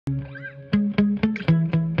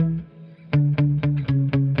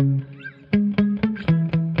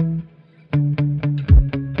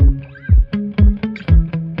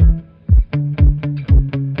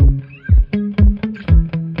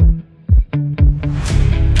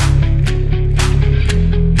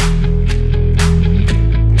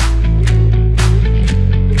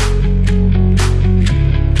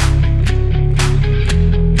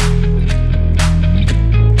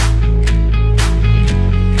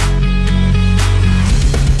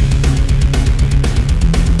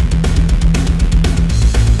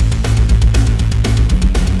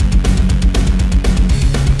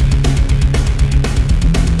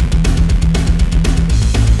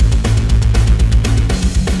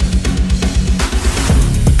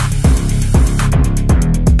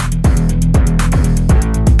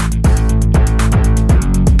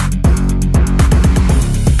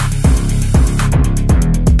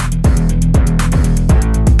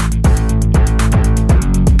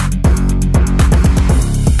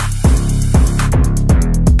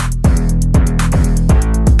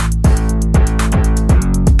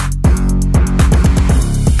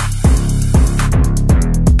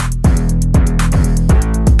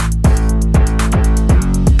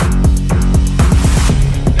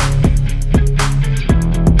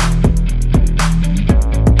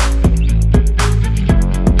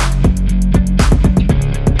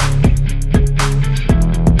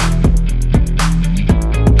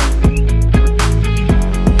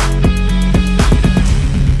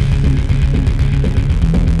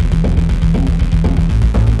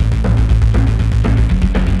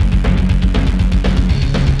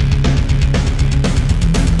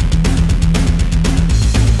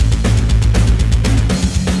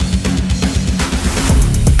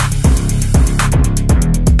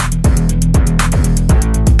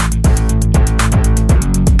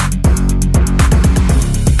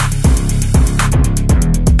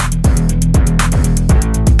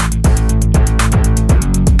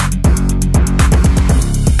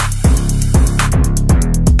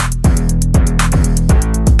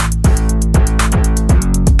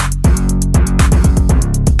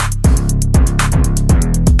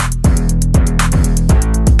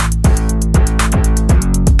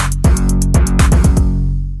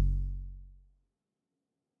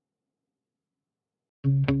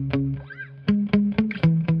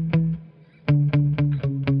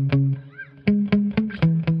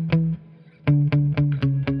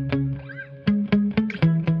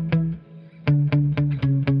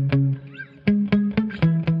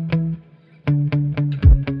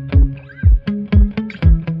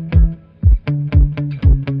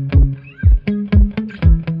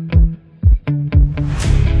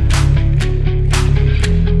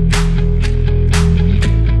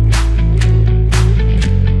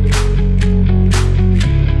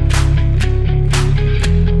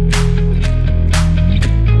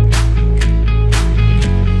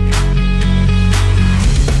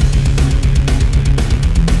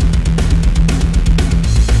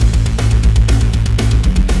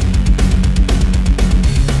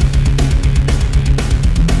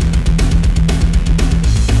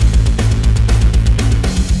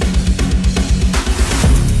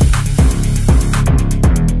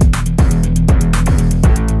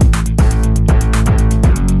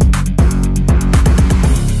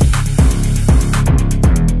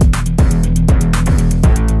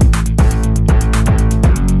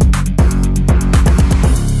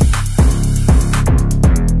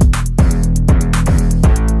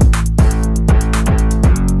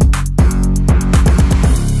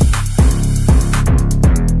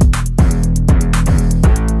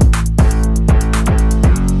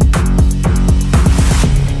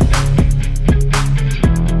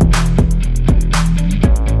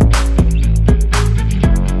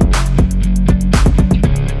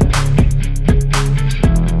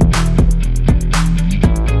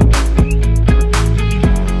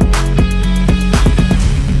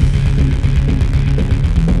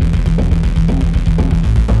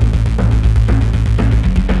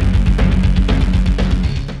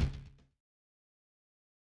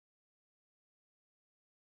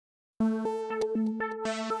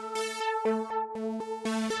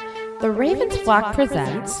Flock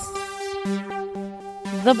presents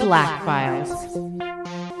Theblackfiles,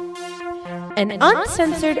 an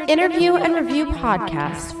uncensored interview and review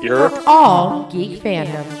podcast for all geek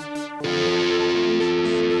fandom.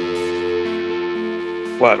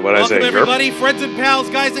 What I say? Welcome everybody, friends and pals,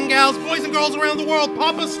 guys and gals, boys and girls around the world.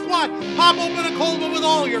 Pop a squat, pop open a cold one with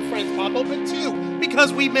all your friends. Pop open two,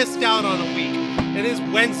 because we missed out on a week. It is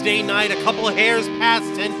Wednesday night, a couple of hairs past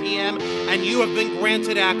 10 p.m., and you have been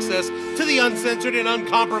granted access to the uncensored and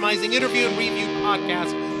uncompromising interview and review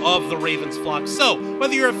podcast of the Ravens Flock. So,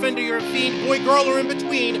 whether you're a fender, you're a fiend, boy, girl, or in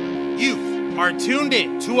between, you are tuned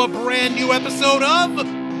in to a brand new episode of The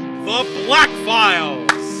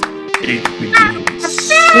Blackfiles.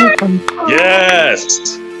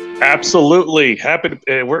 Yes, absolutely. Happy.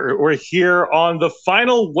 We're here on the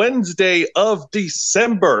final Wednesday of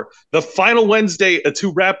December, the final Wednesday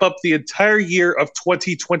to wrap up the entire year of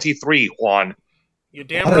 2023. Juan, You're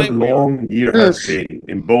damn what right. a long year has been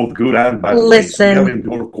in both good and bad ways. Listen. We have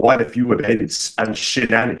endured quite a few events and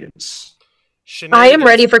shenanigans. I am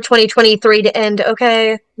ready for 2023 to end,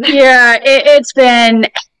 okay? Yeah, it's been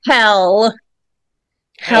hell.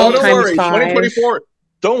 Hell don't times worry, 5. 2024.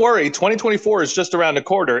 Don't worry, 2024 is just around the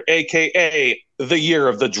corner, aka the year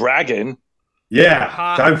of the dragon. Yeah,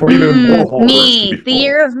 time for even more horrors Me, to be the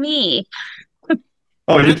year of me.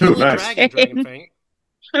 Oh, you too, Dragon, nice. Dragon Fang.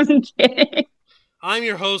 I'm kidding. I'm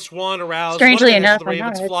your host, Juan Arouse. Strangely one of enough, the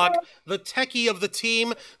Ravens I'm not. Flock, the techie of the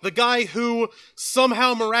team, the guy who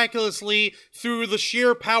somehow miraculously, through the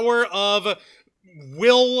sheer power of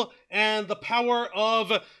will and the power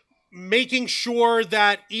of making sure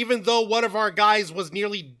that even though one of our guys was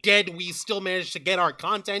nearly dead, we still managed to get our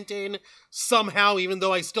content in somehow, even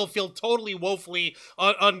though I still feel totally woefully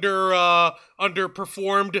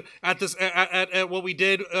underperformed at this at what we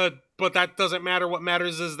did, but that doesn't matter. What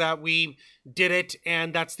matters is that we did it,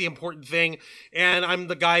 and that's the important thing. And I'm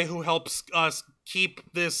the guy who helps us keep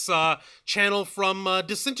this channel from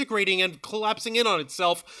disintegrating and collapsing in on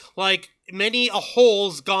itself like many a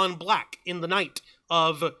hole's gone black in the night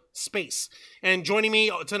of space. And joining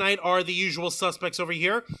me tonight are the usual suspects over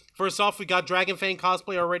here. First off, we got Dragon Fang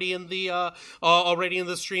cosplay already in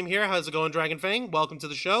the stream here. How's it going, Dragon Fang? Welcome to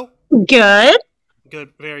the show. Good.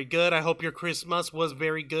 Good, very good. I hope your Christmas was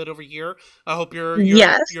very good over here. I hope your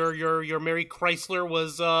Yes. your Merry Chrysler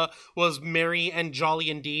was merry and jolly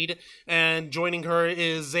indeed. And joining her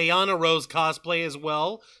is Zayana Rose cosplay as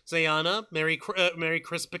well. Zayana, Merry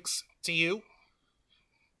Crispix to you.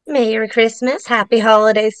 Merry Christmas, happy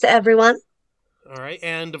holidays to everyone. All right,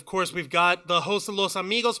 and of course we've got the host of Los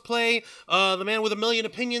Amigos play, the man with a million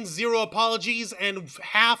opinions, zero apologies, and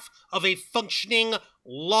half of a functioning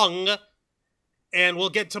lung. And we'll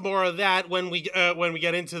get to more of that when we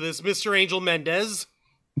get into this, Mr. Angel Mendez.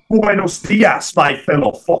 Buenos dias, my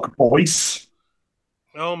fellow fuck boys.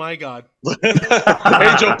 Oh my God,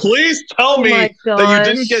 Angel, please tell me my that you gosh.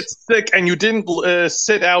 didn't get sick and you didn't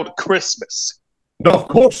sit out Christmas. No, of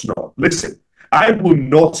course not. Listen, I would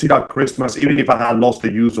not sit out Christmas even if I had lost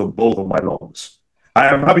the use of both of my lungs. I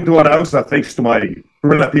am happy to announce that thanks to my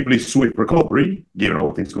relatively swift recovery, given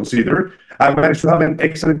all things considered, I managed to have an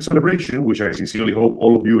excellent celebration, which I sincerely hope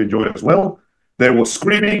all of you enjoyed as well. There was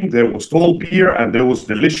screaming, there was tall beer, and there was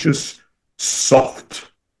delicious,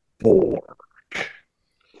 soft pork.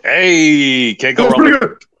 Hey, can't It go was wrong. pretty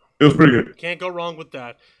good. It was pretty good. can't go wrong with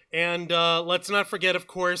that. And let's not forget, of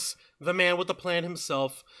course, the man with the plan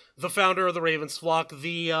himself, the founder of the Ravens Flock,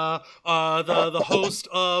 the host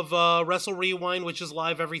of Wrestle Rewind, which is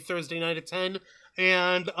live every Thursday night at 10,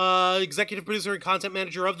 and executive producer and content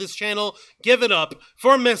manager of this channel. Give it up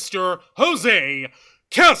for Mr. Jose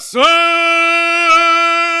Casabona!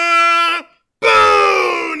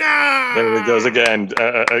 There he goes again.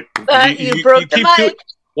 You broke the mic.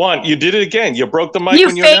 Juan, you did it again. You broke the mic You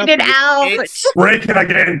when you faked it announced out. It's- Break it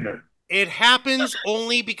again. It happens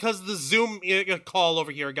only because the Zoom call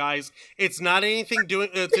over here, guys. It's not anything to do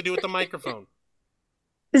with the microphone.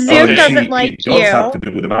 Zoom Okay. doesn't like It does have to you.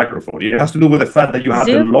 do with the microphone. It has to do with the fact that you have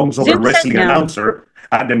the Zoom- lungs of a Zoom said wrestling no. announcer,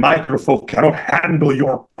 and the microphone cannot handle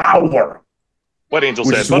your power. what Angel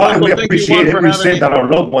Which said. is But why also we thank you, appreciate Juan, for every having cent me. that our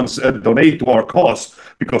loved ones donate to our cause,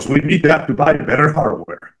 because we need that to buy better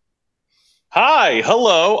hardware. Hi,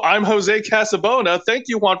 hello, I'm Jose Casabona. Thank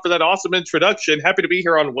you, Juan, for that awesome introduction. Happy to be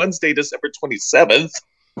here on Wednesday, December 27th.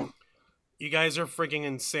 You guys are freaking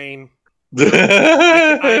insane.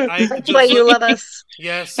 I I That's why you love us.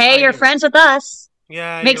 Yes. Hey, I you're do. friends with us.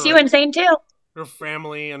 Yeah. Makes you're you right. insane too. Your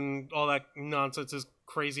family and all that nonsense is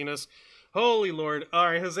craziness. Holy Lord. All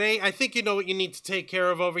right, Jose, I think you know what you need to take care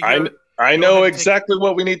of over here. I know exactly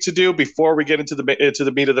what we need to do before we get into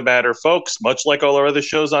the meat of the matter, folks. Much like all our other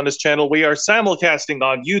shows on this channel, we are simulcasting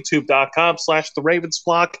on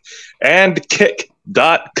youtube.com/theravensflock and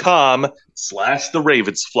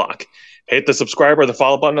kick.com/theravensflock. Hit the subscribe or the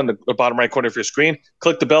follow button on the bottom right corner of your screen.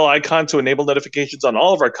 Click the bell icon to enable notifications on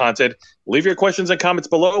all of our content. Leave your questions and comments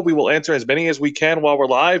below. We will answer as many as we can while we're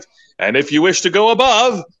live. And if you wish to go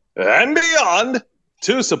above and beyond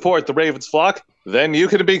to support the Ravens Flock, then you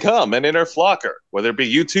can become an inner flocker, whether it be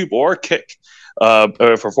YouTube or Kick.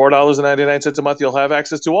 For $4.99 a month, you'll have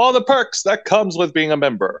access to all the perks that comes with being a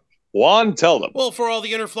member. Juan, tell them. Well, for all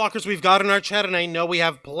the inner flockers we've got in our chat, and I know we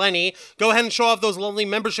have plenty, go ahead and show off those lovely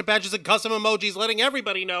membership badges and custom emojis, letting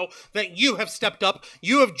everybody know that you have stepped up,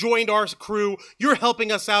 you have joined our crew, you're helping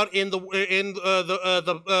us out in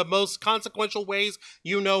the most consequential ways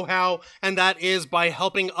you know how, and that is by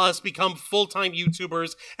helping us become full-time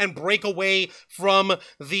YouTubers and break away from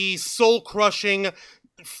the soul-crushing,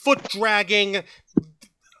 foot-dragging,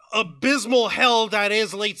 abysmal hell that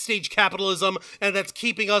is late-stage capitalism, and that's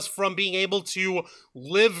keeping us from being able to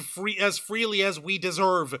live freely as we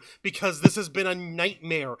deserve, because this has been a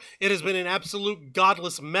nightmare. It has been an absolute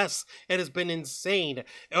godless mess. It has been insane.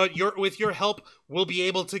 With your help, we'll be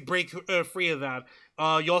able to break free of that.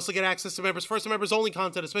 You also get access to members first and members only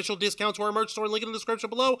content, a special discount to our merch store, link in the description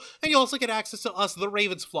below, and you also get access to us, the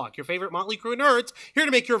Ravens Flock, your favorite motley crew of nerds, here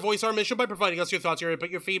to make your voice our mission by providing us your thoughts, your input,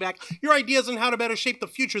 your feedback, your ideas on how to better shape the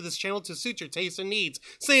future of this channel to suit your tastes and needs.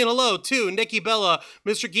 Saying hello to Nikki Bella,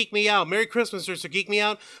 Mr. Geek Me Out, Merry Christmas, Mr. Geek Me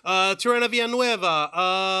Out, Tirana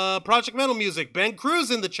Villanueva, Project Metal Music, Ben Cruz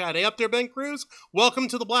in the chat. Hey, up there, Ben Cruz. Welcome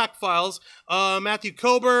to the Blackfiles. Matthew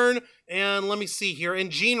Coburn, and let me see here. And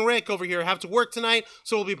Gene Rick over here have to work tonight,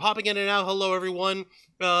 so we'll be popping in and out. Hello, everyone.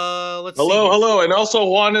 Let's see. Hello. And also,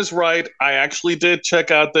 Juan is right. I actually did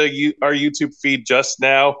check out our YouTube feed just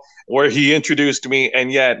now, where he introduced me,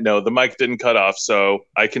 and yet, no, the mic didn't cut off, so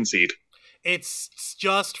I concede. It's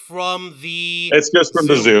just from the... It's just from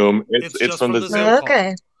the Zoom. It's from the Zoom.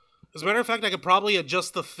 Okay. As a matter of fact, I could probably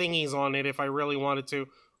adjust the thingies on it if I really wanted to.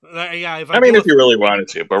 Yeah, if you really wanted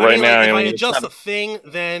to, but right now, if I adjust a thing,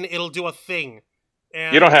 then it'll do a thing.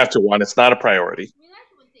 And you don't have to, Juan. It's not a priority.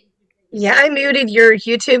 Yeah, I muted your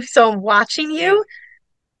YouTube, so I'm watching you,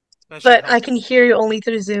 but I can hear you only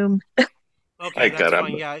through Zoom. Okay, that's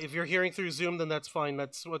fine. Yeah, if you're hearing through Zoom, then that's fine.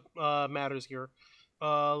 That's what matters here.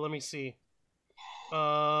 Let me see.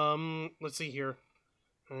 Let's see here.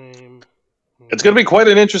 It's going to be quite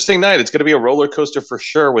an interesting night. It's going to be a roller coaster for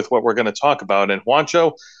sure with what we're going to talk about. And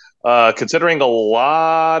Juancho, considering a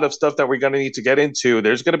lot of stuff that we're going to need to get into,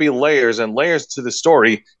 there's going to be layers and layers to the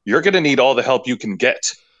story. You're going to need all the help you can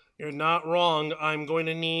get. You're not wrong. I'm going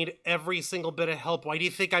to need every single bit of help. Why do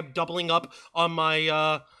you think I'm doubling up on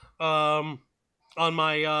my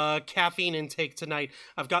caffeine intake tonight?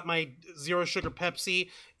 I've got my zero sugar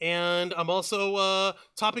Pepsi, and I'm also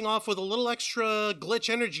topping off with a little extra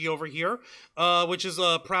Glitch Energy over here, which is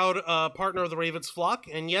a proud partner of the Ravens Flock.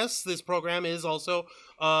 And yes, this program is also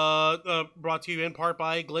brought to you in part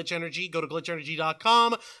by Glitch Energy. Go to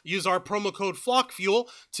glitchenergy.com, use our promo code FlockFuel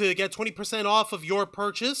to get 20% off of your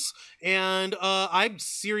purchase. And I'm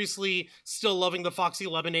seriously still loving the Foxy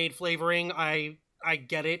Lemonade flavoring. I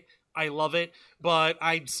get it. I love it, but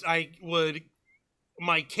I would,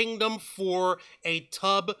 my kingdom for a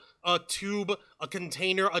tub, a tube, a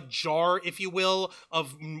container, a jar, if you will,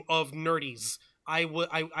 of nerdies. I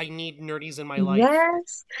need nerdies in my life.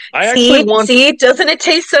 Yes. See, doesn't it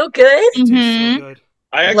taste so good? It tastes so good.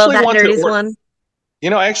 I actually love that want nerdies to one. You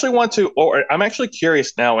know, I actually want to, or I'm actually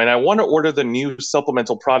curious now, and I want to order the new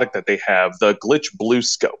supplemental product that they have, the Glitch Blue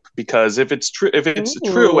Scope, because if it's true,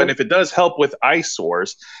 and if it does help with eye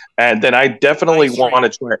sores, and then I definitely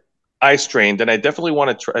want to try eye strain. Then I definitely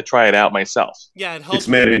want to try it out myself. Yeah, it helps. It's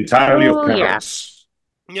made entirely of carrots.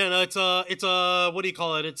 Yeah, no, it's a what do you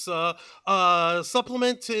call it? It's a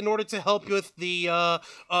supplement in order to help with the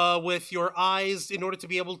with your eyes, in order to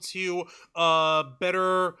be able to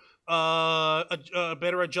better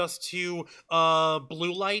adjust to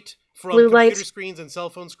blue light from computer screens and cell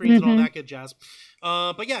phone screens and all that good jazz.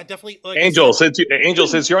 But yeah, definitely. Like Angel, since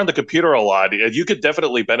you're on the computer a lot, you could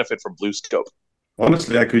definitely benefit from Blue Scope.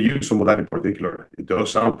 Honestly, I could use some of that in particular. It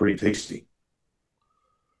does sound pretty tasty.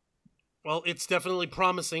 Well, it's definitely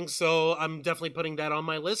promising, so I'm definitely putting that on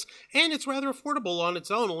my list. And it's rather affordable on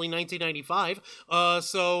its own, only $19.95.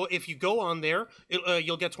 So if you go on there,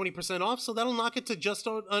 you'll get 20% off. So that'll knock it to just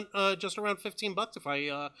around $15 if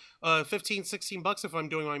I $16 if I'm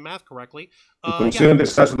doing my math correctly. Considering the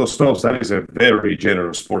size of those stoves, that is a very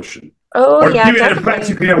generous portion. Oh, or yeah, giving it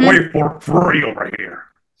practically away for free over here.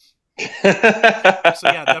 So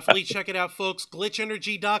yeah, definitely check it out, folks.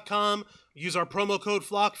 glitchenergy.com. Use our promo code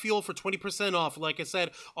FlockFuel for 20% off. Like I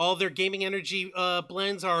said, all their gaming energy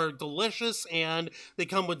blends are delicious, and they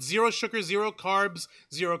come with 0 sugar, 0 carbs,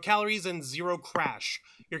 0 calories, and 0 crash.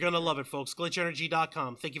 You're going to love it, folks.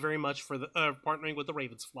 glitchenergy.com. Thank you very much for partnering with the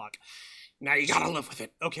Ravens Flock. Now you gotta live with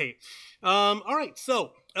it. Okay. All right.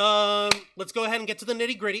 So, let's go ahead and get to the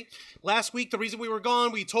nitty gritty. Last week, the reason we were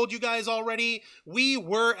gone, we told you guys already, we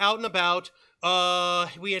were out and about.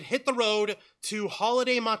 We had hit the road to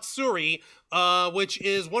Holiday Matsuri, which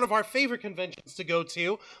is one of our favorite conventions to go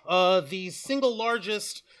to. The single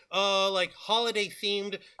largest, holiday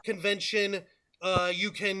themed convention, you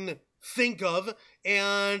can think of.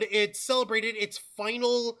 And it celebrated its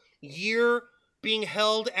final year being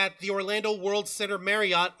held at the Orlando World Center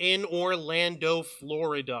Marriott in Orlando,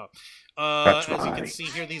 Florida. As you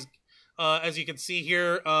can see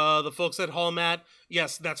here, the folks at Hallmat,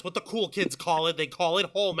 yes, that's what the cool kids call it. They call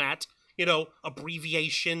it Hallmat. You know,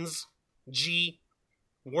 abbreviations. G,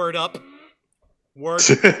 word up, word.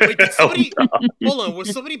 Wait, did somebody? Hold on,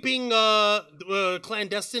 was somebody being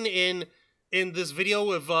clandestine in this video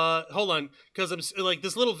of hold on, because I'm like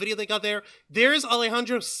this little video they got there. There's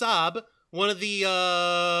Alejandro Saab, one of the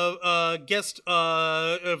guest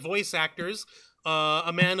voice actors,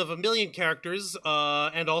 a man of a million characters,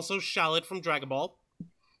 and also Shallot from Dragon Ball.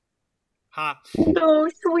 Ha! So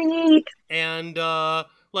sweet. And the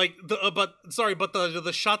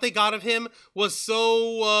shot they got of him was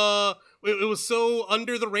so it was so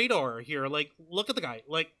under the radar here. Like, look at the guy.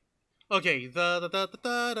 Like, okay,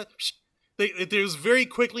 there's very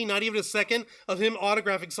quickly, not even a second, of him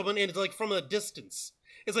autographing someone, and it's like from a distance.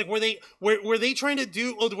 It's like, were they trying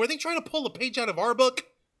to pull a page out of our book?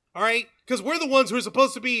 All right, because we're the ones who are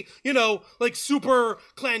supposed to be, you know, like super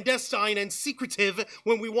clandestine and secretive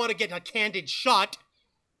when we want to get a candid shot.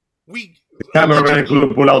 The cameraman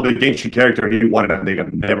could pull out the Genshin character he wanted, and they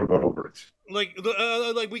never got over it. We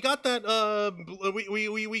got that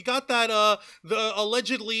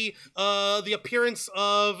allegedly the appearance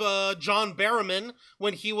of John Barrowman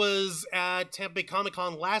when he was at Tampa Bay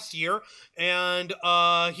Comic-Con last year, and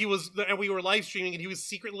we were live streaming, and he was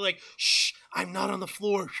secretly like, "Shh, I'm not on the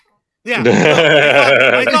floor." Yeah,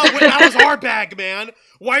 I thought that was our bag, man.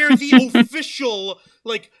 Why are the official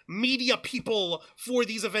media people for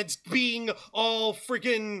these events being all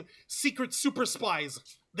friggin' secret super spies?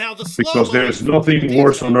 Now because there's nothing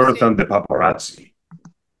worse on earth than the paparazzi.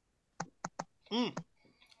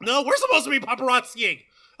 No, we're supposed to be paparazziing.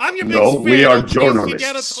 I'm your big fan. We are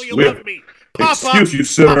journalists. Excuse you,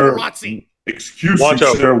 sir. Paparazzi. Excuse me,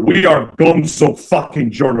 sir. We are gonzo fucking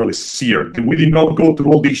journalists here. We did not go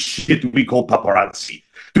through all this shit we call paparazzi.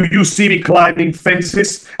 Do you see me climbing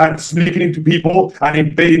fences and sneaking into people and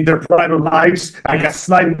invading their private lives and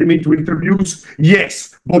gaslighting them into interviews?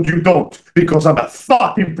 Yes, but you don't, because I'm a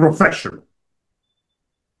fucking professional.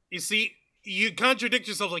 You see, you contradict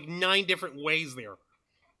yourself like 9 different ways there.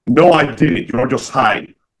 No, I didn't. You're just high.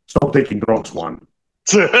 Stop taking drugs, one.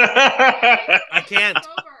 I can't.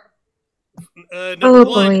 Number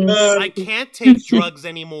one, I can't take drugs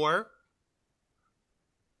anymore.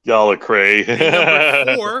 Y'all are cray. And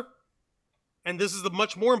number 4, and this is the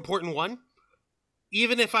much more important one,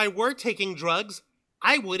 even if I were taking drugs,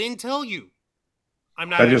 I wouldn't tell you. I'm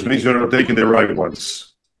not. That just means you're not taking the right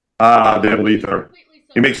ones. Ah, devil eater.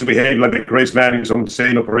 He makes you behave like the Grace Manning's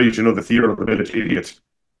insane operation of the theater of the village idiot.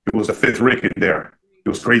 It was the 5th Rick in there. It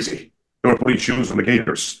was crazy. They were putting shoes on the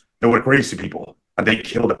gators. They were crazy people, and they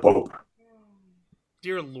killed the Pope.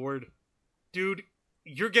 Dear Lord. Dude,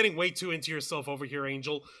 you're getting way too into yourself over here,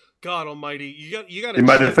 Angel. God almighty. You got. In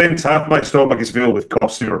my defense, half my stomach is filled with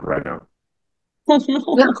cough syrup right now.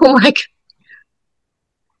 Oh my God.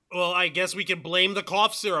 Well, I guess we can blame the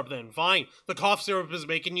cough syrup then. Fine. The cough syrup is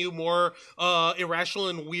making you more irrational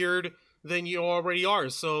and weird than you already are,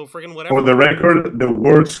 so friggin' whatever. For the record, the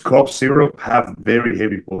words cough syrup have very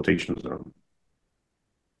heavy quotations on them.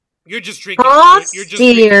 You're just drinking rum,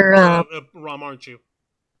 aren't you?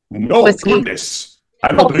 No, goodness.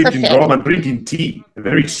 I'm not drinking rum, I'm drinking tea. A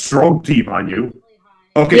very strong tea, mind you.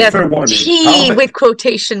 Okay, yes, fair warning. Tea with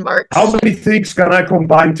quotation marks. How many things can I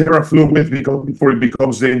combine Terraflu with before it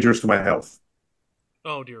becomes dangerous to my health?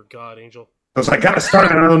 Oh, dear God, Angel. Because I gotta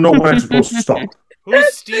start and I don't know when I'm supposed to stop.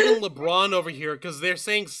 Who's Stephen LeBron over here? Because they're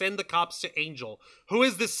saying send the cops to Angel. Who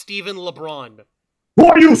is this Stephen LeBron? Who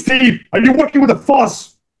are you, Steve? Are you working with a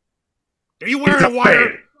fuzz? Are you wearing a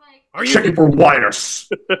wire? Are you checking for wires?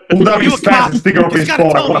 Pull down his fast and stick up his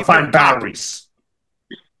phone. I want to find batteries.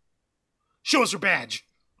 Show us your badge.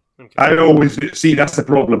 Okay. I always see that's the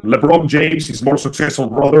problem. LeBron James, his more successful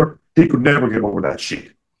brother, he could never get over that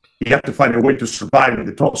shit. he had to find a way to survive in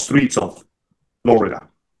the tough streets of Florida.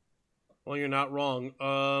 Well, you're not wrong.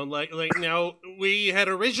 Like now, we had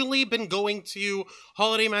originally been going to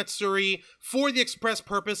Holiday Matsuri for the express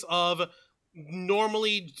purpose of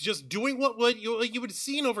normally just doing what you would have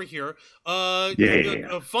seen over here.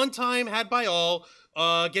 A fun time had by all.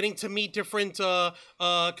 Getting to meet different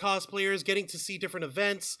cosplayers, getting to see different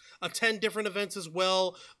events, attend different events as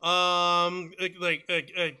well.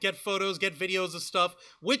 Get photos, get videos of stuff,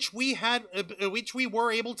 which we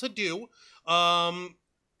were able to do.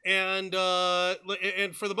 And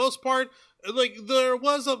for the most part, like there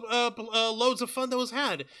was loads of fun that was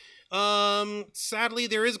had. Sadly,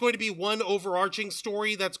 there is going to be one overarching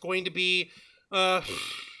story that's going to be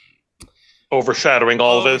overshadowing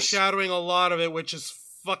all of this. Overshadowing a lot of it, which is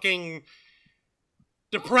fucking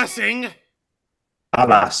depressing.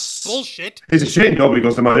 Alas. Bullshit. It's a shame, though,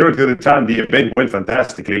 because the majority of the time the event went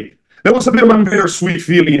fantastically. There was a bit of a bittersweet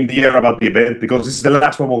feeling in the air about the event, because this is the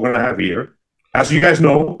last one we're going to have here. As you guys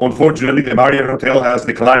know, unfortunately, the Marriott Hotel has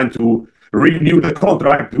declined to renew the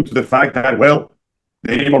contract due to the fact that, well,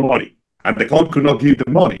 they need more money, and the con could not give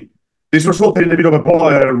them money. This resulted in a bit of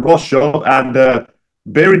a rush up and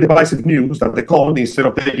very divisive news that the con, instead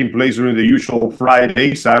of taking place during the usual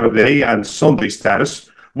Friday, Saturday, and Sunday status,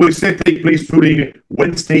 will instead take place during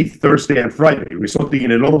Wednesday, Thursday, and Friday, resulting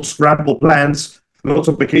in a lot of scrambled plans, lots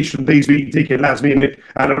of vacation days being taken last minute,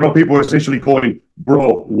 and a lot of people are essentially going,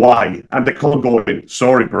 bro, why? And the con going,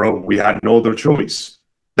 sorry, bro, we had no other choice.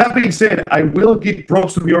 That being said, I will give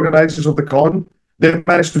props to the organizers of the con. They've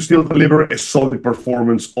managed to still deliver a solid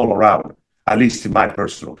performance all around, at least in my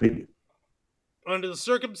personal opinion. Under the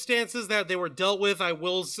circumstances that they were dealt with, I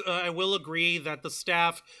will agree that the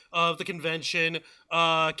staff of the convention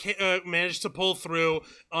managed to pull through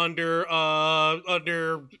under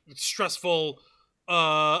stressful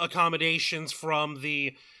accommodations from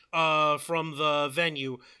the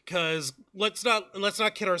venue. Because let's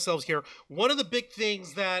not kid ourselves here. One of the big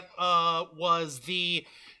things that was the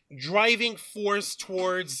driving force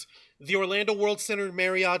towards the Orlando World Center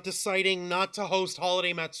Marriott deciding not to host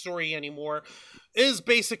Holiday Matsuri anymore is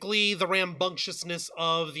basically the rambunctiousness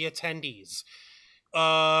of the attendees.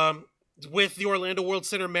 With the Orlando World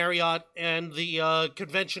Center Marriott and the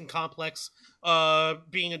convention complex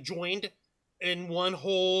being adjoined in one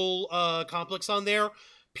whole complex on there,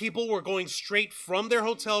 people were going straight from their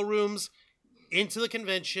hotel rooms into the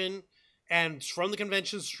convention, and from the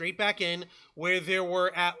convention straight back in, where there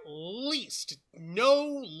were at least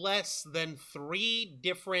no less than 3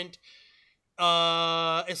 different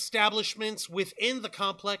establishments within the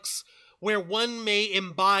complex where one may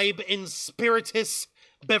imbibe in spirituous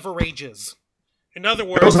beverages. In other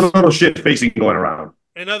words, there was a lot of shit facing going around.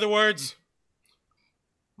 In other words,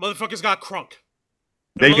 motherfuckers got crunk.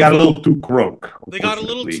 They got a little too crunk. They got a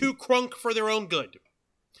little too crunk for their own good.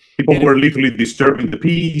 People were literally disturbing the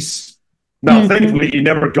peace. Now, thankfully, it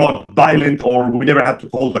never got violent, or we never had to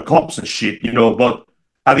call the cops and shit, but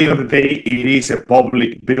at the end of the day, it is a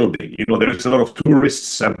public building. There's a lot of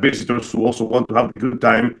tourists and visitors who also want to have a good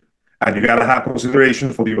time, and you gotta have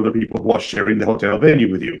consideration for the other people who are sharing the hotel venue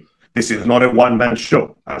with you. This is not a one-man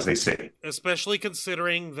show, as they say. Especially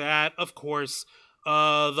considering that, of course,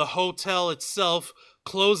 the hotel itself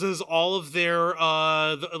closes all of their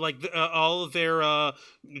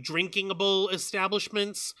drinkable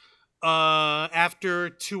establishments after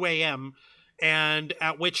 2 a.m. And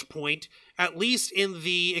at which point, at least in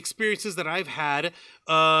the experiences that I've had,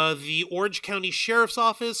 the Orange County Sheriff's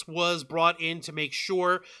Office was brought in to make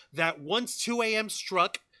sure that once 2 a.m.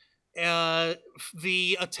 struck, the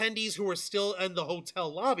attendees who were still in the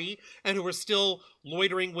hotel lobby and who were still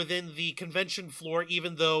loitering within the convention floor,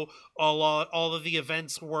 even though all of the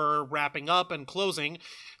events were wrapping up and closing,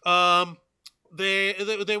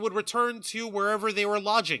 they would return to wherever they were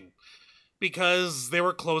lodging, because they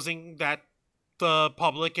were closing the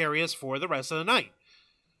public areas for the rest of the night.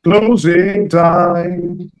 Closing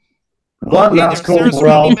time. One last call for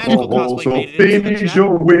alcohol, so finish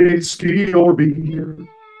your whiskey or beer.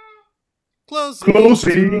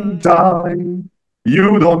 Closing time.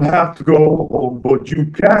 You don't have to go home, but you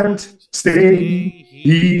can't stay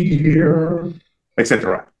here,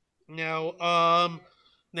 etc. Now,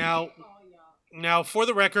 for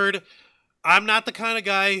the record, I'm not the kind of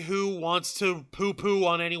guy who wants to poo-poo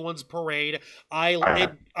on anyone's parade.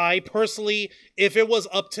 I personally, if it was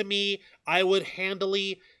up to me, I would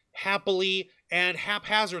handily, happily, and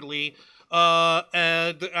haphazardly,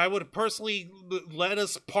 and I would personally let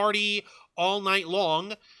us party all night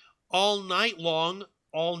long.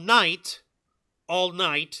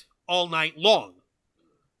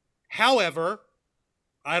 However,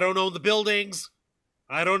 I don't own the buildings.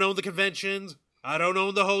 I don't own the conventions. I don't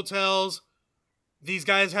own the hotels. These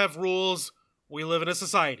guys have rules. We live in a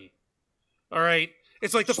society. All right.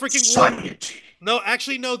 It's like the freaking society. No,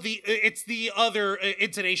 actually, no. It's the other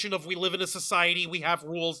intonation of we live in a society. We have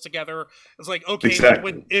rules together. It's like, okay,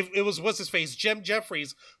 exactly. when it was what's his face, Jim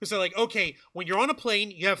Jeffries, who said like, okay, when you're on a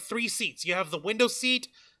plane, you have 3 seats. You have the window seat,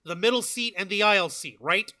 the middle seat, and the aisle seat.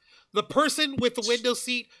 Right. The person with the window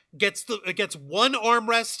seat gets 1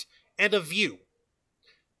 armrest and a view.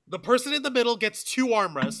 The person in the middle gets 2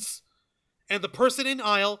 armrests, and the person in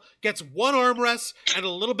aisle gets 1 armrest and a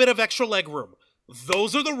little bit of extra leg room.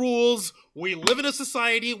 Those are the rules. We live in a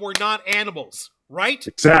society. We're not animals, right?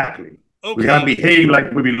 Exactly. Okay. We gotta behave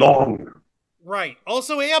like we belong. Right.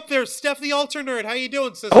 Also, hey up there, Steph the Alter Nerd. How you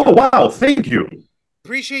doing, sister? Oh, wow. Thank you.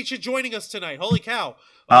 Appreciate you joining us tonight. Holy cow.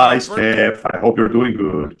 Hi, Steph. I hope you're doing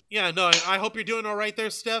good. Yeah, no, I hope you're doing all right there,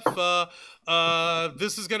 Steph.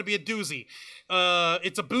 This is going to be a doozy.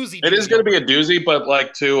 It's a boozy. It is going to be a doozy, but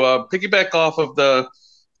like to piggyback off of the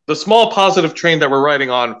small positive train that we're riding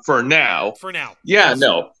on for now. For now. Yeah, yes.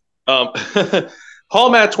 No.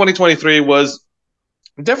 Hallmat 2023 was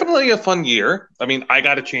definitely a fun year. I mean, I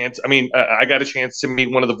got a chance to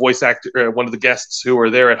meet one of the guests who were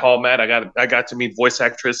there at Hallmat. I got to meet voice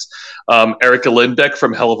actress Erica Lindbeck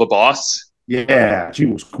from Hell of a Boss. Yeah, she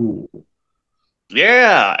was cool.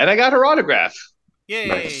 Yeah, and I got her autograph. Yay,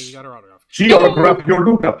 nice. You got her autograph. She autographed your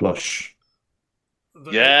Luca plush.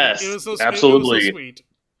 Yes, it was so absolutely. It was so sweet.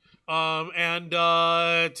 And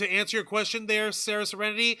to answer your question there, Sarah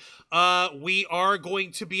Serenity, we are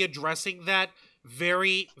going to be addressing that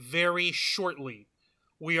very, very shortly.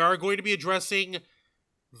 We are going to be addressing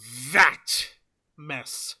that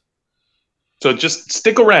mess. So just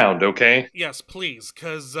stick around, okay? Yes, please,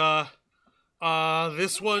 because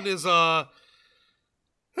this one is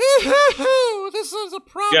this is a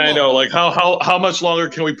problem. Yeah, I know. Like, how much longer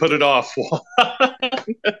can we put it off?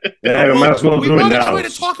 Yeah, we might as well do it now. Try to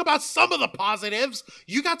talk about some of the positives.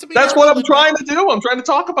 You got to be. That's what I'm trying to do. I'm trying to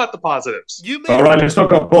talk about the positives. All right, let's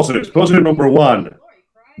talk about positives. Positive number 1.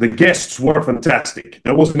 The guests were fantastic.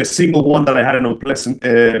 There wasn't a single one that I had an unpleasant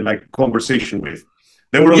conversation with.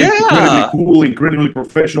 They were all incredibly cool, incredibly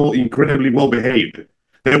professional, incredibly well behaved.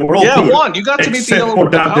 They were all good. Juan, you got to meet the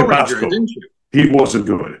Dante Ranger, didn't you? He wasn't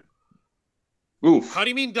good. Oof. How do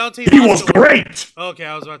you mean Dante? He was great. Okay,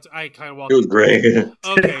 I kind of walked. He was great.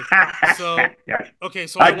 So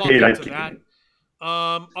I walked into that.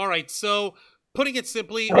 All right. So putting it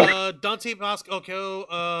simply, Dante Bosco.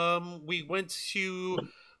 We went to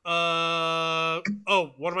one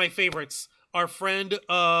of my favorites. Our friend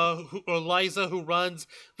Eliza, who runs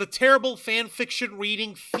the Terrible Fan Fiction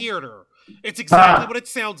Reading Theater. It's exactly what it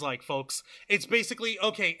sounds like, folks. It's basically,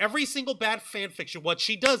 okay, every single bad fan fiction, what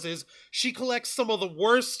she does is she collects some of the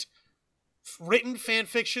worst written fan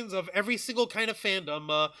fictions of every single kind of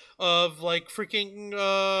fandom, of like freaking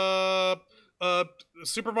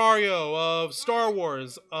Super Mario, of Star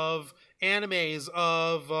Wars, of animes,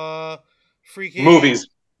 of freaking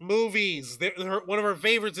movies. One of her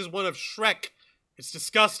favorites is one of Shrek. It's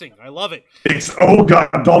disgusting. I love it. It's Olga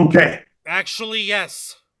Donkey. Actually,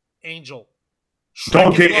 yes. Angel.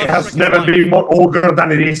 Donkey has never been more ogre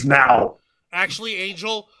than it is now. Actually,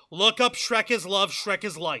 Angel, look up Shrek is Love, Shrek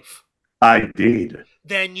is Life. I did.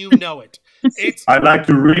 Then you know it. I like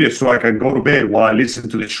to read it so I can go to bed while I listen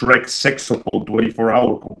to the Shrek Sexapole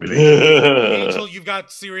 24-hour compilation. Angel, you've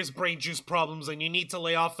got serious brain juice problems and you need to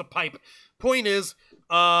lay off the pipe. Point is,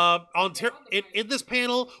 in this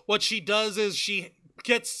panel, what she does is she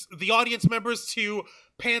gets the audience members to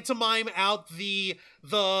pantomime out the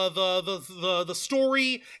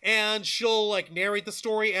story, and she'll like narrate the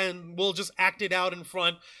story and we'll just act it out in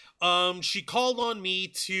front. She called on me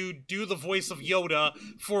to do the voice of Yoda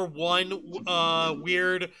for one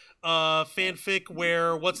weird fanfic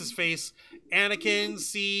where Anakin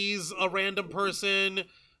sees a random person,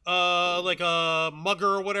 like a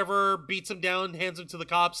mugger or whatever, beats him down, hands him to the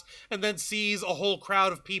cops, and then sees a whole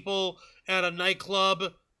crowd of people at a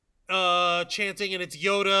nightclub chanting, and it's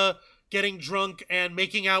Yoda getting drunk and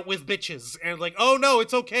making out with bitches. And like, oh no,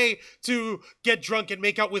 it's okay to get drunk and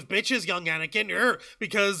make out with bitches, young Anakin,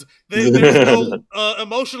 because there's no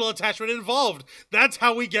emotional attachment involved. That's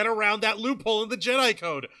how we get around that loophole in the Jedi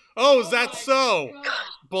Code. Oh, is that so?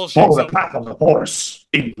 Bullshit. Follow the path of the Force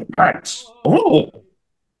in the pants. Oh.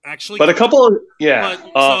 Actually, but a couple of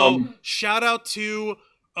shout out to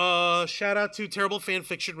Terrible Fan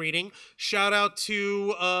Fiction Reading. Shout out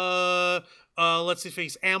to let's see,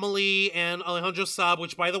 Amelie and Alejandro Saab,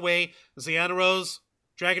 which by the way, Ziana Rose,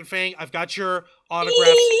 Dragon Fang, I've got your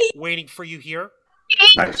autographs waiting for you here.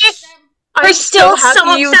 Nice. We're still so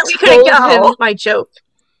happy you upset we couldn't told him go. my joke.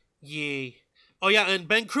 Yay. Oh, yeah, and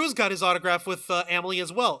Ben Cruz got his autograph with Emily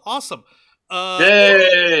as well. Awesome.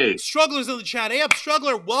 Yay! Struggler's in the chat. Hey up,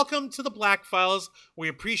 Struggler. Welcome to the Blackfiles. We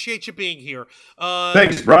appreciate you being here.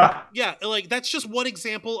 Thanks, brah. Yeah, like that's just one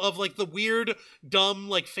example of like the weird, dumb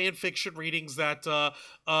like fan fiction readings that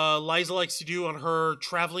Liza likes to do on her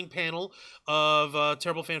traveling panel of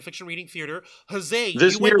Terrible Fan Fiction Reading Theater. Jose,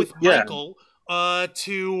 you went with Michael to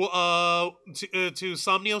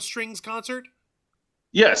Somnio Strings concert.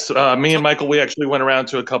 Yes, me and Michael, we actually went around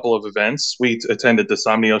to a couple of events. We attended the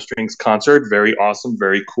Somnio Strings concert. Very awesome,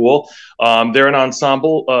 very cool. They're an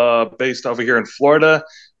ensemble based over here in Florida,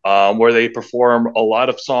 where they perform a lot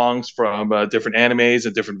of songs from different animes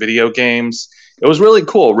and different video games. It was really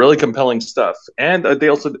cool, really compelling stuff. And they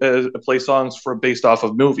also play songs based off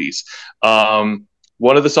of movies.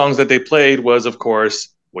 One of the songs that they played was, of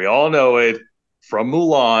course, we all know it, from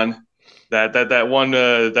Mulan.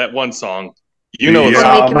 That one song. You know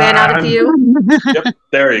I'll make a man out of you. Yep,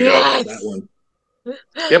 there you Yes. go. That one.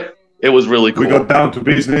 Yep, it was really cool. We got down to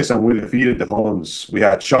business and we defeated the Huns. We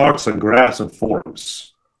had sharks and grass and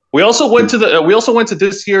forms. We also went to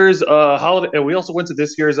this year's holiday. We also went to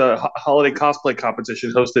this year's holiday cosplay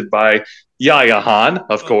competition hosted by Yaya Han,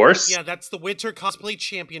 of course. Yeah, that's the Winter Cosplay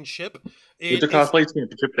Championship. Winter Cosplay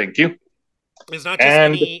Championship. Thank you. It's not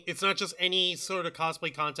just any sort of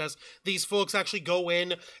cosplay contest. These folks actually go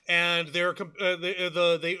in, and they're some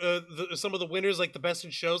of the winners, like the best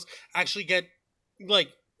in shows, actually get like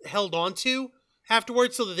held onto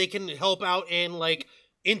afterwards, so that they can help out in like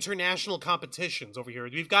international competitions over here.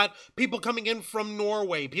 We've got people coming in from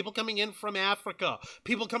Norway, people coming in from Africa,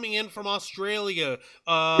 people coming in from Australia,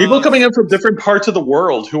 people coming in from different parts of the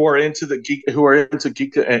world who are into geek and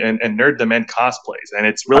nerddom and cosplays, and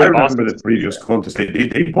it's really awesome. I remember the previous contest.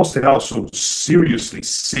 They posted out some seriously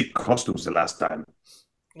sick costumes the last time.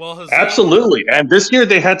 Well, Jose, absolutely, and this year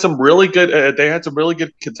they had some really good.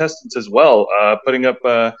 Contestants as well, putting up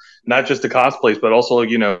not just the cosplays, but also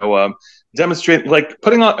demonstrate, like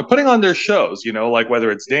putting on their shows, like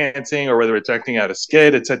whether it's dancing or whether it's acting out a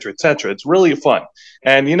skit, etc., etc. It's really fun.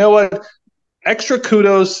 And you know what? Extra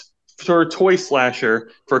kudos for Toy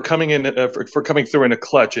Slasher for coming in for coming through in a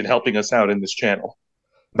clutch and helping us out in this channel.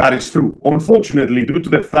 That is true. Unfortunately, due to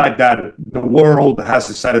the fact that the world has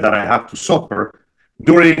decided that I have to suffer,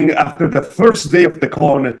 after the first day of the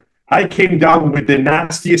con, I came down with the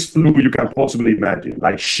nastiest flu you can possibly imagine.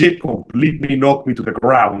 Like shit completely knocked me to the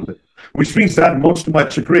ground. Which means that, most to my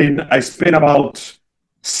chagrin, I spent about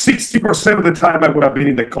 60% of the time I would have been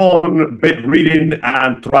in the con, bedridden,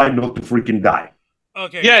 and trying not to freaking die.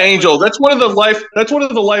 Okay. Yeah, Angel, that's one of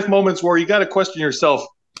the life moments where you got to question yourself: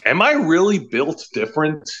 am I really built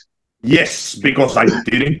different? Yes, because I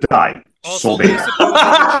didn't die. Also, so there. Lisa Boo in the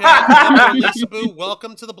chat. Lisa Boo,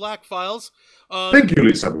 welcome to the Blackfiles. Thank you,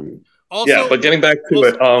 Lisa Boo. Also, yeah, but getting back to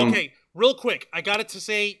it. Okay, real quick, I got to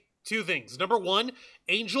say two things. Number one,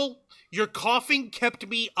 Angel, your coughing kept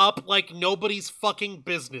me up like nobody's fucking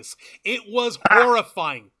business. It was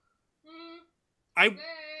horrifying. I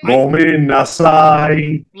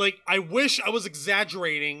wish I was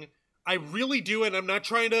exaggerating. I really do, and I'm not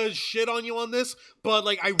trying to shit on you on this, but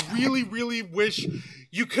like I really, really wish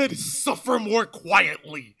you could suffer more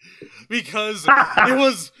quietly, because it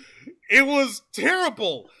was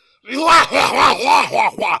terrible. Right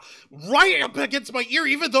up against my ear,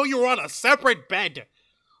 even though you were on a separate bed.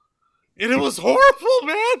 And it was horrible,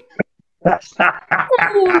 man.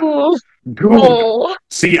 Good. Oh.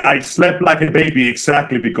 See, I slept like a baby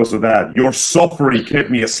exactly because of that. Your suffering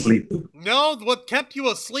kept me asleep. No, what kept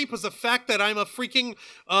you asleep was the fact that I'm a freaking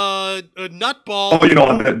a nutball.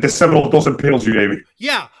 Oh, the several dozen pills you gave me.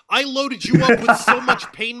 Yeah, I loaded you up with so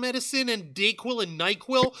much pain medicine and Dayquil and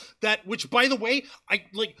NyQuil which, by the way, I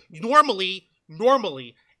like normally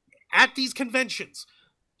at these conventions,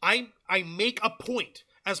 I make a point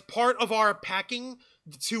as part of our packing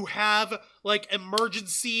to have like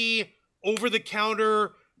emergency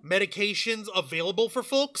over-the-counter medications available for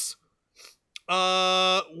folks.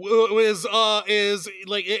 Is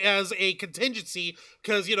like as a contingency,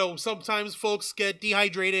 because sometimes folks get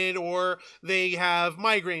dehydrated or they have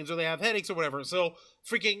migraines or they have headaches or whatever. So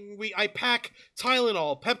I pack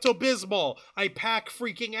Tylenol, Pepto-Bismol, I pack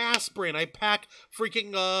freaking aspirin, I pack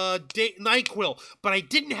freaking NyQuil, but I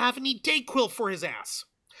didn't have any Dayquil for his ass.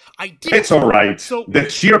 It's all right. So the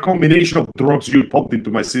sheer combination of drugs you pumped into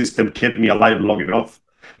my system kept me alive long enough.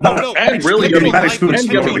 No, and really yummy guys,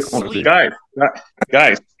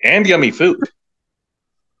 and yummy food.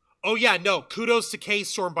 Oh yeah, no, kudos to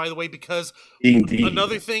K-Storm, by the way, because indeed,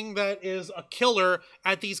 another thing that is a killer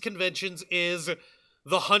at these conventions is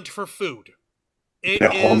the hunt for food.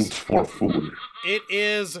 Hunt for food. It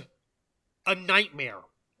is a nightmare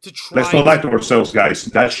to try. Let's not lie to ourselves, guys.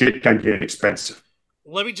 That shit can get expensive.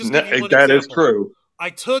 Let me just give you one that example. is true. I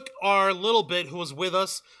took our little bit who was with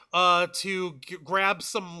us to grab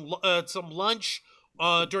some lunch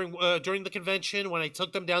during the convention when I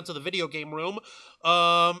took them down to the video game room.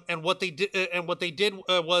 And what they did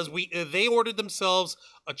was they ordered themselves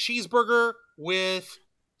a cheeseburger with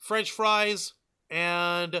French fries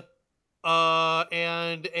and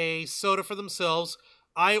a soda for themselves.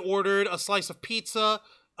 I ordered a slice of pizza,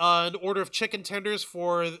 an order of chicken tenders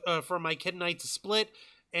for my kid and I to split,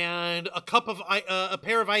 and a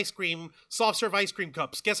pair of ice cream, soft serve ice cream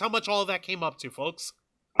cups. Guess how much all of that came up to, folks?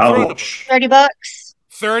 How much? $30.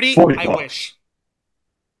 30? $40. I wish.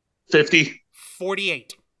 50.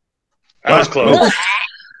 48. That was close.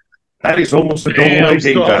 That is almost a double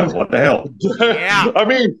game battle. What the hell? Yeah. I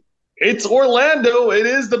mean, it's Orlando. It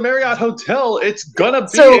is the Marriott Hotel. It's gonna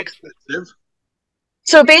be expensive.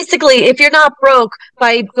 So basically, if you're not broke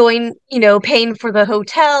by going, paying for the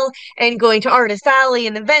hotel and going to Artist Alley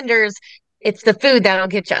and the vendors, it's the food that'll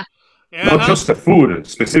get you. Not just the food,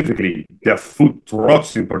 specifically the food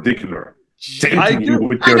trucks in particular. I know,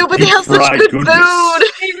 but they have such good food.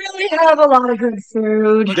 They really have a lot of good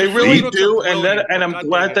food. They really do, and I'm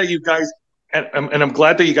glad that you guys. And I'm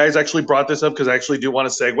glad that you guys actually brought this up because I actually do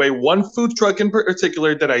want to segue. One food truck in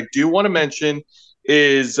particular that I do want to mention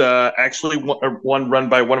is actually one run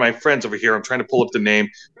by one of my friends over here. I'm trying to pull up the name.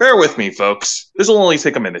 Bear with me, folks. This will only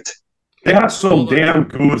take a minute. They have some damn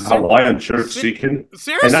good Hawaiian church chicken.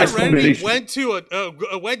 Sarah Serenity went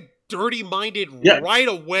dirty-minded right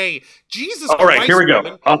away. Jesus Christ. All right, here we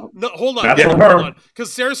go. No, hold on.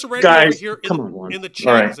 Because Sarah Serenity over here in the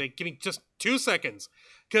chat, give me just 2 seconds.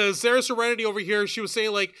 Because Sarah Serenity over here, she was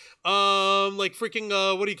saying freaking,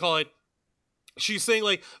 what do you call it? She's saying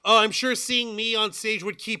I'm sure seeing me on stage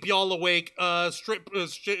would keep y'all awake.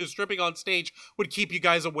 Stripping on stage would keep you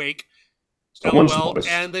guys awake. LOL.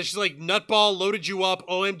 And then she's like, Nutball loaded you up.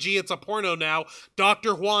 OMG, it's a porno now.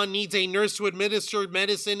 Dr. Juan needs a nurse to administer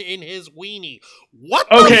medicine in his weenie. What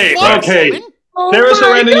the fuck, woman? Sarah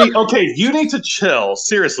Serenity, okay, you need to chill.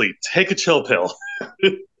 Seriously, take a chill pill.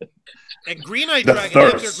 And Green Eye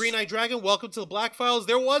Dragon, Green Eye Dragon, welcome to the Theblackfiles.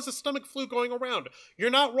 There was a stomach flu going around.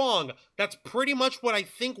 You're not wrong. That's pretty much what I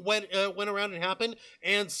think went around and happened.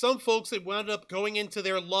 And some folks, it wound up going into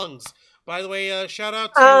their lungs. By the way, shout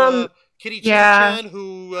out to Kitty Chan,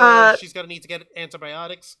 who she's going to need to get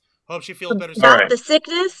antibiotics. Hope she feels better soon. About the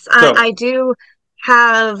sickness, I do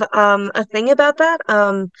have a thing about that.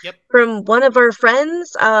 From one of our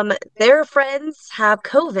friends, their friends have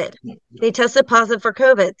COVID. They tested positive for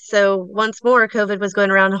COVID. So once more, COVID was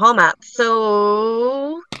going around Hallmat.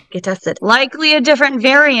 So get tested. Likely a different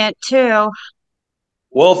variant too.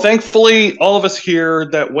 Well, thankfully, all of us here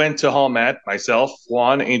that went to Hallmat, myself,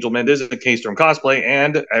 Juan, Angel Mendez, and K-Storm Cosplay,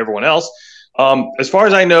 and everyone else, as far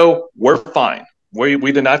as I know, we're fine.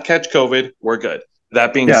 We did not catch COVID. We're good.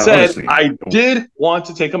 That being said, honestly, I did want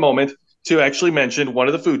to take a moment to actually mention one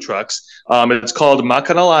of the food trucks. It's called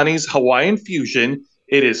Makanalani's Hawaiian Fusion.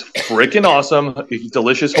 It is freaking awesome.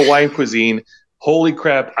 Delicious Hawaiian cuisine. Holy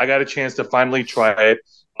crap, I got a chance to finally try it.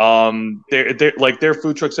 Their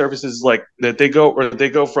food truck services they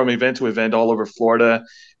go from event to event all over Florida,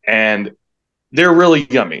 and they're really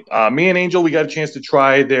yummy. Me and Angel, we got a chance to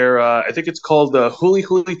try their I think it's called the huli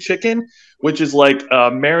huli chicken, which is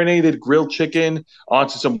marinated grilled chicken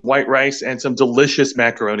onto some white rice and some delicious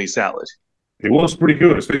macaroni salad. It was pretty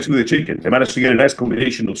good, especially the chicken. They managed to get a nice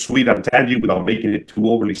combination of sweet and tangy without making it too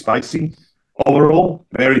overly spicy. Overall,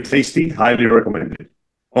 very tasty, highly recommended.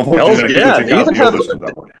 Unfortunately,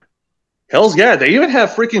 Hells yeah, they even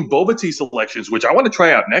have freaking boba tea selections, which I want to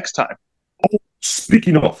try out next time. Oh,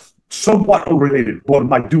 speaking of, somewhat unrelated, but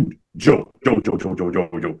my dude, Joe.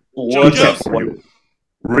 What's up for you?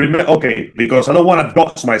 Okay, because I don't want to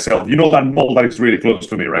dox myself. You know that mall that is really close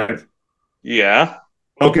to me, right? Yeah.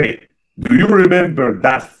 Okay. Do you remember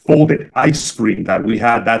that folded ice cream that we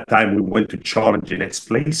had that time we went to Charlotte Jeanette's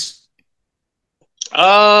place?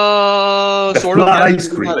 Sort of ice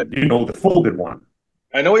cream. You know, the folded one.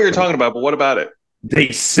 I know what you're talking about, but what about it?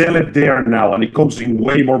 They sell it there now, and it comes in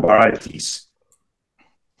way more varieties.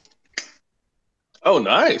 Oh,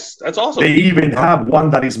 nice. That's awesome. They even have one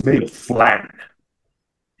that is made of flan.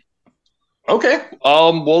 Okay.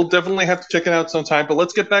 We'll definitely have to check it out sometime, but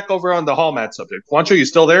let's get back over on the Hallmat subject. Juancho, you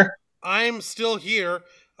still there? I'm still here.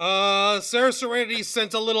 Sarah Serenity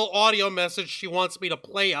sent a little audio message. She wants me to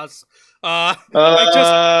play us. I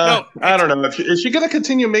don't know. Is she going to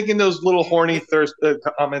continue making those little horny thirst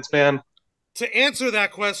comments, man? To answer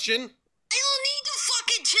that question, I don't need to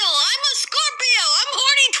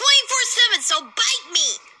so bite me!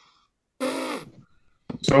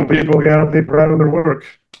 Some people gotta be proud of their work.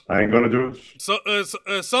 I ain't gonna do it. So,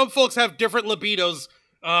 some folks have different libidos.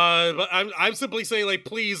 But I'm simply saying, like,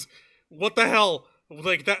 please, what the hell?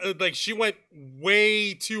 Like that, like she went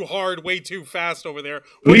way too hard, way too fast over there.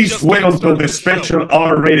 Please wait until the special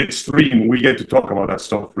R-rated stream we get to talk about that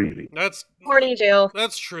stuff freely. That's horny jail.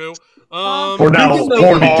 That's true. For now,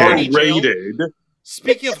 horny jail.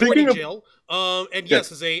 Speaking of horny jail, and yes,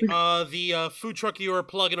 as the food truck you were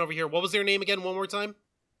plugging over here. What was their name again? One more time.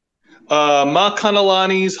 Ma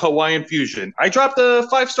Kanalani's Hawaiian Fusion. I dropped a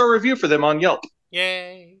 5-star review for them on Yelp.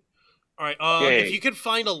 Yay! All right. If you could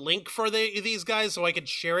find a link for these guys so I could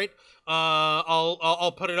share it,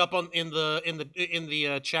 I'll put it up in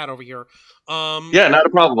the chat over here. Yeah, not a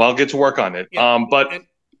problem. I'll get to work on it. Yeah,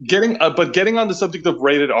 getting on the subject of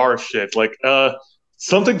rated R shit, like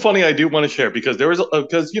something funny I do want to share because there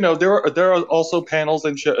are also panels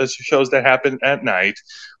and shows that happen at night.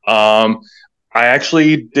 I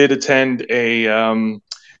actually did attend a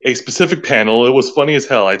specific panel. It was funny as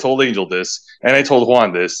hell. I told Angel this, and I told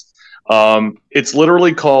Juan this. It's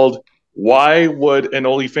literally called "Why Would an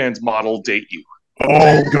OnlyFans Model Date You?"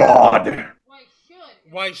 Oh God!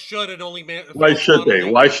 Why should an OnlyFans? Why should they?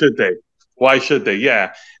 Why should they? Why should they?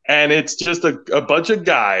 Yeah, and it's just a bunch of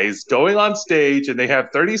guys going on stage, and they have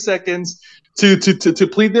 30 seconds to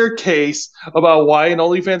plead their case about why an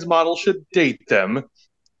OnlyFans model should date them.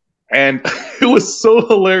 And it was so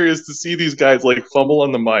hilarious to see these guys like fumble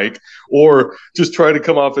on the mic or just try to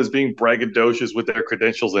come off as being braggadocious with their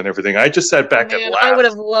credentials and everything. I just sat back and laughed. I would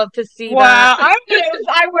have loved to see that. Wow, I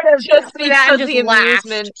would have just seen that and just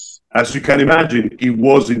amusement. As you can imagine, it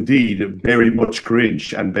was indeed very much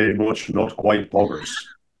cringe and very much not quite poggers.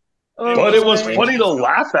 But it was funny to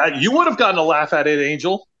laugh at. You would have gotten a laugh at it,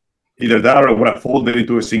 Angel. Either that or I would have folded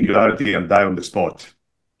into a singularity and die on the spot.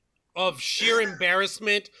 Of sheer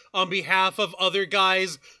embarrassment on behalf of other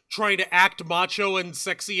guys trying to act macho and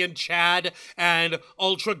sexy and Chad and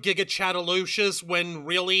ultra giga Chadalocious when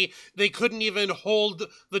really they couldn't even hold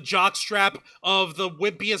the jockstrap of the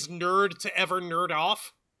wimpiest nerd to ever nerd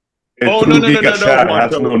off. No, Chad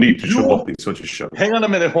has no need to show up in such a show. Hang on a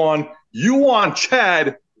minute, Juan. You want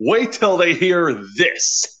Chad? Wait till they hear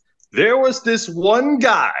this. There was this one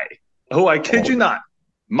guy who, I kid you not,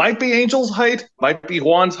 might be Angel's height, might be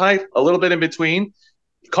Juan's height, a little bit in between.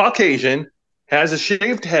 Caucasian, has a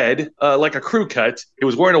shaved head, like a crew cut. He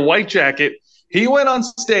was wearing a white jacket. He went on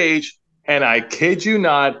stage, and I kid you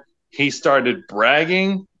not, he started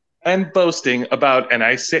bragging and boasting about, and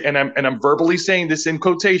I'm verbally saying this in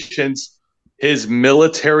quotations, his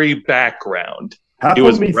military background. Half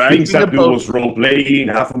of me thinks that he was role playing.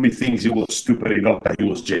 Half of me thinks he was stupid enough that he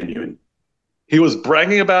was genuine. He was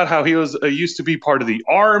bragging about how he was used to be part of the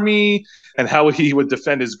army and how he would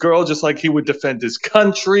defend his girl just like he would defend his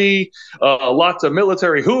country. Lots of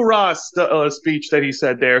military hoorah speech that he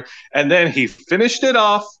said there. And then he finished it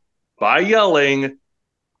off by yelling,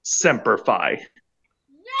 Semper Fi.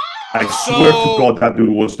 No! I swear to God that dude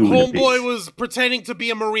was doing it. Homeboy was pretending to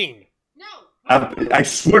be a Marine. No. I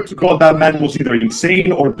swear to God that man was either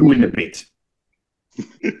insane or doing a bit.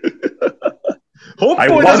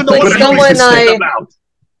 Homeboy doesn't know what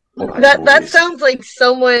that sounds like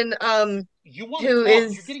someone who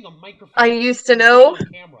is I used to know.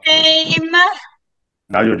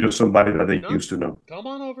 Now you're just somebody that they used to know. Come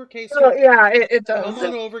on over, K-Storm. Oh, yeah, it does. Come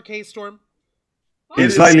on over, K-Storm.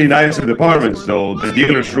 In slightly nicer departments, though, the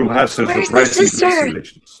dealer's room has some surprising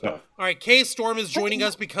installation stuff. All right, K-Storm is joining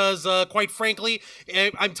us because, quite frankly,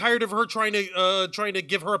 I'm tired of her trying to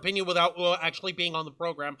give her opinion without actually being on the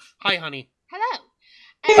program. Hi, honey. Hello.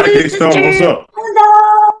 Hi, K-Storm. What's up?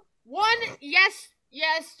 Hello. One, yes,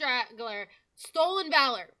 straggler. Stolen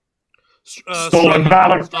valor. Stolen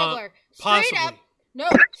valor.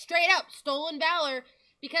 Straight up, stolen valor,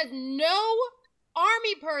 because no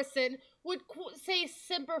army person would say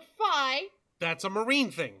Semper Fi. That's a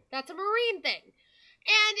Marine thing. And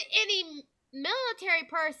any military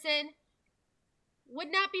person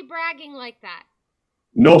would not be bragging like that.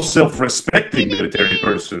 No self-respecting military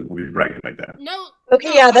person would be bragging like that. No. Okay,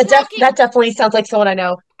 no, yeah, that definitely sounds like someone I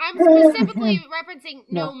know. I'm specifically referencing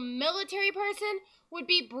no military person would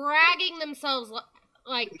be bragging themselves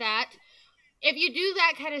like that. If you do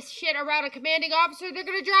that kind of shit around a commanding officer, they're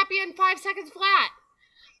going to drop you in 5 seconds flat.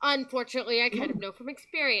 Unfortunately, I kind of know from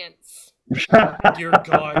experience. Dear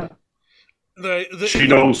God. She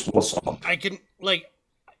knows what's up. I can,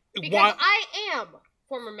 because I am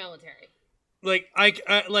former military.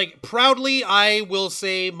 Proudly, I will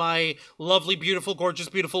say my lovely, beautiful, gorgeous,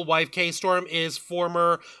 beautiful wife, K-Storm, is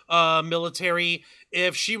former military.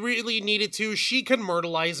 If she really needed to, she could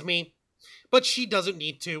myrtleize me. but she doesn't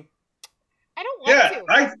need to. I don't want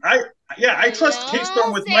to. I trust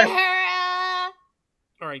K-Storm with my...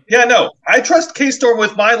 All right. Yeah, no, I trust K-Storm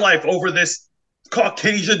with my life over this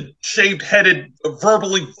Caucasian, shaved-headed,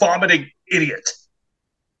 verbally vomiting idiot.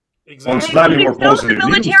 Exactly. On slightly more positive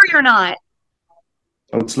military news. or not?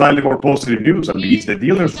 On slightly more positive news, at least, the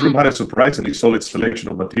dealer's room had a surprisingly solid selection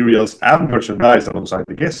of materials and merchandise alongside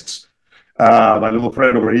the guests. My little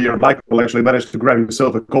friend over here, Michael, actually managed to grab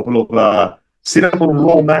himself a couple of cinnamon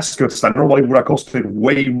roll mascots that normally would have costed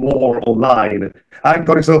way more online. And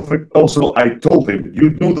got himself also, I told him,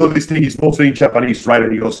 you know that this thing is mostly in Japanese, right?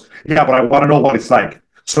 And he goes, yeah, but I want to know what it's like.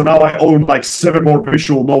 So now I own like 7 more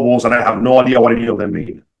visual novels and I have no idea what any of them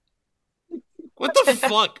mean. What the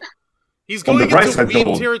fuck? He's going into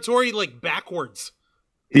weeb territory like backwards.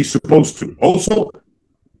 He's supposed to. Also,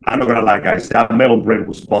 I'm not gonna lie, guys, that melon bread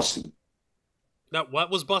was busting. That what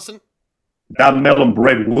was busting? That melon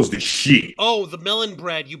bread was the shit. Oh, the melon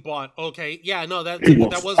bread you bought. Okay, yeah, no, that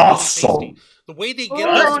was awesome. really tasty. The way they get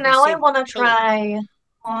Oh, now I want to try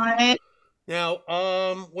on it. Now,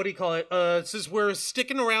 what do you call it? Since we're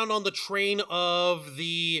sticking around on the train of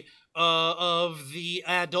the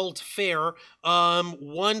adult fair,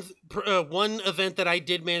 one event that I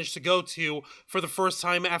did manage to go to for the first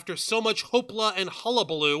time after so much hoopla and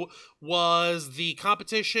hullabaloo was the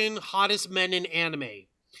competition Hottest Men in Anime.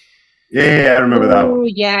 Yeah, I remember that one. Oh,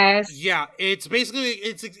 yes. Yeah, it's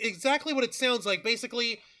exactly what it sounds like.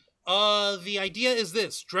 Basically, the idea is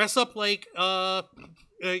this: dress up like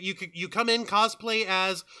you come in cosplay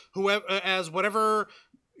as whatever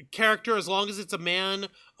character, as long as it's a man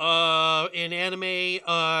in anime.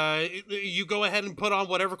 You go ahead and put on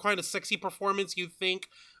whatever kind of sexy performance you think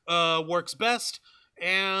works best,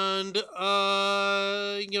 and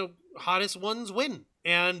hottest ones win.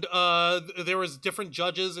 And there was different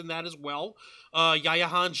judges in that as well. Yaya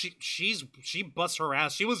Han, she busts her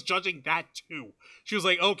ass. She was judging that too. She was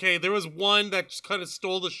like, okay, there was one that just kind of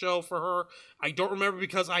stole the show for her. I don't remember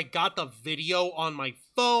because I got the video on my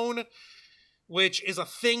phone, which is a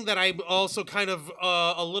thing that I'm also kind of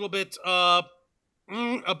a little bit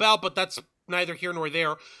about, but that's neither here nor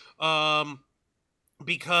there.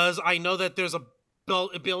 Because I know that there's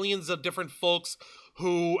billions of different folks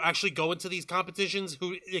who actually go into these competitions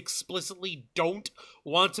who explicitly don't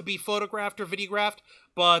want to be photographed or videographed,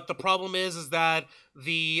 but the problem is that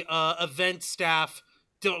the event staff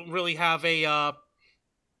don't really have a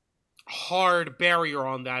hard barrier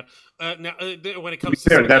on that. When it comes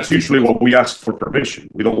to that's usually what we ask for permission.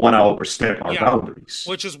 We don't want to overstep our boundaries.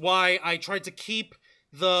 Which is why I tried to keep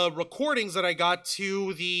the recordings that I got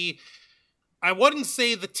to the... I wouldn't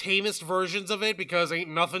say the tamest versions of it, because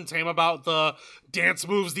ain't nothing tame about the dance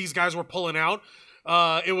moves these guys were pulling out.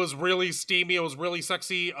 It was really steamy. It was really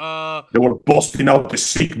sexy. They were busting out the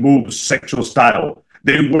sick moves, sexual style.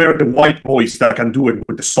 They were the white boys that can do it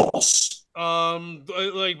with the sauce. But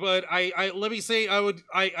let me say,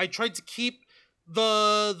 I tried to keep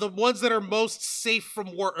the ones that are most safe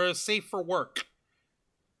from work, safe for work,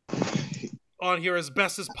 on here as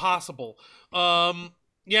best as possible.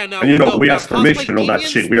 Yeah, now we ask permission on that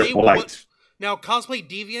shit. We are polite. Now, Cosplay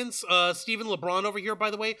Deviants, Stephen LeBron over here,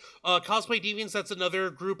 by the way. Cosplay Deviants, that's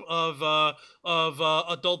another group of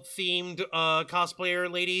adult-themed cosplayer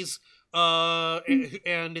ladies,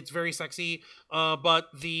 and it's very sexy. But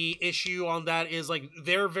the issue on that is, like,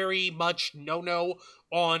 they're very much no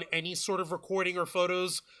on any sort of recording or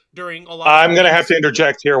photos during a lot of I'm going to have to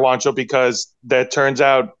interject here, Wancho, because that turns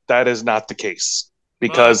out that is not the case.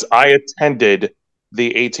 Because I attended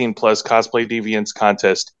the 18-plus Cosplay Deviants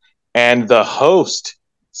contest, and the host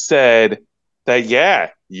said that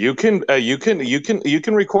you can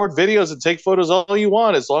record videos and take photos all you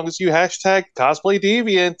want as long as you hashtag Cosplay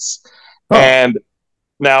Deviants. Oh. And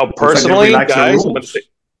now, personally, guys, and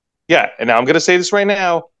now I'm going to say this right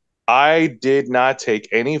now: I did not take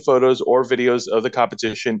any photos or videos of the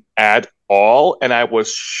competition at all, and I was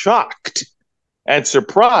shocked and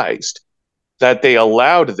surprised that they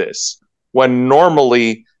allowed this, when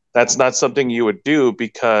normally that's not something you would do,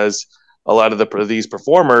 because a lot of these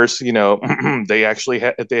performers, they actually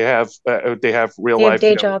have real life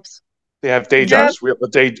day jobs. They have day jobs,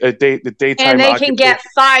 daytime, and they can get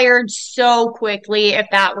fired so quickly if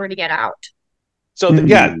that were to get out. So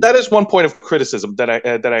that is one point of criticism that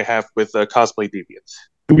I have with Cosplay Deviants.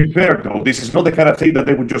 To be fair, though, this is not the kind of thing that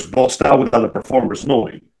they would just bust out without the performers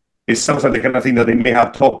knowing. It sounds like the kind of thing that they may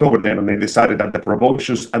have talked over them, and they decided that the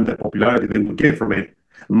promotions and the popularity they would get from it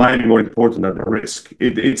might be more important than the risk.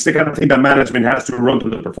 It's the kind of thing that management has to run to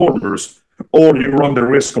the performers, or you run the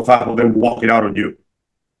risk of half of them walking out on you.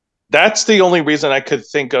 That's the only reason I could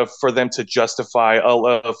think of for them to justify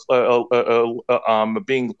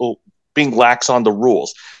being lax on the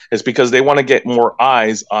rules, is because they want to get more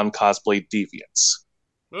eyes on cosplay deviants.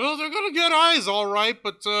 Well, they're gonna get eyes, all right,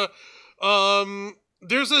 but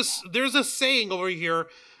there's a saying over here.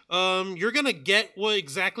 You're gonna get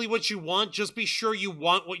exactly what you want. Just be sure you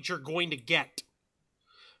want what you're going to get,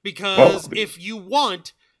 because if you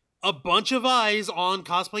want a bunch of eyes on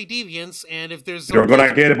cosplay deviants, and if there's you're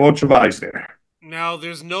gonna get a bunch of eyes there. Now,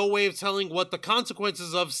 there's no way of telling what the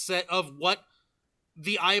consequences of what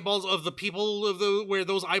the eyeballs of the people where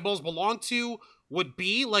those eyeballs belong to would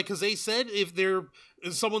be. Like, because they said if they're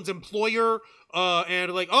someone's employer,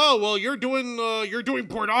 and like, oh well, you're doing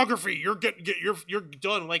pornography, you're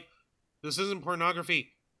done. Like, this isn't pornography.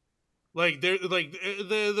 Like, they're like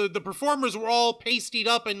the performers were all pasted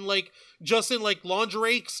up and like just in like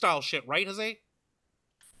lingerie style shit, right, Jose?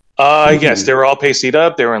 Yes, they were all pasted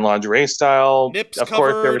up. They were in lingerie style. Nips of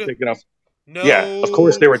covered. Course, they were taking off. No, yeah, of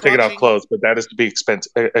course they were taking off crotching. clothes, but that is to be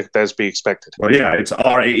expected. Well, yeah,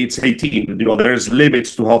 it's 18. There's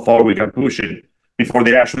limits to how far we can push it before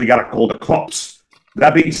they actually gotta call the cops.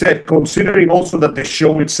 That being said, considering also that the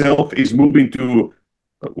show itself is moving to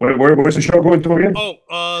where's the show going to again?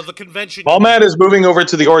 Oh, the convention. Walmart is moving over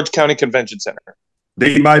to the Orange County Convention Center.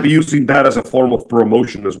 They might be using that as a form of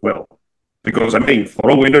promotion as well. Because, I mean, for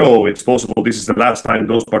all we know, it's possible this is the last time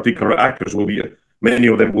those particular actors many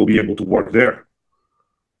of them will be able to work there.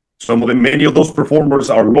 Many of those performers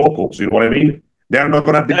are locals, you know what I mean? They're not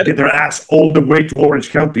going to get their ass all the way to Orange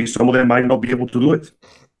County. Some of them might not be able to do it.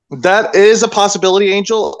 That is a possibility,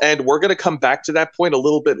 Angel, and we're going to come back to that point a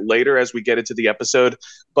little bit later as we get into the episode.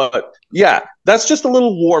 But yeah, that's just a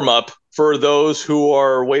little warm-up for those who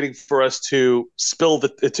are waiting for us to spill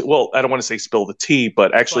the well, I don't want to say spill the tea,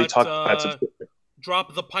 but actually talk about some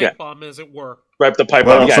drop the pipe bomb, as it were. Drop the pipe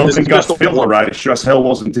bomb. Well, yeah, something got spilled, all right. It sure as hell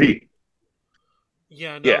wasn't tea.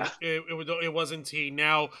 Yeah, no, it wasn't tea.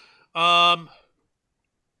 Now, that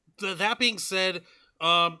being said,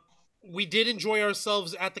 we did enjoy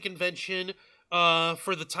ourselves at the convention.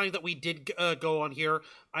 For the time that we did go on here,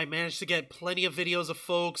 I managed to get plenty of videos of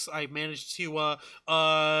folks. I managed to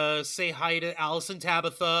say hi to Allison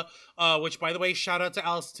Tabitha, which, by the way, shout out to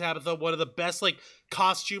Allison Tabitha, one of the best like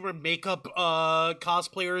costume or makeup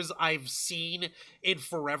cosplayers I've seen in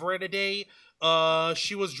forever and a day.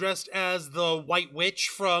 She was dressed as the White Witch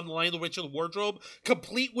from The Lion, the Witch, and the Wardrobe,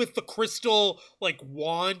 complete with the crystal like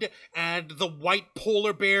wand and the white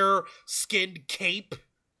polar bear skinned cape.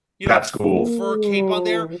 That's cool. Fur cape on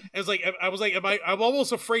there. It's like I'm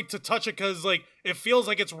almost afraid to touch it because like it feels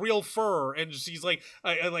like it's real fur. And she's like,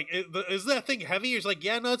 is that thing heavy? She's like,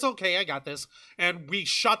 yeah, no, it's okay, I got this. And we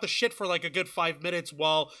shot the shit for like a good 5 minutes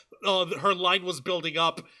while her line was building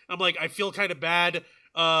up. I'm like, I feel kind of bad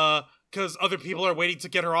because other people are waiting to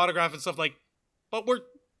get her autograph and stuff. Like, but we're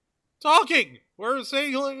talking. We're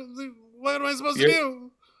saying, like, what am I supposed to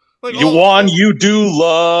do? Like, you do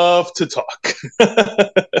love to talk.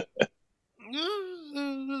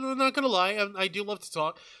 I'm not gonna lie, I do love to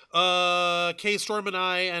talk. K-Storm and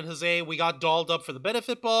I and Jose, we got dolled up for the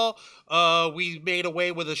benefit ball. We made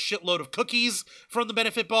away with a shitload of cookies from the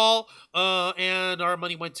benefit ball, and our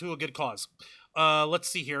money went to a good cause. Let's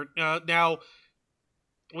see here. Now,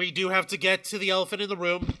 we do have to get to the elephant in the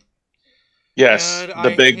room. Yes,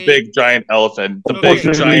 the big giant elephant. The big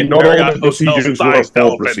giant not all the procedures were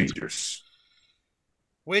full procedures.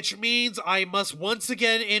 Which means I must once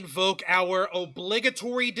again invoke our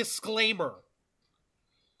obligatory disclaimer.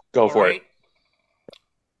 Go for it.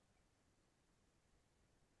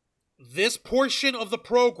 This portion of the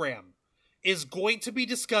program is going to be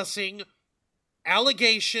discussing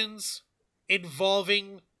allegations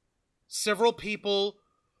involving several people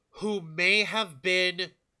who may have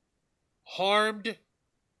been harmed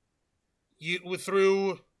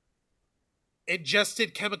through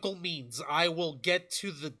ingested chemical means. I will get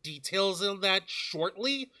to the details on that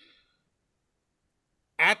shortly.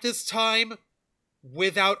 At this time,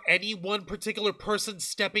 without any one particular person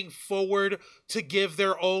stepping forward to give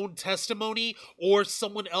their own testimony, or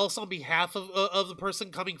someone else on behalf of the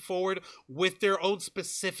person coming forward with their own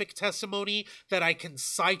specific testimony that I can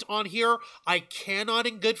cite on here, I cannot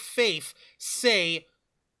in good faith say,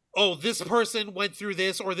 oh, this person went through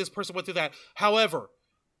this or this person went through that. However,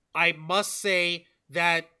 I must say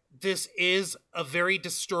that this is a very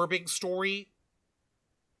disturbing story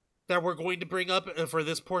that we're going to bring up for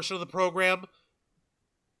this portion of the program.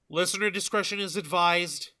 Listener discretion is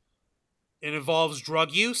advised. It involves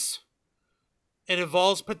drug use. It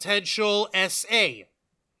involves potential SA.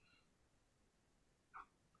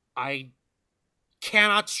 I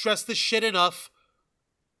cannot stress this shit enough.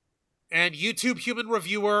 And YouTube human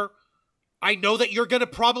reviewer, I know that you're going to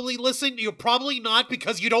probably listen. You're probably not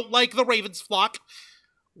because you don't like the Ravens flock.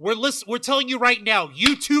 We're telling you right now,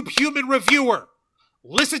 YouTube human reviewer,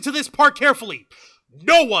 listen to this part carefully.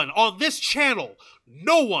 No one on this channel,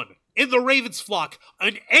 no one in the Ravens flock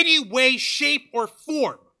in any way, shape, or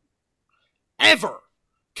form ever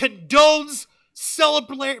condones,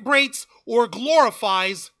 celebrates, or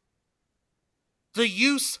glorifies the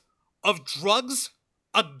use of drugs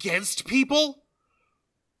against people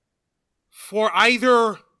for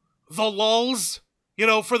either the lulz,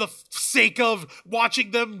 for the sake of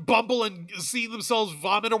watching them bumble and seeing themselves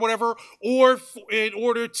vomit or whatever, or in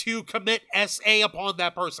order to commit SA upon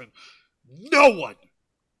that person. No one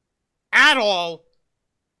at all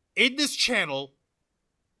in this channel,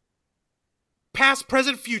 past,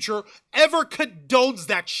 present, future, ever condones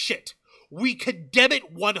that shit. We condemn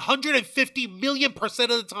it 150 million% of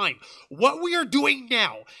the time. What we are doing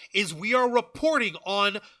now is we are reporting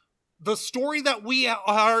on the story that we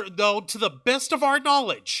are, though, to the best of our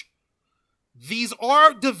knowledge. These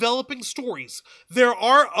are developing stories. There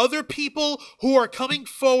are other people who are coming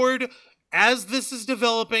forward as this is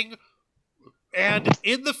developing, and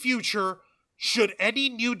in the future, should any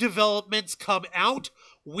new developments come out,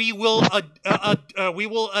 we will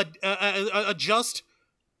adjust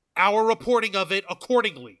our reporting of it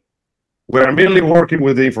accordingly. We're merely working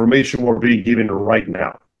with the information we're being given right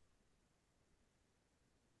now.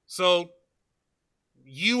 So,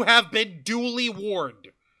 you have been duly warned.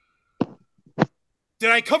 Did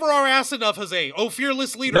I cover our ass enough, Jose? Oh,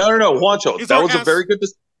 fearless leader. No, Juancho. That was a very good...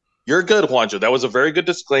 You're good, Juancho. That was a very good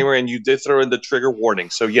disclaimer, and you did throw in the trigger warning.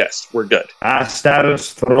 So, yes, we're good.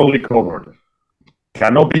 Status thoroughly covered.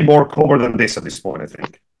 Cannot be more covered than this at this point, I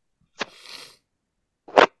think.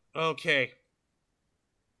 Okay.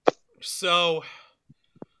 So,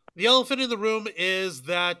 the elephant in the room is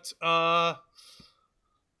that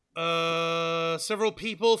several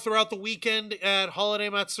people throughout the weekend at Holiday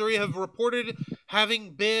Matsuri have reported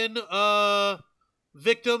having been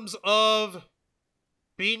victims of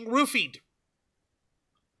being roofied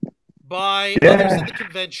by others in the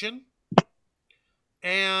convention.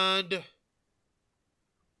 And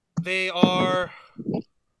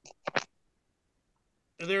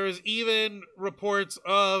there is even reports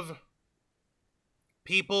of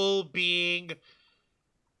people being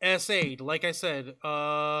SA'd, like I said,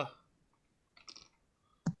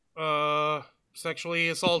 sexually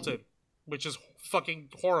assaulted, which is fucking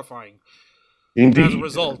horrifying. Indeed. As a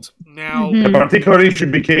result. Now, the particular issue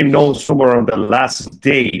became known somewhere on the last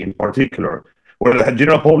day in particular, where the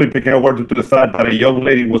general public became aware to the fact that a young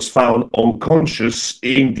lady was found unconscious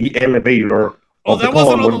in the elevator. That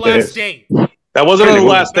wasn't on the last day. That wasn't on the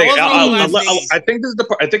last day. I think this is the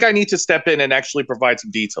part. I think I need to step in and actually provide some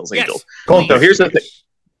details, Angel. Yes, so here's the thing.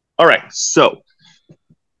 All right, so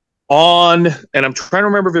and I'm trying to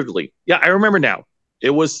remember vividly. Yeah, I remember now.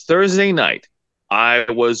 It was Thursday night. I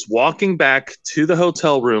was walking back to the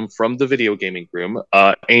hotel room from the video gaming room.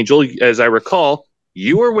 Angel, as I recall,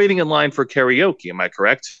 you were waiting in line for karaoke. Am I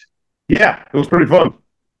correct? Yeah, it was pretty fun.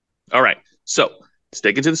 All right, so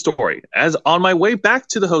sticking to the story. As on my way back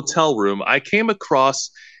to the hotel room, I came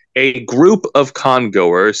across a group of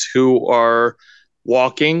congoers who are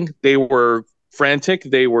walking. They were frantic.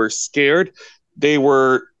 They were scared. They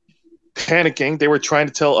were panicking. They were trying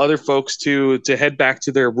to tell other folks to head back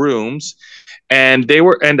to their rooms. And they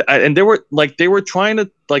were talking, like they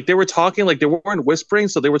weren't whispering,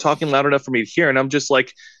 so they were talking loud enough for me to hear. And I'm just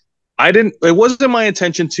like, it wasn't my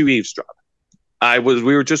intention to eavesdrop. We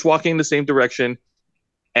were just walking in the same direction,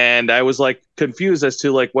 and I was like confused as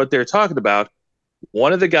to like what they're talking about.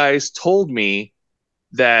 One of the guys told me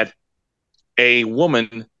that a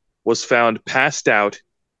woman was found passed out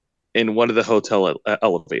in one of the hotel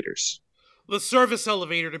elevators. The service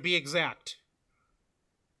elevator, to be exact.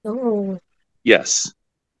 Oh. Yes.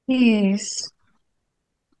 Yes.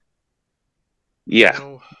 Yeah.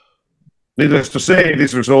 So, needless to say,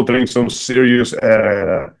 this resulted in some serious,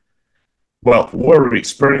 worry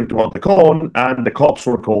spreading throughout the con, and the cops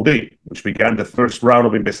were called in, which began the first round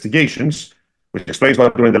of investigations, which explains why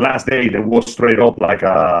during the last day there was straight up like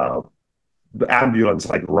the ambulance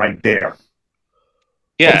like right there.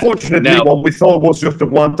 Yeah. Unfortunately, what we thought was just a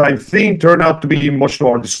one-time thing turned out to be much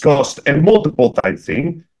more discussed and multiple-time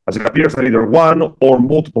thing, as it appears that either one or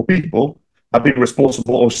multiple people have been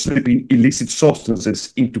responsible for slipping illicit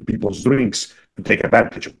substances into people's drinks to take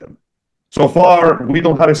advantage of them. So far, we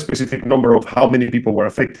don't have a specific number of how many people were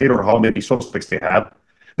affected or how many suspects they have.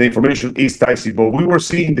 The information is dicey, but we were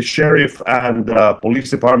seeing the sheriff and police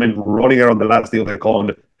department running around the last day of the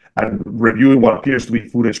con and reviewing what appears to be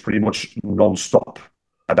footage pretty much non-stop.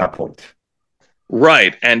 at that point.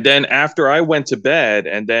 Right. And then after I went to bed,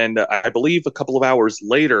 and then I believe a couple of hours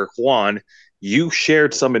later, Juan, you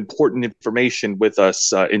shared some important information with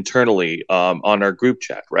us internally on our group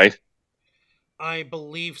chat, right? I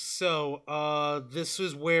believe so. This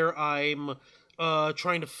is where I'm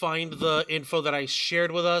trying to find the info that I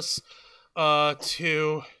shared with us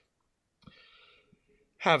to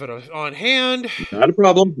have it on hand. Not a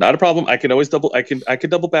problem. Not a problem. I can always I can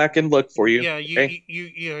double back and look for you. Yeah, okay?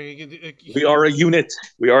 you We are a unit.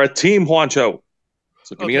 We are a team, Juancho.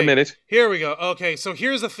 So give me a minute. Here we go. Okay, so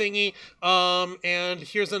here's a thingy. And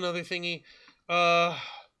here's another thingy.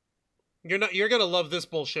 You're gonna love this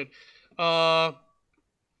bullshit. Where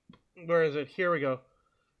is it? Here we go.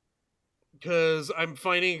 Because I'm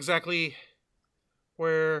finding exactly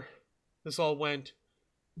where this all went.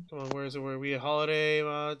 Come on, where is it? Where we at? Holiday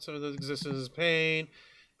Matsuri, the existence is pain.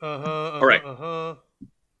 All right.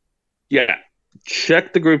 Yeah.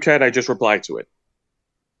 Check the group chat. I just replied to it.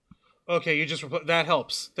 Okay, you just that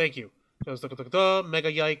helps. Thank you. Mega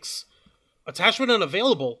yikes. Attachment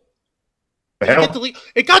unavailable.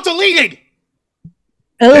 It got deleted.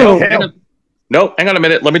 Oh. No, hang on a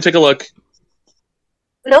minute. Let me take a look.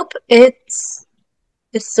 Nope. It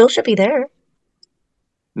still should be there.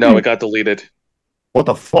 No, it got deleted. What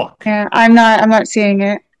the fuck? Yeah, I'm not seeing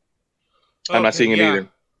it. I'm not seeing it either.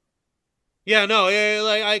 Yeah, no,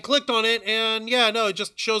 I clicked on it, and no, it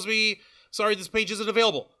just shows me, sorry, this page isn't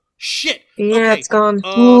available. Shit! Yeah, okay. it's gone.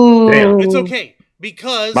 Damn. It's okay,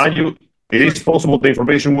 because... Mind you, it is possible the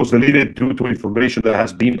information was deleted due to information that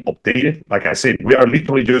has been updated. Like I said, we are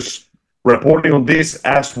literally just reporting on this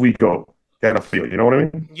as we go. Kind of feel, you know what I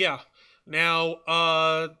mean? Yeah. Now,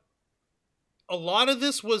 a lot of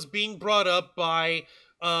this was being brought up by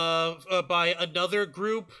another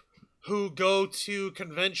group who go to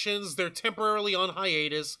conventions. They're temporarily on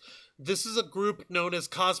hiatus. This is a group known as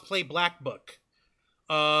Cosplay Black Book.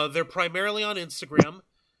 They're primarily on Instagram,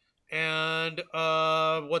 and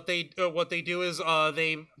what they do is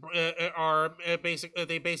they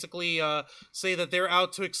basically say that they're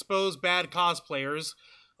out to expose bad cosplayers.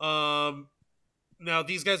 Now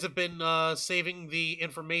these guys have been saving the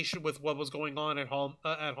information with what was going on at home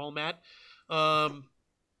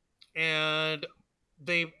and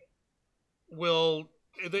they've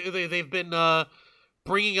been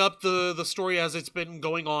bringing up the story as it's been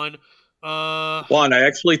going on. Juan, I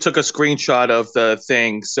actually took a screenshot of the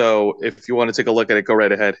thing, so if you want to take a look at it, go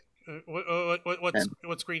right ahead. What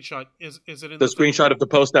screenshot is it in the screenshot of the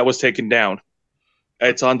post that was taken down?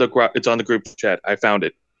 It's on the group chat. I found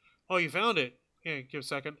it. Oh, you found it? Yeah, give a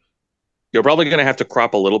second. You're probably gonna have to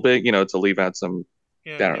crop a little bit, to leave out some.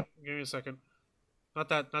 Yeah, give me a second. Not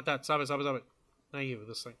that. Stop it. Not you.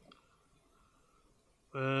 This thing.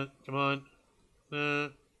 Come on.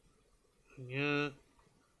 Yeah.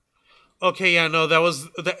 Okay. Yeah. No, that was.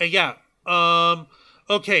 Yeah.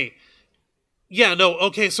 Okay. Yeah. No.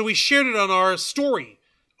 Okay. So we shared it on our story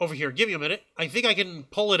over here. Give me a minute. I think I can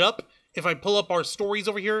pull it up. If I pull up our stories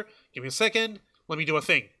over here, give me a second. Let me do a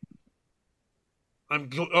thing. I'm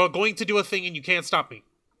going to do a thing, and you can't stop me.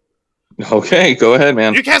 Okay, go ahead,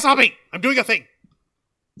 man. You can't stop me. I'm doing a thing.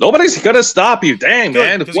 Nobody's gonna stop you. Dang,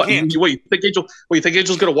 Good, man. What, you think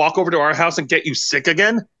Angel's gonna walk over to our house and get you sick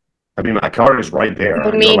again? I mean, my car is right there.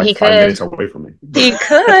 I mean, he 5 could. minutes away from me. He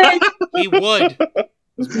could. He would.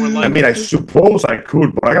 I mean, I suppose I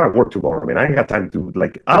could, but I gotta work tomorrow. I mean, I ain't got time to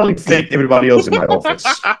I'll infect everybody else in my office.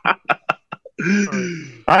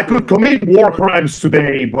 I could commit war crimes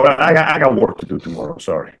today, but I got work to do tomorrow.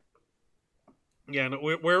 Sorry. Yeah, no,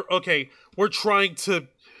 we're okay. We're trying so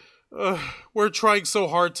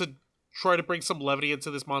hard to try to bring some levity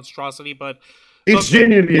into this monstrosity, but it's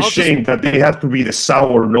genuinely a shame that they have to be the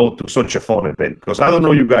sour note to such a fun event. Because I don't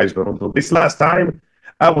know you guys, but until this last time,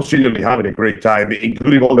 I was genuinely having a great time,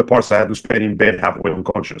 including all the parts I had to spend in bed halfway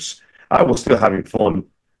unconscious. I was still having fun.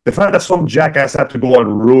 The fact that some jackass had to go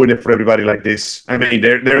and ruin it for everybody like this, I mean,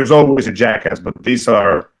 there's always a jackass, but this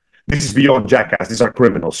is beyond jackass. These are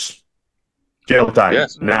criminals. Jail time,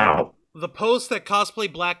 now. The post that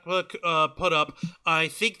Cosplay Black Book put up, I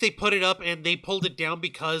think they put it up and they pulled it down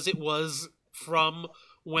because it was from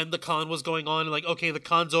when the con was going on. Like, okay, the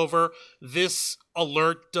con's over. This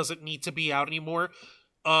alert doesn't need to be out anymore.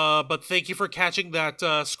 But thank you for catching that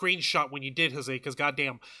screenshot when you did, Jose, because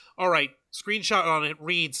goddamn. All right, screenshot on it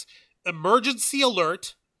reads, emergency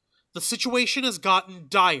alert. The situation has gotten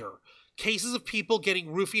dire. Cases of people getting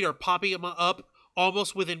roofied are popping up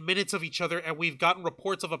almost within minutes of each other, and we've gotten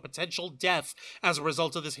reports of a potential death as a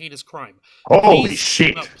result of this heinous crime. Holy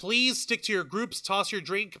shit. Please stick to your groups, toss your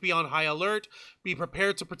drink, be on high alert, be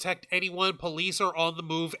prepared to protect anyone. Police are on the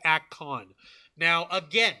move at con. Now,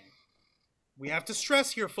 again, we have to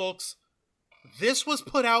stress here, folks. This was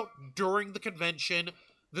put out during the convention.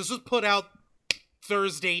 This was put out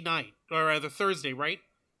Thursday night, or rather Thursday, right?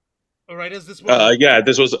 All right, is this? Yeah,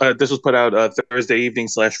 this was put out Thursday evening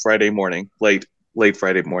 / Friday morning, late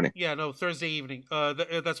Friday morning. Yeah, no, Thursday evening.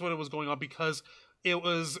 That's when it was going on because it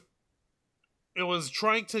was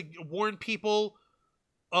trying to warn people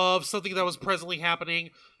of something that was presently happening,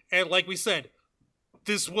 and like we said,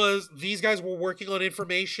 these guys were working on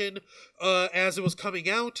information as it was coming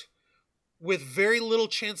out, with very little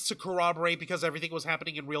chance to corroborate because everything was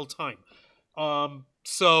happening in real time.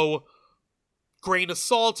 So grain of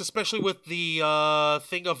salt, especially with the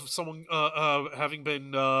thing of someone having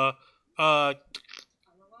been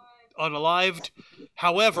unalived.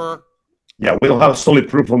 However, yeah, we don't have solid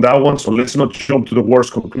proof on that one, so let's not jump to the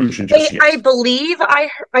worst conclusion just yet. I believe I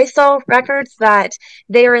saw records that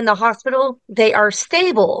they are in the hospital. They are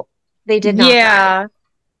stable. They did not die.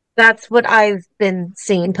 That's what I've been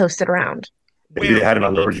seeing posted around. Maybe they had an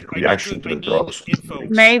allergic reaction to the drugs.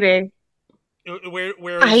 Maybe.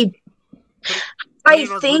 I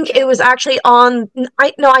think it was actually on.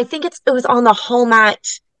 I think it was on the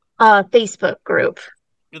Hallmat Facebook group.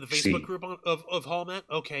 In the Facebook group of Hallmat?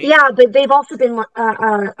 Okay. Yeah, but they've also been.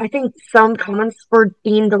 I think some comments were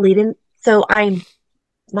being deleted, so I'm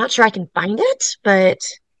not sure I can find it, but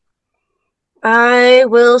I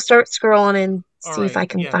will start scrolling and see if I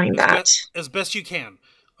can find that as best you can.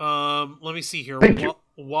 Let me see here.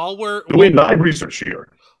 While we're doing live research here.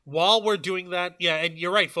 While we're doing that, yeah, and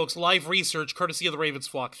you're right, folks. Live research, courtesy of the Ravens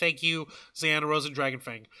Flock. Thank you, Xana Rose and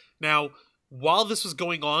Dragonfang. Now, while this was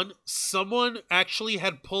going on, someone actually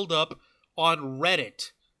had pulled up on Reddit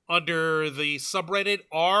under the subreddit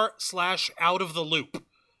r/out of the loop,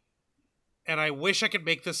 and I wish I could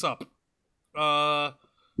make this up. The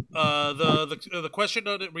question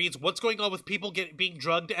on it reads, "What's going on with people being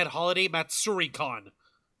drugged at Holiday Matsuri Con?"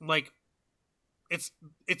 Like, it's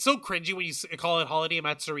so cringy when you call it Holiday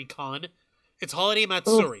Matsuri Con. It's Holiday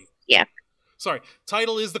Matsuri. Yeah. Sorry.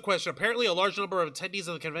 Title is the question. Apparently, a large number of attendees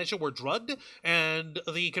of the convention were drugged, and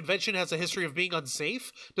the convention has a history of being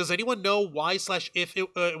unsafe. Does anyone know why / if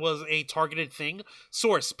it was a targeted thing?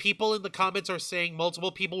 Source. People in the comments are saying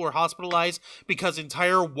multiple people were hospitalized because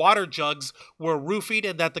entire water jugs were roofied,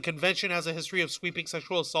 and that the convention has a history of sweeping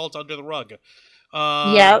sexual assault under the rug.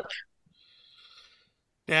 Yep.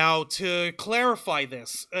 Now, to clarify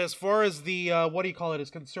this, as far as the,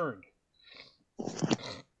 is concerned,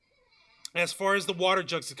 as far as the water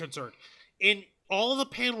jugs is concerned, in all the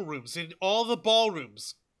panel rooms, in all the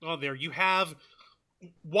ballrooms on there, you have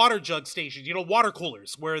water jug stations, water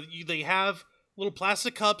coolers, where they have little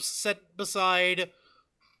plastic cups set beside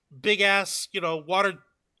big-ass, water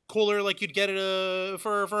cooler like you'd get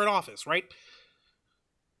for an office, right?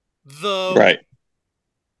 The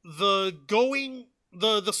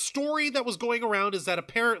story that was going around is that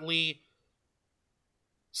apparently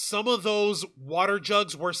some of those water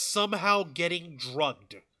jugs were somehow getting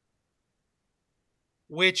drugged,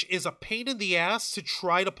 which is a pain in the ass to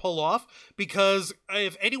try to pull off, because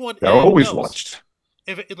if anyone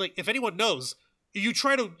if anyone knows, you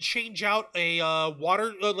try to change out a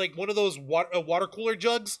water like one of those water cooler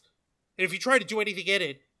jugs, and if you try to do anything in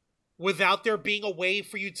it without there being a way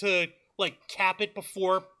for you to cap it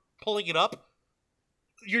before pulling it up,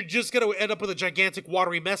 you're just going to end up with a gigantic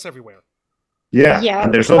watery mess everywhere. Yeah.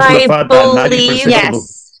 And there's also the fact that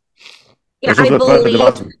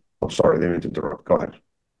 90% I'm sorry, they didn't interrupt. Go ahead.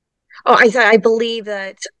 Oh, I believe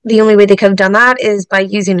that the only way they could have done that is by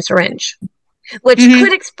using a syringe, which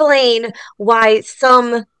could explain why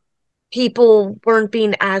some people weren't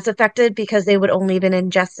being as affected, because they would only have been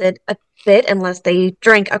ingested a bit unless they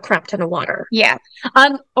drank a crap ton of water. Yeah.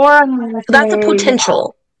 That's a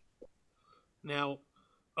potential. Now,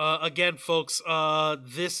 again, folks,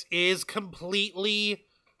 this is completely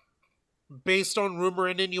based on rumor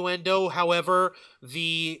and innuendo. However,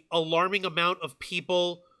 the alarming amount of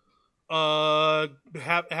people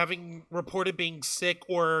having reported being sick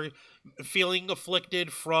or feeling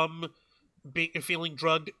afflicted from feeling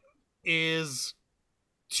drugged is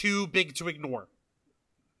too big to ignore.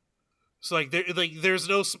 So there's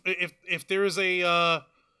no, if there is a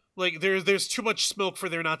there's too much smoke for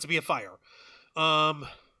there not to be a fire.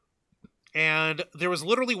 And there was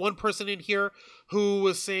literally one person in here who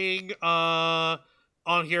was saying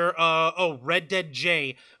on here. Red Dead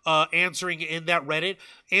J answering in that Reddit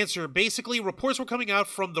answer. Basically, reports were coming out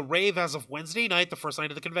from the rave as of Wednesday night, the first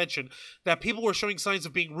night of the convention, that people were showing signs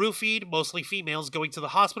of being roofied, mostly females, going to the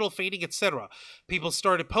hospital, fainting, etc. People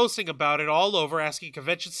started posting about it all over, asking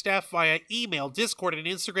convention staff via email, Discord, and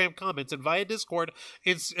Instagram comments. And via Discord,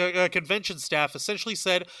 convention staff essentially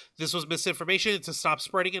said this was misinformation and to stop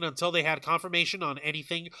spreading it until they had confirmation on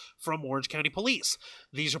anything from Orange County Police.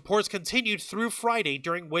 These reports continued through Friday,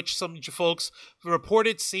 during which some folks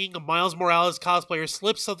reported seeing a Miles Morales cosplayer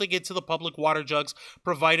slip something into the public water jugs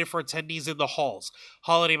provided for attendees in the halls.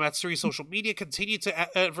 Holiday Matsuri social media continued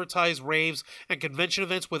to advertise raves and convention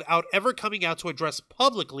events without ever coming out to address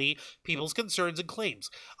publicly people's concerns and claims.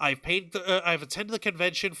 I've attended the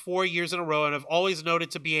convention 4 years in a row and have always known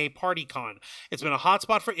it to be a party con. It's been a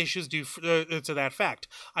hotspot for issues due to that fact.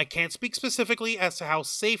 I can't speak specifically as to how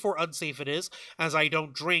safe or unsafe it is, as I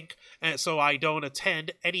don't drink, and so I don't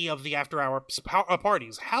attend any of the after-hour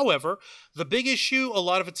parties. However, the big issue a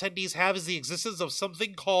lot of attendees have is the existence of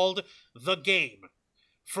something called the game.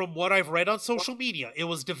 From what I've read on social media, it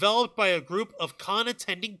was developed by a group of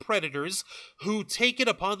con-attending predators who take it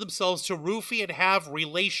upon themselves to roofie and have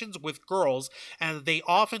relations with girls, and they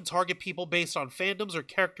often target people based on fandoms or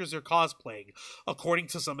characters they're cosplaying. According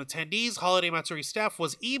to some attendees, Holiday Matsuri staff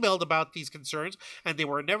was emailed about these concerns, and they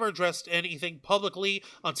were never addressed anything publicly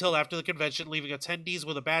until after the convention, leaving attendees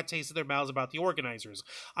with a bad taste in their mouths about the organizers.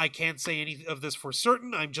 I can't say any of this for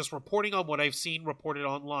certain. I'm just reporting on what I've seen reported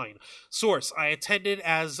online. Source: I attended,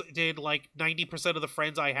 as did like 90% of the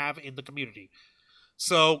friends I have in the community.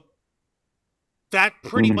 So that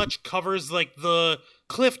pretty much covers like the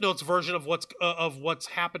Cliff Notes version of what's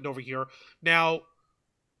happened over here. Now,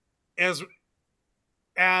 as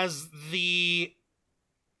the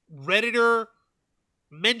Redditor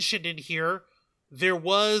mentioned in here, there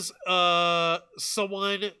was an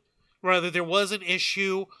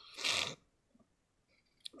issue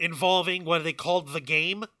involving what they called the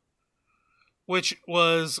game, which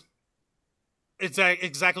was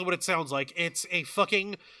exactly what it sounds like. It's a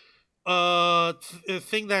fucking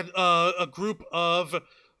thing that a group of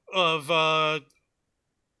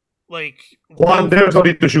like... Juan, there's no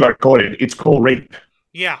need to sugarcoat it. It's called rape.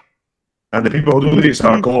 Yeah. And the people who do this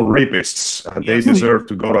are called rapists, and they deserve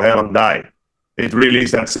to go to hell and die. It really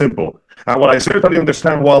is that simple. And what I certainly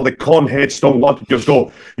understand, while the con heads don't want to just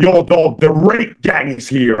go, yo, dog, the rape gang is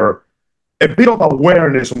here, a bit of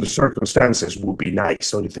awareness on the circumstances would be nice,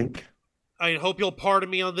 don't you think? I hope you'll pardon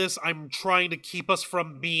me on this. I'm trying to keep us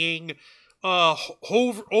from being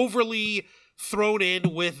overly thrown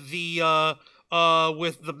in with the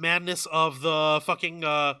madness of the fucking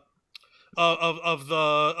of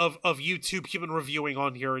YouTube human reviewing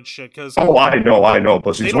on here and shit. Because I know.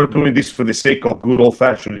 But since we're doing this for the sake of good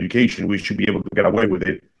old-fashioned education, we should be able to get away with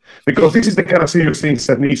it, because this is the kind of serious things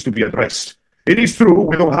that needs to be addressed. It is true,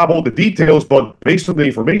 we don't have all the details, but based on the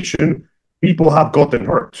information, people have gotten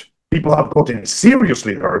hurt. People have gotten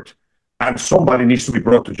seriously hurt, and somebody needs to be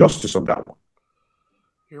brought to justice on that one.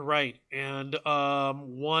 You're right. And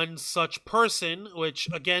one such person, which,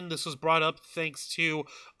 again, this was brought up thanks to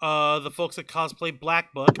the folks at Cosplay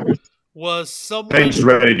Black Book, was someone... Thanks,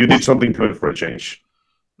 Reddit. You did something good for a change.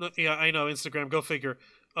 Yeah, I know. Instagram, go figure.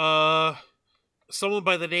 Someone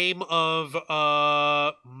by the name of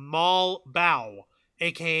Mal Bao,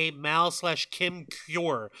 a.k.a. Mal/Kim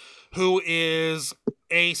Cure, who is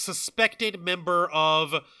a suspected member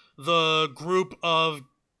of the group of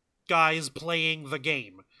guys playing the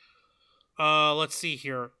game. Let's see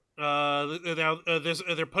here.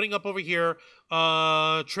 They're putting up over here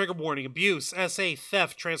trigger warning: abuse, SA,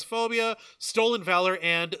 theft, transphobia, stolen valor,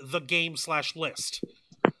 and the game/list.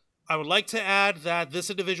 I would like to add that this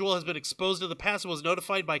individual has been exposed in the past and was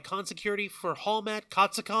notified by Con Security for Hallmat,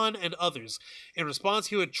 Katsucon, and others. In response,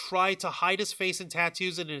 he would try to hide his face and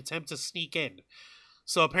tattoos in an attempt to sneak in.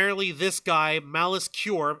 So apparently this guy, Malice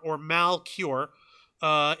Cure, or Mal Cure,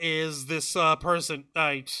 is this person.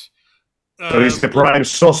 So he's the prime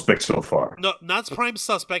suspect so far. No, not prime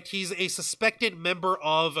suspect. He's a suspected member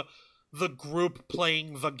of the group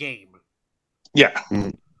playing the game. Yeah.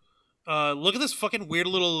 Look at this fucking weird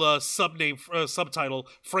little subtitle: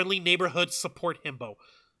 Friendly Neighborhood Support Himbo.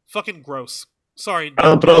 Fucking gross. Sorry. I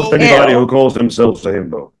don't trust anybody who calls themselves a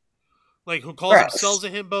himbo. Like, who calls themselves a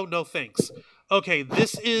himbo? No thanks. Okay,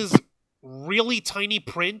 this is really tiny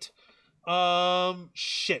print.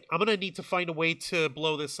 Shit. I'm gonna need to find a way to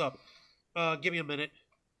blow this up. Give me a minute.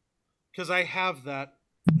 Because I have that,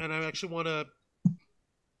 and I actually want to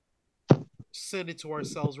send it to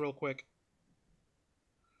ourselves real quick.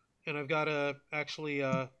 And I've got to actually,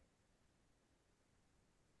 oh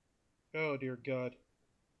dear God.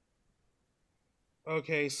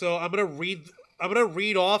 Okay, so I'm gonna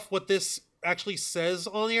read off what this actually says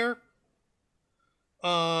on here.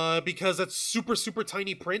 Because that's super, super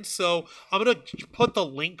tiny print. So I'm gonna put the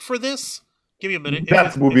link for this. Give me a minute.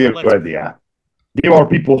 That would be a good idea. Give our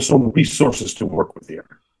people some resources to work with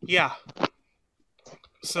here. Yeah.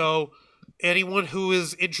 So anyone who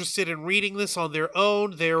is interested in reading this on their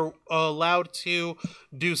own, they're allowed to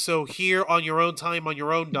do so here on your own time, on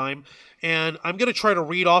your own dime. And I'm going to try to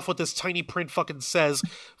read off what this tiny print fucking says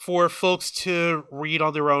for folks to read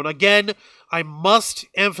on their own. Again, I must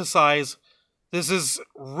emphasize, this is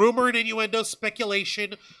rumor and innuendo,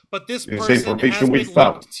 speculation, but this person has been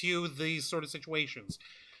linked to these sort of situations.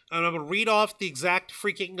 And I'm going to read off the exact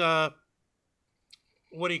freaking,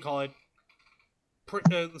 what do you call it?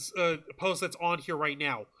 Post that's on here right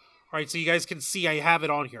now. All right, so you guys can see I have it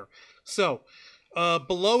on here. So,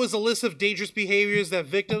 below is a list of dangerous behaviors that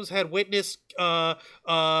victims had witnessed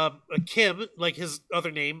Kim, like his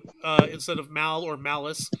other name, instead of Mal or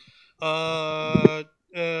Malice, commit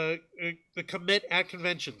at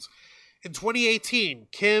conventions. In 2018,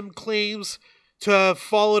 Kim claims to have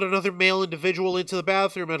followed another male individual into the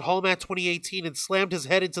bathroom at Hallmat 2018 and slammed his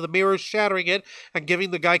head into the mirror, shattering it and giving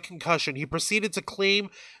the guy concussion. He proceeded to claim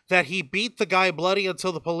that he beat the guy bloody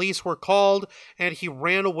until the police were called, and he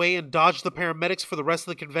ran away and dodged the paramedics for the rest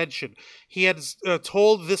of the convention. He had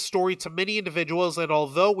told this story to many individuals, and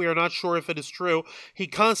although we are not sure if it is true, he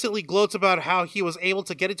constantly gloats about how he was able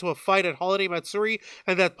to get into a fight at Holiday Matsuri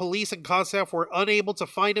and that police and CONSTAF were unable to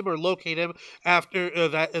find him or locate him after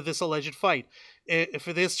this alleged fight. If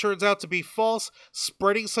this turns out to be false,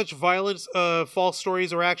 spreading such violent false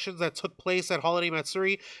stories or actions that took place at Holiday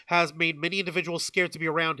Matsuri has made many individuals scared to be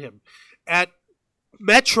around him. At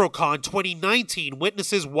MetroCon 2019,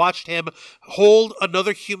 witnesses watched him hold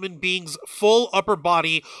another human being's full upper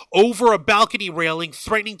body over a balcony railing,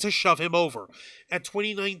 threatening to shove him over. At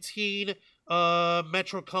 2019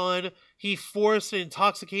 MetroCon, he forced an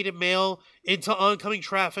intoxicated male into oncoming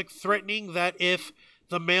traffic, threatening that if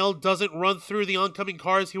the male doesn't run through the oncoming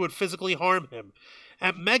cars, he would physically harm him.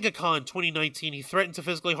 At MegaCon 2019, he threatened to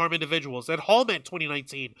physically harm individuals. At Hallmat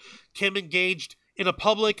 2019, Kim engaged in a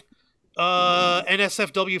public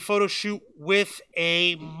NSFW photo shoot with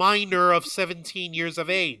a minor of 17 years of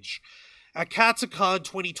age. At Katsucon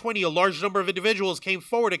 2020, a large number of individuals came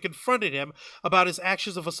forward and confronted him about his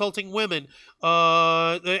actions of assaulting women,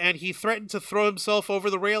 and he threatened to throw himself over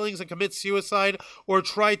the railings and commit suicide, or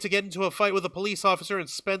tried to get into a fight with a police officer and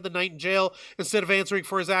spend the night in jail instead of answering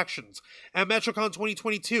for his actions. At MetroCon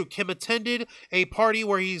 2022, Kim attended a party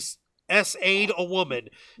where he's SA'd a woman.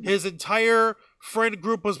 His entire friend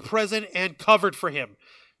group was present and covered for him.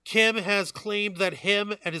 Kim has claimed that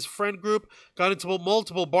him and his friend group got into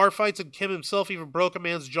multiple bar fights, and Kim himself even broke a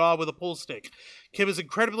man's jaw with a pool stick. Kim is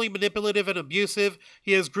incredibly manipulative and abusive.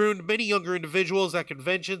 He has groomed many younger individuals at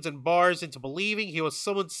conventions and bars into believing he was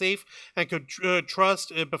someone safe and could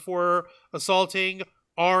trust before assaulting,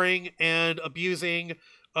 R-ing, and abusing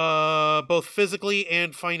both physically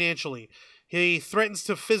and financially. He threatens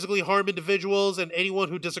to physically harm individuals and anyone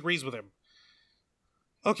who disagrees with him.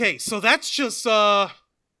 Okay, so that's just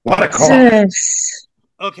what a call.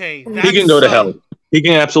 Okay, he can go to hell. He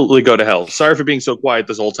can absolutely go to hell. Sorry for being so quiet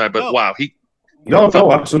this whole time, but wow, No,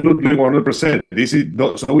 absolutely, 100%. This is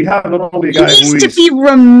so we have not only a guy who needs to be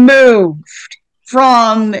removed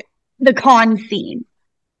from the con scene.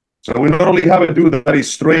 So we not only have a dude that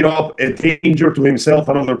is straight up a danger to himself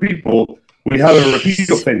and other people, we have a repeat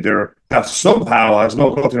offender that somehow has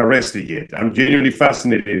not gotten arrested yet. I'm genuinely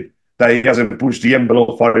fascinated that he hasn't pushed the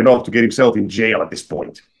envelope far enough to get himself in jail at this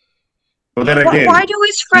point. But then again, why do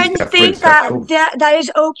his friends think that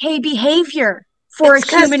is okay behavior for a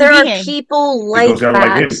human being? There are people like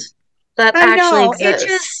that actually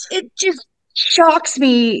exist. It just shocks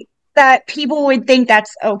me that people would think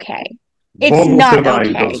that's okay. It's not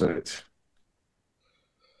okay. Doesn't it?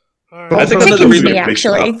 I think another reason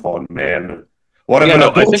actually fun, man.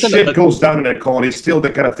 Whatever shit goes down in a con is still the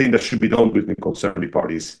kind of thing that should be done with conservative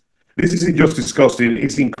parties. This isn't just disgusting,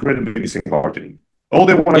 it's incredibly disheartening. All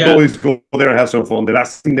they want to do is go there and have some fun. The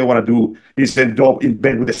last thing they want to do is end up in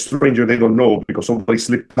bed with a stranger they don't know because somebody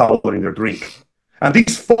slipped powder in their drink. And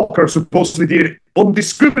these fuckers supposedly did it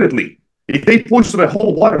indiscriminately. If they pushed the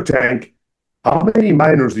whole water tank, how many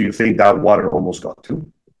minors do you think that water almost got to?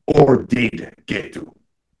 Or did get to?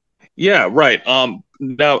 Yeah, right.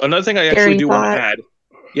 Now, another thing I actually do want to add.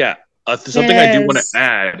 Yeah, something I do want to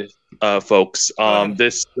add, folks.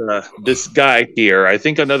 This guy here, I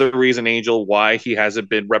think another reason, Angel, why he hasn't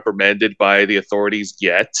been reprimanded by the authorities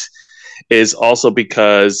yet is also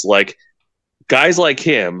because, like, guys like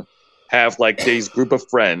him have like these group of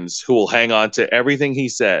friends who will hang on to everything he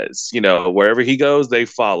says. You know, wherever he goes, they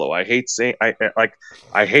follow. I hate saying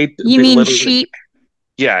I hate. You mean sheep?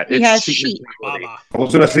 Yeah, he has sheep. Baba. I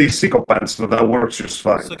was gonna say sycophants, so that works just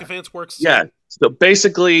fine. Sycophants works. Yeah. So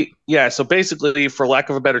basically, for lack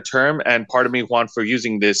of a better term, and pardon me, Juan, for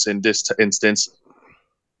using this in this instance,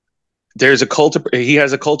 there's a cult. He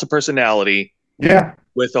has a cult of personality. Yeah.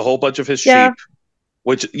 With a whole bunch of his sheep.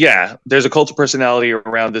 Which, there's a cult of personality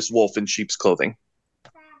around this wolf in sheep's clothing.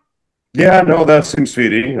 Yeah, no, that seems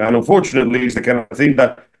fitting. And unfortunately, it's the kind of thing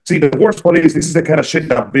that... See, the worst part is this is the kind of shit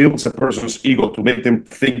that builds a person's ego to make them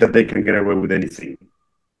think that they can get away with anything.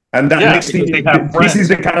 And that next thing, this is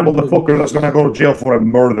the kind of motherfucker that's going to go to jail for a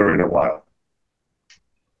murder in a while.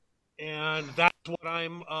 And that's what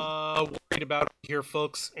I'm worried about here,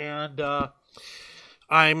 folks. And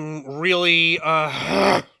I'm really...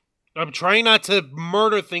 I'm trying not to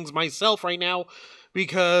murder things myself right now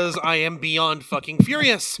because I am beyond fucking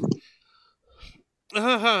furious.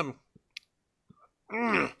 Give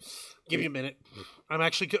me a minute. I'm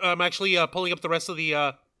actually pulling up the rest of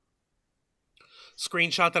the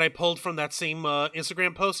screenshot that I pulled from that same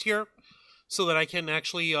Instagram post here, so that I can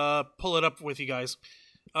actually pull it up with you guys.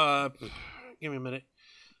 Give me a minute.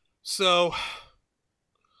 So,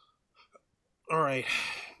 all right.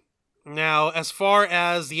 Now, as far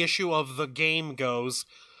as the issue of the game goes,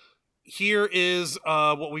 here is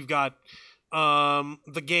what we've got.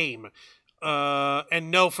 The game. And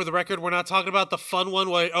no, for the record, we're not talking about the fun one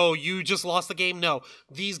where, oh, you just lost the game. No,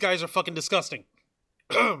 these guys are fucking disgusting.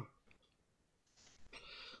 The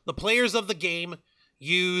players of the game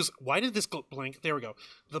use... Why did this go blank? There we go.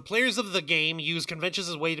 The players of the game use conventions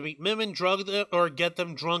as a way to meet women, drug them, or get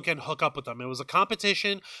them drunk and hook up with them. It was a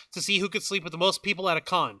competition to see who could sleep with the most people at a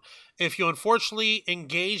con. If you unfortunately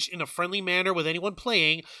engaged in a friendly manner with anyone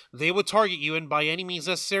playing, they would target you and by any means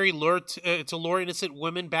necessary to lure innocent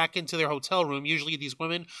women back into their hotel room. Usually these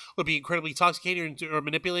women would be incredibly intoxicated or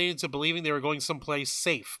manipulated into believing they were going someplace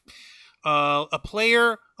safe. A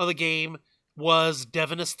player of the game was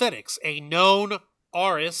Devon Aesthetics, a known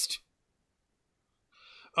artist,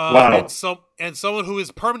 wow. and someone who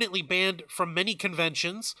is permanently banned from many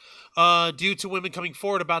conventions due to women coming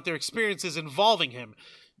forward about their experiences involving him.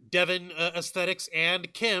 Devon Aesthetics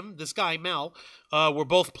and Kim, this guy, Mal, were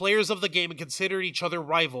both players of the game and considered each other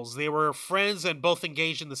rivals. They were friends and both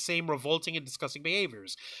engaged in the same revolting and disgusting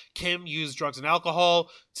behaviors. Kim used drugs and alcohol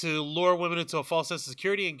to lure women into a false sense of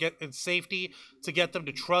security and safety to get them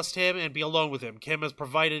to trust him and be alone with him. Kim has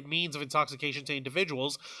provided means of intoxication to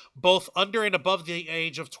individuals, both under and above the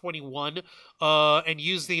age of 21, and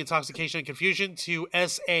used the intoxication and confusion to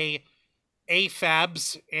S.A.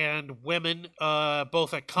 AFABs and women,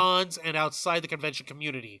 both at cons and outside the convention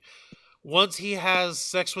community. Once he has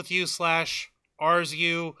sex with you / Rs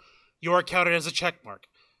you are counted as a checkmark.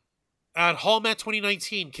 At Hallmat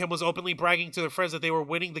 2019, Kim was openly bragging to their friends that they were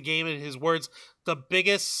winning the game, in his words, the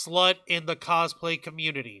biggest slut in the cosplay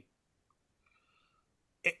community.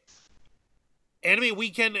 Anime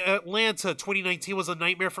Weekend Atlanta 2019 was a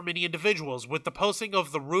nightmare for many individuals. With the posting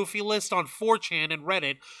of the Roofie list on 4chan and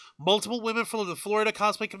Reddit, multiple women from the Florida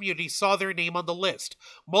cosplay community saw their name on the list.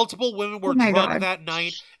 Multiple women were drunk that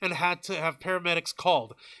night and had to have paramedics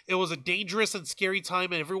called. It was a dangerous and scary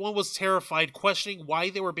time, and everyone was terrified, questioning why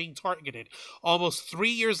they were being targeted. Almost 3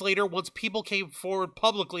 years later, once people came forward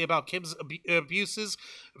publicly about Kim's abuses,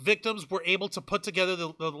 victims were able to put together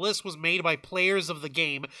the list was made by players of the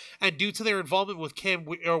game, and due to their involvement with Kim,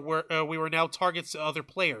 we were now targets to other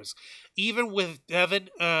players. Even with Devon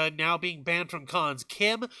now being banned from cons,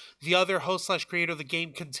 Kim, the other host / creator of the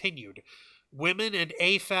game, continued. Women and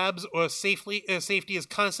AFABs or safety is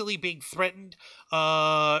constantly being threatened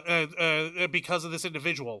because of this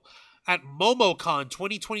individual. At MomoCon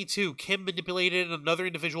 2022, Kim manipulated another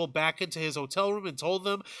individual back into his hotel room and told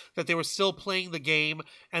them that they were still playing the game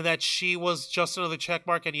and that she was just another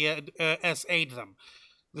checkmark, and he had SA'd them.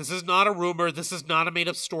 This is not a rumor. This is not a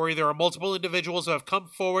made-up story. There are multiple individuals who have come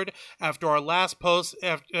forward after our last post,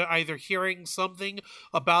 after either hearing something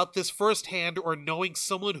about this firsthand or knowing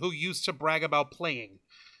someone who used to brag about playing.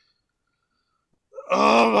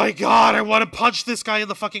 Oh my god, I want to punch this guy in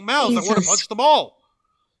the fucking mouth. Jesus. I want to punch them all.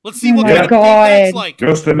 Let's see what kind of game that's like.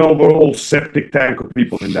 Just an overall septic tank of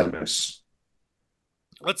people in that mess.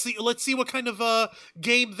 Let's see what kind of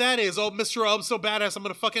game that is. Oh, Mr. I'm so badass. I'm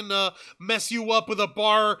gonna fucking mess you up with a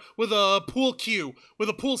bar, with a pool cue, with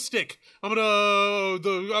a pool stick. I'm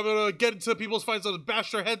gonna get into people's fights and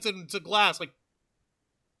bash their heads into glass. Like,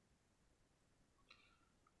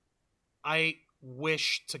 I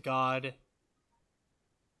wish to God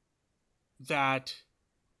that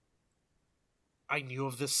I knew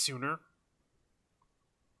of this sooner?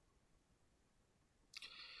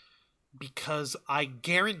 Because I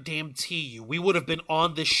guarantee you, we would have been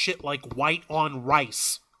on this shit like white on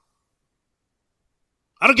rice.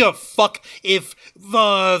 I don't give a fuck if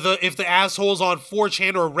the assholes on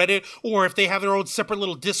 4chan or Reddit, or if they have their own separate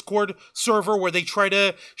little Discord server where they try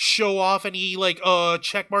to show off any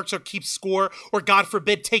check marks or keep score, or God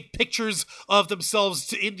forbid take pictures of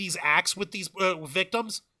themselves in these acts with these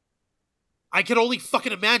victims. I can only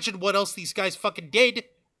fucking imagine what else these guys fucking did.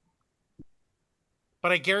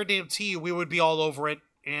 But I guarantee you we would be all over it,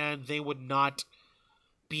 and they would not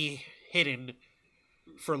be hidden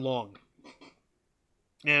for long.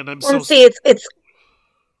 And I'm well, see,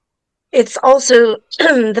 it's also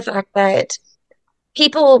the fact that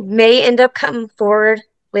people may end up coming forward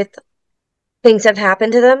with things that have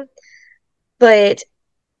happened to them, but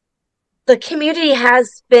the community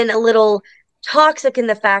has been a little toxic in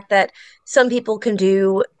the fact that some people can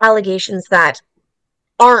do allegations that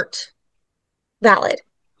aren't valid,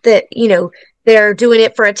 that they're doing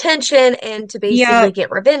it for attention and to basically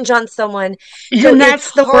get revenge on someone. So and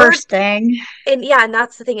that's the worst thing. And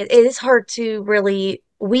that's the thing. It is hard to really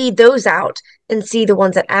weed those out and see the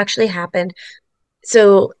ones that actually happened.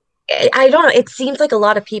 So I don't know. It seems like a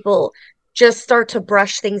lot of people just start to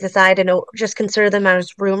brush things aside and just consider them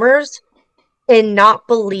as rumors and not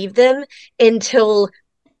believe them until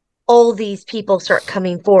all these people start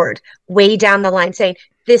coming forward way down the line saying,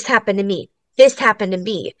 this happened to me. This happened to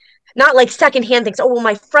me. Not like secondhand things. Oh, well,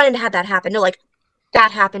 my friend had that happen. No, like,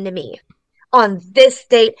 that happened to me on this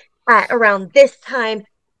date at around this time,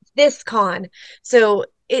 this con. So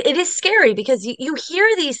it is scary because you hear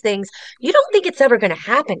these things. You don't think it's ever going to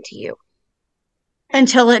happen to you.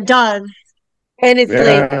 Until it does. And it's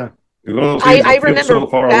I remember so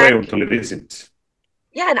far away until it isn't.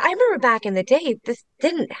 Yeah, and I remember back in the day, this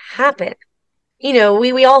didn't happen.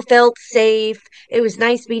 We all felt safe. It was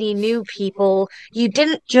nice meeting new people. You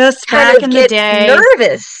didn't just back in the day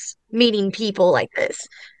nervous meeting people like this.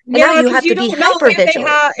 And now you have to be hyper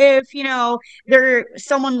vigilant. If they're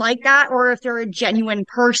someone like that, or if they're a genuine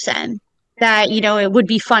person that it would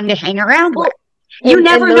be fun to hang around with. You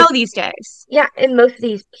never know these days. Yeah, and most of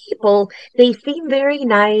these people, they seem very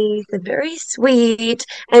nice and very sweet,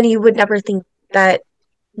 and you would never think that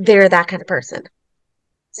they're that kind of person.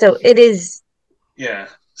 So it is. Yeah,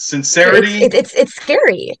 sincerity. It's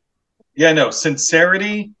scary. Yeah, no,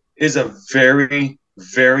 sincerity is a very,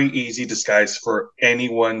 very easy disguise for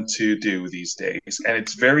anyone to do these days, and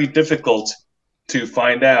it's very difficult to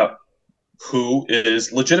find out who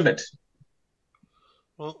is legitimate.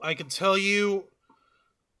 Well, I can tell you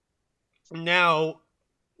now,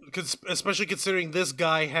 especially considering this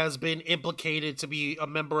guy has been implicated to be a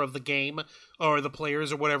member of the game or the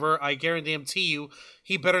players or whatever, I guarantee you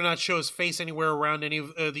he better not show his face anywhere around any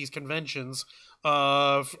of these conventions,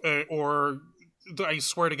 or I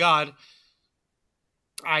swear to God,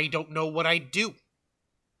 I don't know what I'd do.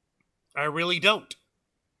 I really don't.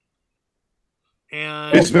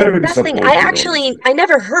 And it's very that thing, I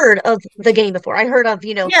never heard of the game before. I heard of,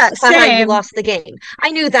 how you lost the game. I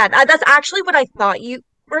knew that. That's actually what I thought you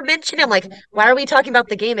were mentioning. I'm like, why are we talking about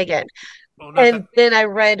the game again? Then I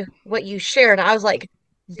read what you shared. And I was like,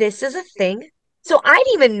 this is a thing? So I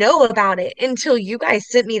didn't even know about it until you guys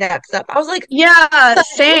sent me that stuff. I was like, yeah,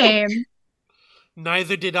 same.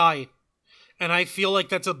 Neither did I. And I feel like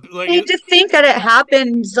that's and to think that it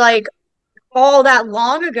happens all that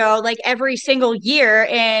long ago, every single year,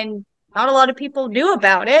 and not a lot of people knew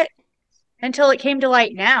about it until it came to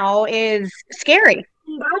light now is scary.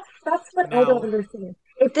 That's what I don't understand.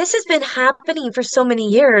 If this has been happening for so many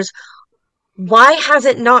years, why has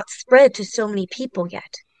it not spread to so many people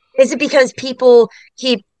yet? Is it because people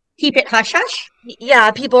keep it hush hush?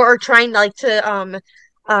 Yeah, people are trying to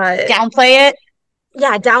downplay it.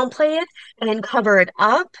 Yeah, downplay it and cover it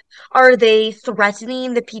up. Are they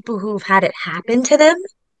threatening the people who've had it happen to them?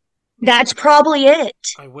 That's probably it.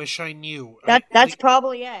 I wish I knew. That's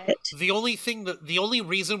probably it. The only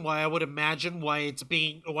reason why I would imagine why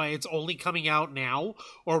it's only coming out now,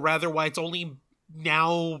 or rather why it's only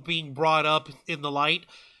now being brought up in the light,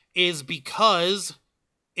 is because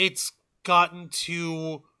it's gotten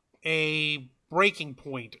to a breaking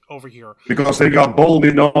point over here. Because they got bold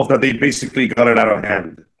enough that they basically got it out of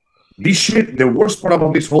hand. This shit, the worst part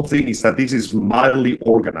about this whole thing is that this is mildly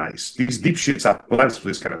organized. These dipshits have plans for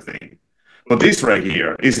this kind of thing. But this right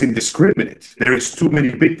here is indiscriminate. There is too many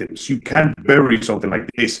victims. You can't bury something like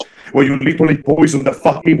this where you literally poison the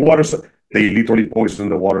fucking water. They literally poison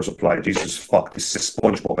the water supply. Jesus fuck, this is a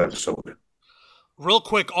SpongeBob episode. Real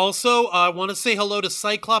quick, also, I want to say hello to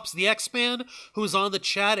Cyclops the X-Man, who's on the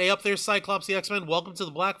chat. Hey, up there, Cyclops the X-Man. Welcome to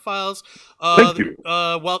the Blackfiles. Thank you.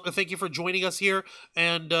 Thank you for joining us here.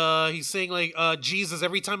 And he's saying, like, Jesus,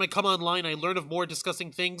 every time I come online, I learn of more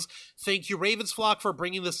disgusting things. Thank you, Raven's Flock, for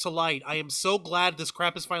bringing this to light. I am so glad this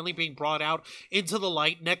crap is finally being brought out into the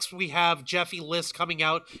light. Next, we have Jeffy List coming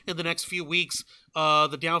out in the next few weeks.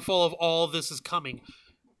 The downfall of all of this is coming.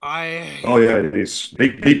 Oh yeah, it is.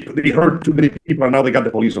 They hurt too many people, and now they got the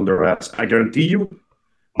police on their ass. I guarantee you,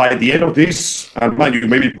 by the end of this, and mind you,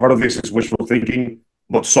 maybe part of this is wishful thinking,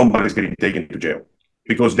 but somebody's getting taken to jail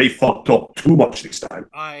because they fucked up too much this time.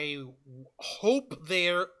 I hope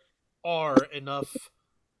there are enough.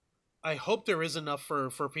 I hope there is enough for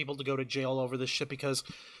people to go to jail over this shit, because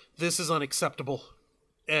this is unacceptable.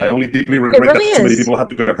 I only deeply regret that so many people had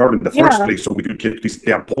to get hurt in the first place, so we could get this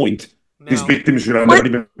damn point. These victims should have never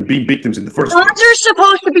even been victims in the first place. Guns are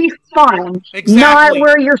supposed to be fun, not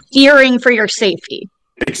where you're fearing for your safety.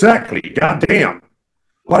 Exactly. Goddamn.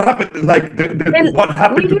 What happened? Like, what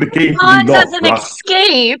happened to the game? God doesn't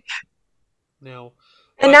escape. No.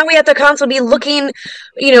 And now we have to constantly be looking,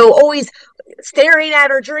 always staring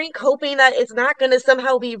at our drink, hoping that it's not going to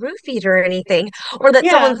somehow be roofied or anything, or that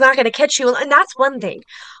someone's not going to catch you. And that's one thing.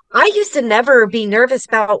 I used to never be nervous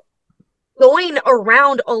about going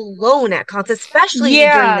around alone at cons, especially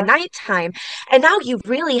during the nighttime. And now you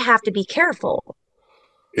really have to be careful.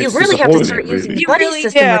 You really have to start using the buddy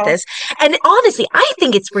system with this. And honestly, I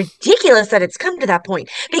think it's ridiculous that it's come to that point,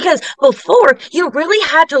 because before you really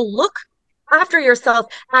had to look after yourself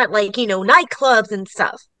at nightclubs and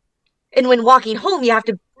stuff. And when walking home, you have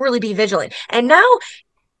to really be vigilant. And now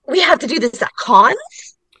we have to do this at cons.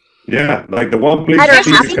 Yeah, like the one place that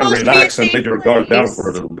you can relax and let your guard down for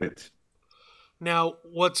a little bit. Now,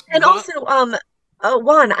 also,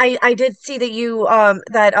 Juan, I did see that you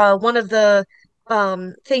that one of the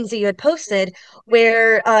things that you had posted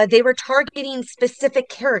where they were targeting specific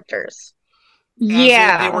characters.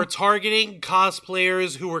 They were targeting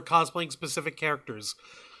cosplayers who were cosplaying specific characters.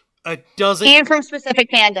 It doesn't, and from specific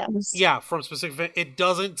fandoms. Yeah, from specific. It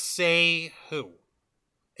doesn't say who.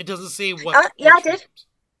 It doesn't say what. Yeah, it did.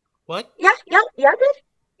 What? Yeah, it did. Yeah,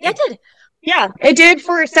 it did. Yeah, it did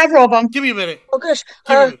for several of them. Give me a minute. Oh gosh,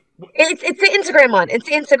 it's the Instagram one. It's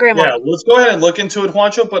the Instagram one. Yeah, let's go ahead and look into it,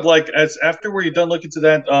 Juancho. But as after we're done looking into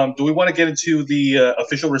that, do we want to get into the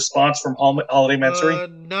official response from Holiday Matsuri?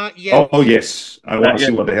 Not yet. Oh yes, I want to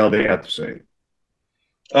see what the hell they have to say.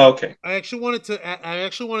 Oh, okay. I actually wanted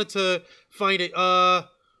to find it.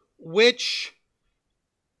 Which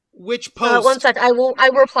post? One sec. I will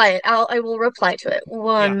reply it. I will reply to it.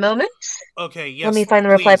 One moment. Okay. Yes. Let me find the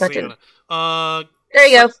reply button. There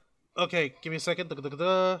you go. Okay. Give me a second.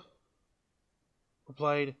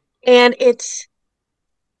 Replied. And it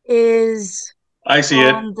is. I see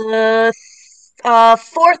it on the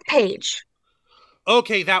fourth page.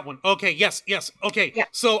 Okay, that one. Okay, yes. Okay, yeah.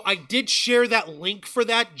 So I did share that link for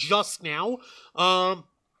that just now. And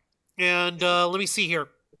let me see here.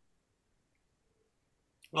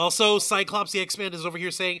 Also, Cyclops the X-Man is over here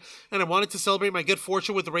saying, and I wanted to celebrate my good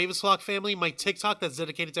fortune with the Ravensflock family. My TikTok that's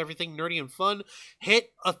dedicated to everything nerdy and fun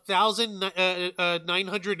hit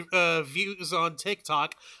 1,900 views on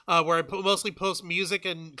TikTok, where I mostly post music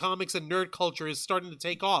and comics and nerd culture is starting to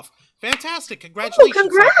take off. Fantastic. Congratulations. Oh,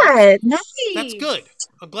 congrats. Nice. That's good.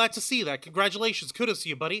 I'm glad to see that. Congratulations. Kudos to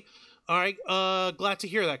you, buddy. All right. Glad to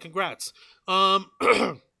hear that. Congrats. Now,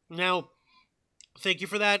 thank you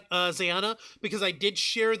for that, Zayana, because I did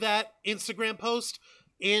share that Instagram post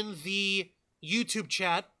in the YouTube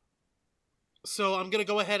chat. So I'm going to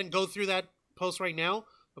go ahead and go through that post right now.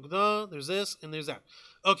 There's this and there's that.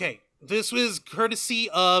 Okay, this was courtesy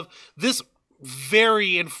of this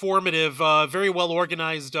very informative, very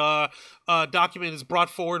well-organized document is brought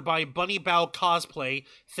forward by Bunny Bao Cosplay.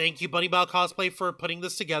 Thank you, Bunny Bao Cosplay, for putting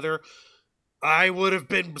this together. I would have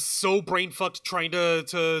been so brain-fucked trying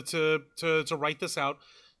to write this out.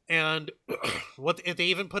 And they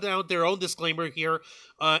even put out their own disclaimer here,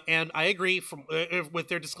 and I agree with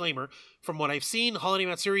their disclaimer. From what I've seen, Holiday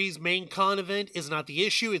Matsuri's main con event is not the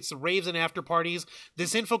issue, it's the raves and after parties.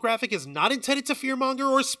 This infographic is not intended to fearmonger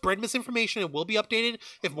or spread misinformation. It will be updated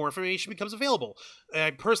if more information becomes available.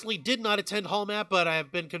 I personally did not attend HallMat, but I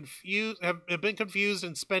have been confused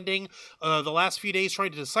and spending the last few days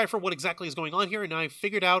trying to decipher what exactly is going on here, and I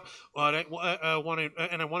figured out what I want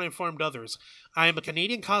to inform others. I am a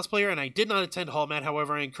Canadian cosplayer and I did not attend HallMat.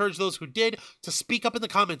 However, I encourage those who did to speak up in the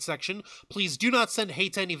comments section. Please do not send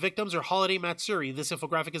hate to any victims or Holiday Matsuri. This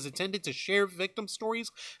infographic is intended to share victim stories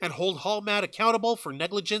and hold HallMat accountable for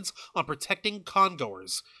negligence on protecting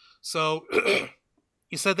congoers. So,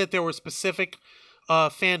 you said that there were specific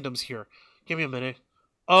fandoms here. Give me a minute.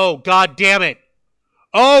 Oh, god damn it!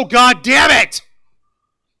 Oh, god damn it!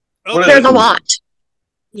 Okay. There's a lot.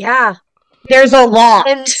 Yeah. There's a lot.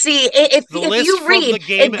 And see, if you read,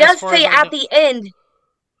 it does say at the end,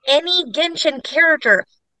 any Genshin character.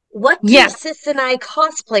 What do Sis and I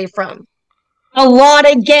cosplay from? A lot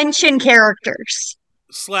of Genshin characters.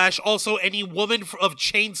 / also any woman of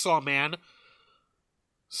Chainsaw Man.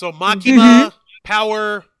 So Makima,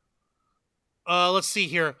 Power, let's see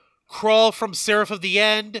here. Crawl from Seraph of the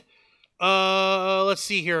End. Let's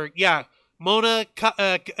see here. Yeah. Mona,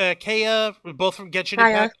 Kaya, both from Genshin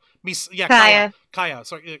Impact. Kaya.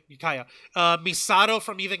 Sorry, Kaya. Misato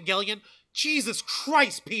from Evangelion. Jesus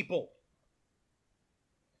Christ, people!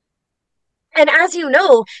 And as you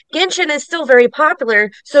know, Genshin is still very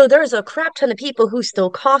popular, so there's a crap ton of people who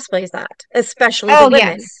still cosplays that, especially the women.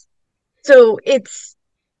 Yes. So it's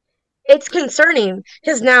concerning,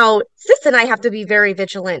 because now Sis and I have to be very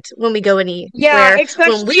vigilant when we go anywhere. Yeah,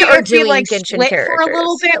 especially when we are doing like Genshin characters. For a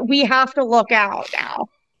little bit, we have to look out now.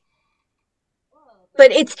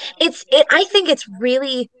 But I think it's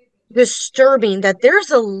really disturbing that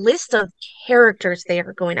there's a list of characters they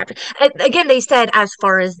are going after. Again, they said as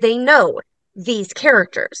far as they know, these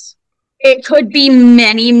characters. It could be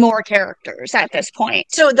many more characters at this point.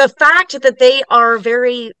 So the fact that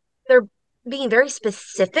they're being very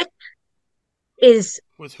specific is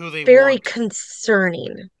with who they very want.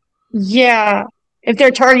 Concerning. Yeah. If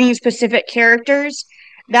they're targeting specific characters,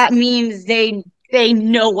 that means they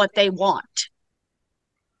know what they want.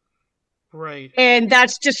 Right. And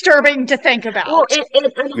that's disturbing to think about. Well,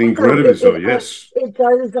 incredibly so, yes. It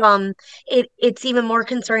does it's even more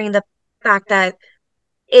concerning the fact that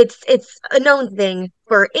it's a known thing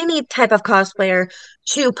for any type of cosplayer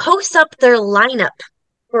to post up their lineup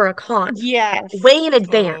for a con. Yes. Way in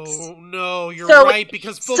advance. Oh no, you're right,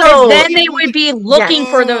 because then they would be looking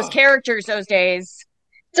for those characters those days.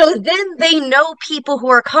 So then they know people who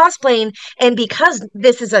are cosplaying, and because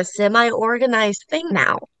this is a semi-organized thing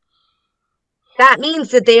now, that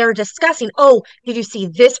means that they are discussing, oh, did you see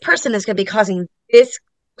this person is going to be causing this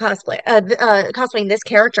cosplaying this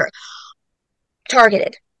character?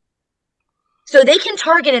 Targeted. So they can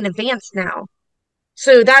target in advance now.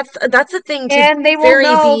 So that's the thing. And they will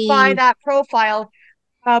know by that profile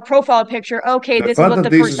picture, okay, this is what the person looks like. The fact that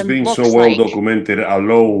this is being so well documented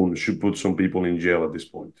alone should put some people in jail at this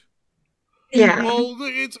point. Yeah. Well,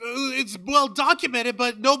 it's well documented,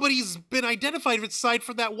 but nobody's been identified aside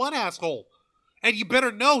from that one asshole. And you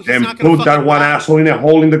better know he's not going to put that one asshole in a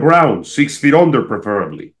hole in the ground, 6 feet under,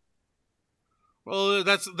 preferably. Well,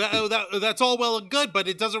 that's all well and good, but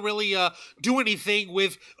it doesn't really do anything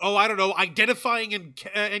with, I don't know, identifying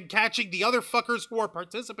and catching the other fuckers who are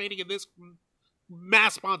participating in this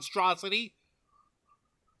mass monstrosity.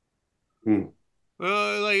 Hmm.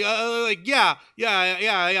 Yeah.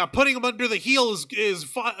 Putting them under the heel is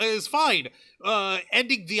fine.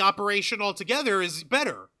 Ending the operation altogether is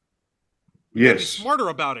better. Yes. Be smarter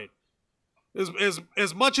about it.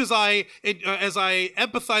 As much as I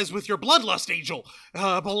empathize with your bloodlust, Angel,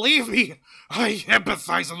 believe me, I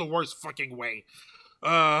empathize in the worst fucking way.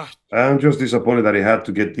 I'm just disappointed that it had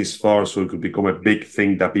to get this far so it could become a big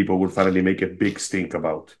thing that people would finally make a big stink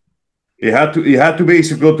about. It had to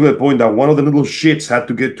basically go to a point that one of the little shits had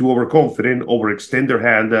to get too overconfident, overextend their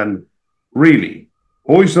hand, and really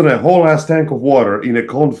poison a whole ass tank of water in a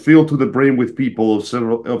con filled to the brim with people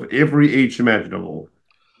of every age imaginable.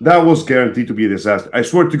 That was guaranteed to be a disaster. I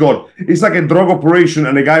swear to God, it's like a drug operation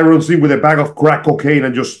and a guy runs in with a bag of crack cocaine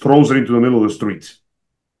and just throws it into the middle of the street.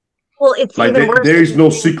 Well, it's like even worse. There is no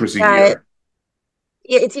secrecy here.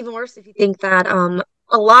 Yeah, it's even worse if you think that a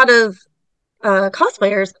lot of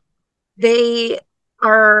cosplayers, they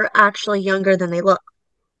are actually younger than they look.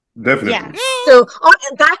 Definitely. Yeah. So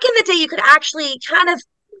back in the day, you could actually kind of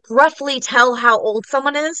roughly tell how old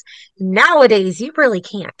someone is. Nowadays, you really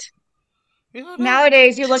can't.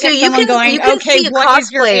 Nowadays, you look at someone going, okay, what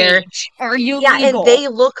is your age? Are you legal? And they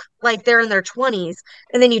look like they're in their 20s,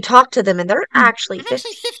 and then you talk to them, and they're actually 15.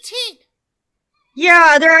 Actually 15.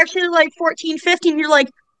 Yeah, they're actually like 14, 15. You're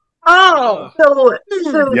like, oh.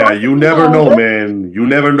 So yeah, you never know, man. You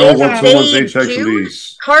never know what someone's age actually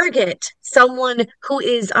is. Target someone who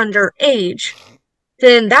is underage,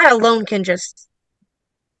 then that alone can just,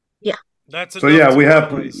 So yeah,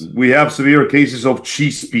 we have severe cases of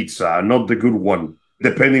cheese pizza, not the good one,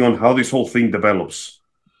 depending on how this whole thing develops.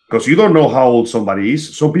 Because you don't know how old somebody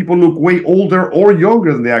is. Some people look way older or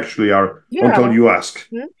younger than they actually are until you ask.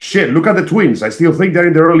 Mm-hmm. Shit, look at the twins. I still think they're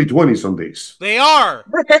in their early 20s on this. They are!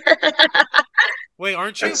 Wait,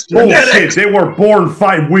 aren't you? Bullshit, they were born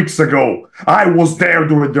 5 weeks ago. I was there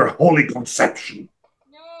during their holy conception.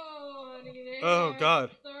 Oh,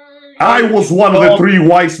 God. I was one of the 3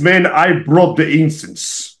 wise men. I brought the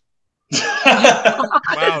incense.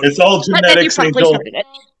 Wow. It's all genetics, Angel. Started it.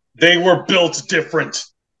 They were built different.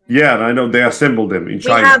 Yeah, I know. They assembled them in We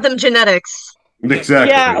China. have them genetics. Exactly.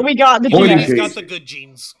 Yeah, we got the Point in genes. You got case. the good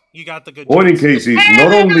genes. You got the good Point in genes. case is Hey, not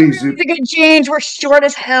they're only not is really it the good genes. We're short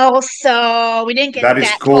as hell, so we didn't get that is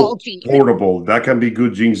that tall called genes. portable. That can be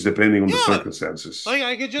good genes depending on the Yeah. circumstances. Like,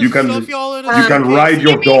 I could just You can stuff y'all in a you can suitcase ride and-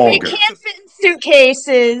 your I mean, we dog. can't fit in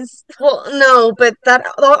suitcases. Well, no, but that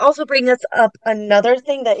also brings us up another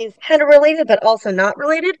thing that is kind of related, but also not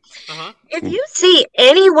related. Uh-huh. If you see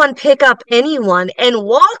anyone pick up anyone and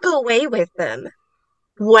walk away with them,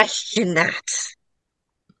 question that.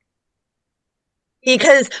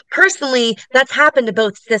 Because personally, that's happened to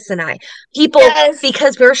both Sis and I. People, Yes.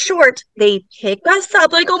 because we're short, they pick us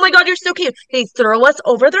up like, oh my God, you're so cute. They throw us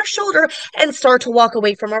over their shoulder and start to walk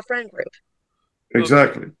away from our friend group.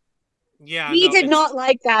 Exactly. Yeah, We no, did it's- not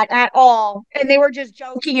like that at all. And they were just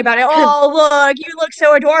joking about it. Oh, look, you look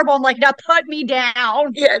so adorable. I'm like, now put me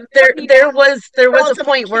down. Yeah, Put me there down. was Or else a I'm gonna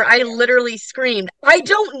point where kick I you. literally screamed, I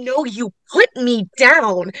don't know, you put me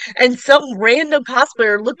down. And some random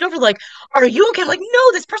cosplayer looked over like, are you okay? I'm like,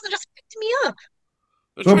 no, this person just picked me up.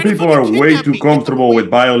 they're Some trying to people fucking are way kidnap too me. Get them comfortable away.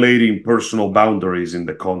 with violating personal boundaries in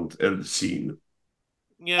the scene.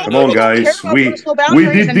 Yeah, Come no, on, People don't care guys. about We personal we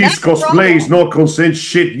boundaries, did and these that's the cosplays, problem. no consent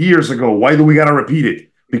shit years ago. Why do we gotta repeat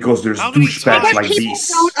it? Because there's How many douchebags times? like Because people these.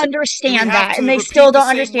 don't Do we understand have that, to and they repeat still the don't same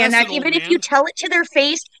understand that. lesson, Even old if you man? tell it to their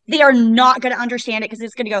face, they are not going to understand it because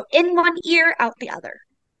it's going to go in one ear, out the other.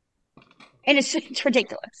 And it's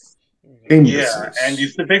ridiculous. Yeah, and you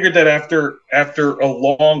figured that after a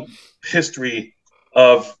long history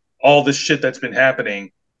of all this shit that's been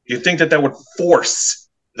happening, you think that would force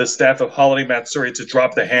the staff of Holiday Matsuri to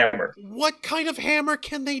drop the hammer. What kind of hammer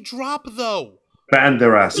can they drop, though? Ban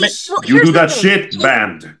their asses. Well, You here's do the that thing. shit,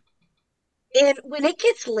 banned. And when it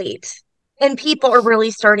gets late and people are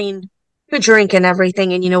really starting to drink and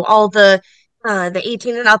everything, and all the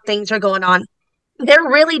 18 and up things are going on, there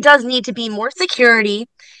really does need to be more security,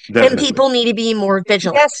 and Definitely. people need to be more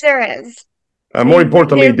vigilant. Yes, there is. And more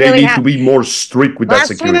importantly, they really need have- to be more strict with that Last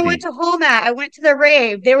time I security. went to home I went to the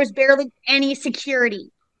rave. There was barely any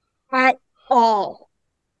security at all.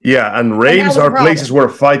 Yeah, and that raves was a are problem. places where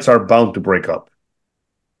fights are bound to break up.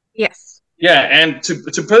 Yes. Yeah, and to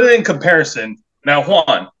put it in comparison, now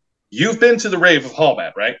Juan, you've been to the rave of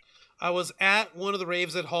Hallmat, right? I was at one of the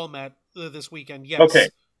raves at Hallmat this weekend. Yes. Okay.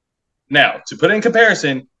 Now, to put it in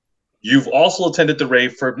comparison, you've also attended the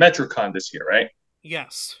rave for MetroCon this year, right?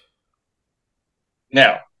 Yes.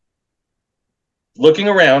 Now, looking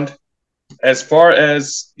around, as far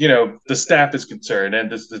as the staff is concerned and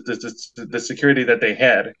the security that they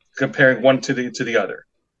had, comparing one to the other.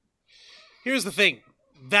 Here's the thing.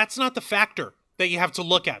 That's not the factor that you have to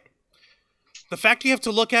look at. The factor you have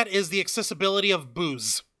to look at is the accessibility of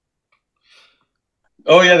booze.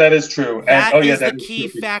 Oh yeah, that is true. That and, is that the is key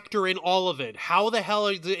true. factor in all of it. How the hell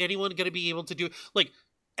is anyone going to be able to do... Like,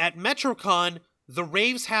 at MetroCon, the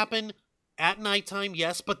raves happen at nighttime,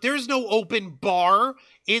 yes, but there's no open bar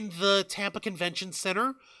in the Tampa Convention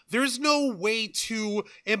Center. There's no way to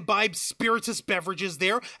imbibe spirituous beverages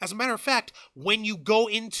there. As a matter of fact, when you go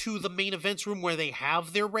into the main events room where they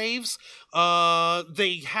have their raves,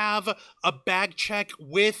 they have a bag check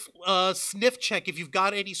with a sniff check if you've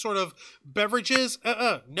got any sort of beverages.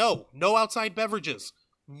 No outside beverages.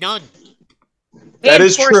 None. That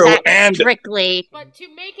is enforce true, that and- strictly. But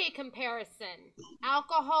to make a comparison,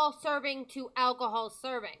 alcohol serving to alcohol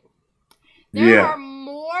serving, there Yeah. are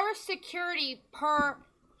more security per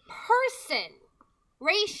person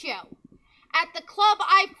ratio at the club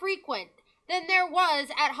I frequent than there was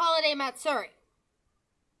at Holiday Matsuri.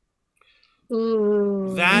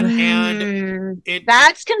 Ooh. That and it.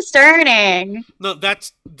 That's concerning. No,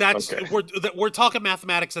 that's Okay. we're talking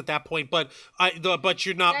mathematics at that point, but but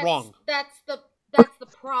you're not wrong. That's the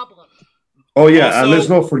problem. Oh yeah, and Also- let's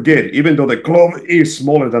not forget, even though the club is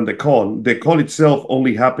smaller than the con itself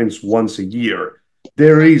only happens once a year.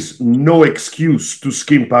 There is no excuse to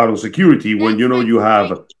skimp out on security when That's my you have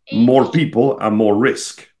point, more Angel. people and more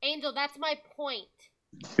risk. Angel, that's my point.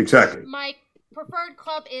 Exactly. My preferred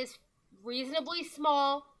club is reasonably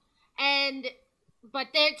small, but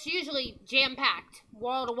it's usually jam-packed,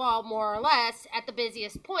 wall-to-wall, more or less, at the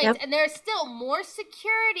busiest points, Yep. and there's still more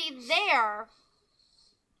security there.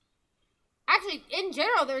 Actually, in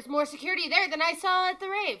general, there's more security there than I saw at the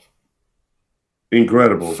rave.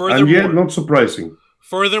 Incredible. And Furthermore- yet not surprising.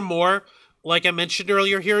 Furthermore, like I mentioned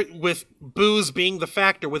earlier here, with booze being the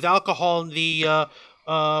factor, with alcohol and the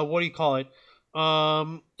what do you call it?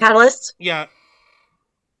 Catalyst? Yeah.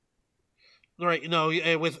 Right. No,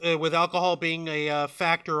 with alcohol being a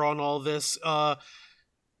factor on all this, I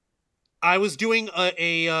was doing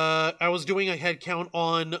a head count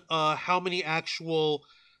on how many actual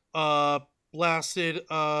blasted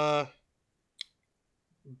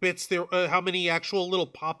bits there, how many actual little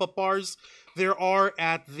pop-up bars there are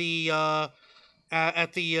at the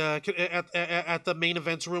at the main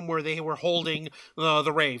events room where they were holding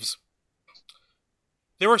the raves.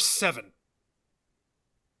 There were 7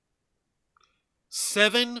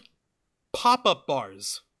 pop-up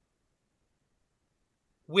bars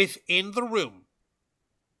within the room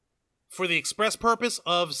for the express purpose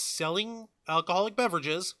of selling alcoholic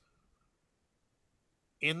beverages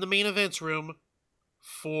in the main events room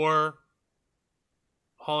for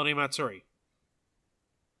Holiday Matsuri.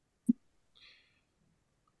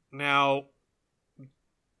 Now,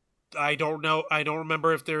 I don't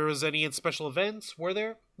remember if there was any in special events. Were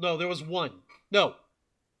there? No, there was 1. No.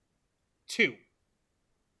 2.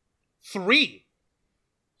 3.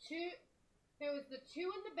 2. There was the 2 in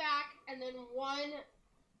the back, and then 1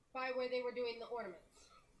 by where they were doing the ornaments.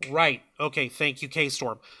 Right. Okay, thank you,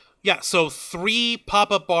 K-Storm. Yeah, so 3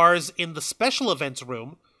 pop-up bars in the special events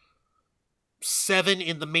room, 7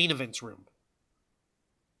 in the main events room.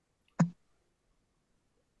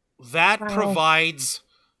 That provides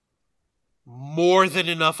more than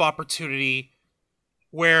enough opportunity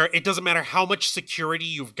where it doesn't matter how much security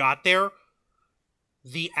you've got there,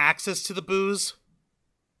 the access to the booze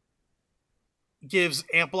gives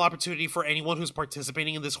ample opportunity for anyone who's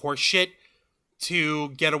participating in this horse shit to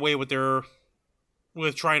get away with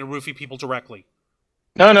trying to roofie people directly.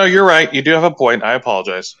 No, you're right. You do have a point. I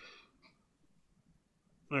apologize.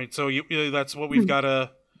 All right, so that's what we've got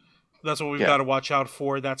to. That's what we've got to watch out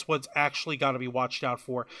for. That's what's actually got to be watched out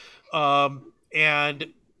for. And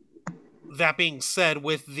that being said,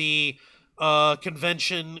 with the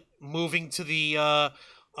convention moving to the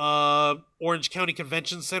Orange County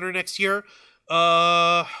Convention Center next year,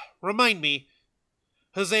 remind me,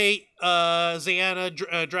 Jose, Zayana,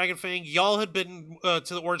 Dragonfang, y'all had been to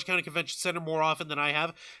the Orange County Convention Center more often than I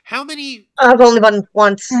have. How many? I've only been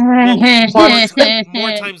once. Well,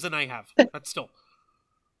 more times than I have. That's still.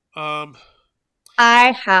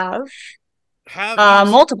 I have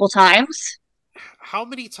multiple times. How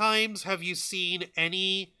many times have you seen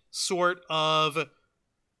any sort of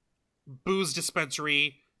booze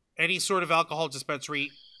dispensary, any sort of alcohol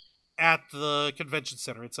dispensary at the convention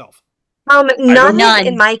center itself? None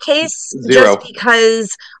in my case, 0. just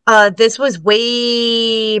because this was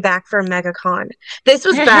way back from MegaCon. This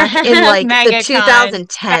was back in like the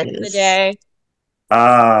 2010s. The day.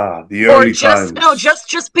 The early times. No,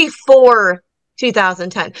 just before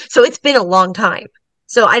 2010. So it's been a long time.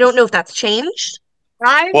 So I don't know if that's changed.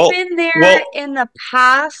 I've been there in the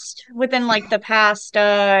past, within like the past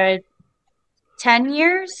 10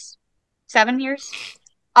 years, 7 years.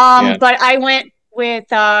 But I went with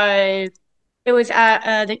it was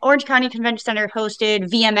at the Orange County Convention Center hosted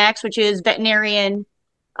VMX, which is veterinarian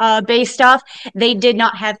based stuff. They did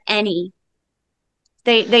not have any.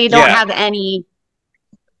 They don't have any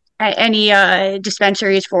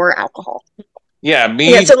dispensaries for alcohol. Yeah,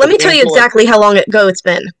 so let me tell you exactly how long ago it's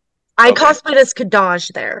been. I cosplayed as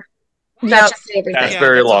Kadaj there. That's just everything. That's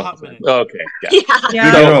very long. Okay.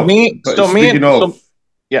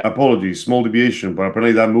 Apologies, small deviation, but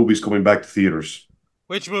apparently that movie's coming back to theaters.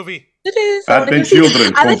 Which movie? It is. Advent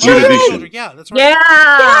Children, complete edition. Yeah, that's right.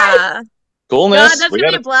 Yeah. Coolness. God, that's gonna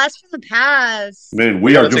be a blast from the past. Man,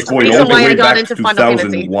 we are just going all the way back to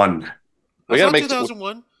 2001. We gotta make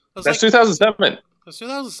 2001. That's 2007. That's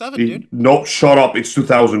 2007, dude. No, shut up. It's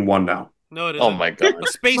 2001 now. No, it isn't. Oh my god.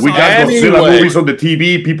 We got Godzilla movies on the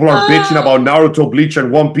TV. People are bitching about Naruto, Bleach,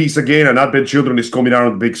 and One Piece again, and Advent Children is coming out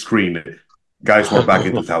on the big screen. Guys, we're back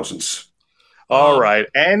in the 2000s. All right.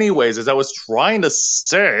 Anyways, as I was trying to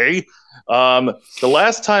say, the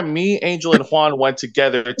last time me, Angel, and Juan went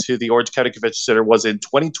together to the Orange County Convention Center was in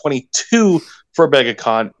 2022 for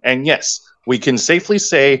MegaCon. And yes, we can safely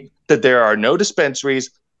say that there are no dispensaries,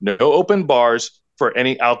 no open bars for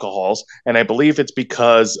any alcohols. And I believe it's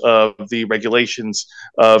because of the regulations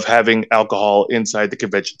of having alcohol inside the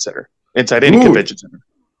convention center, inside any convention center.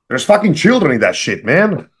 There's fucking children in that shit,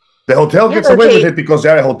 man. The hotel gets away with it because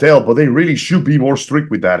they're a hotel, but they really should be more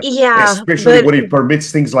strict with that. Yeah. Especially when it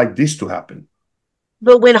permits things like this to happen.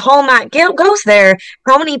 But when Hallmark goes there,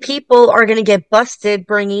 how many people are going to get busted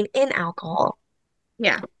bringing in alcohol?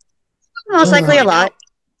 Yeah. Most likely a lot.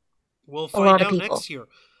 We'll find out next year.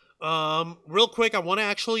 Real quick, I want to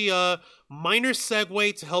actually minor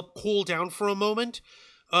segue to help cool down for a moment.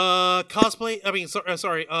 Cosplay. I mean,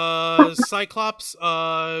 sorry. Cyclops.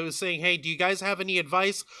 Saying, hey, do you guys have any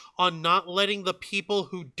advice on not letting the people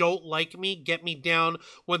who don't like me get me down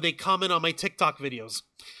when they comment on my TikTok videos?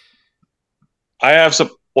 I have some.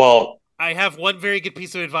 Well, I have one very good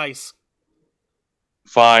piece of advice.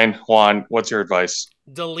 Fine, Juan. What's your advice?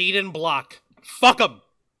 Delete and block. Fuck them.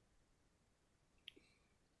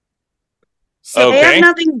 So they have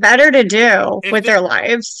nothing better to do with their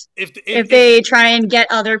lives if they try and get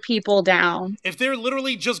other people down. If they're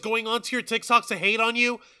literally just going onto your TikToks to hate on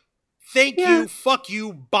you, thank you, fuck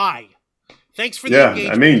you, bye. Thanks for the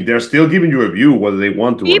engagement. I mean, they're still giving you a view whether they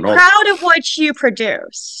want to or not. Be proud of what you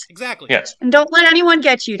produce. Exactly. Yes. And don't let anyone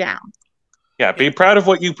get you down. Yeah, be proud of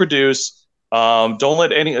what you produce. Don't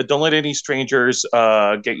let any strangers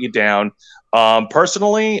get you down.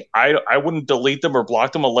 Personally, I wouldn't delete them or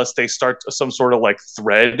block them unless they start some sort of like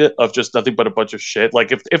thread of just nothing but a bunch of shit.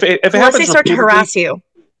 Like if it happens, once they start to harass you.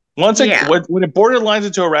 When it borderlines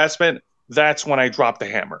into harassment, that's when I drop the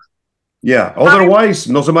hammer. Yeah. Otherwise,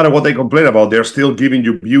 no matter what they complain about, they're still giving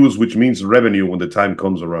you views, which means revenue when the time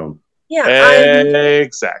comes around. Yeah,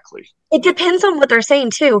 exactly. It depends on what they're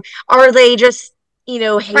saying too. Are they just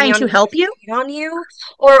trying to help you on you,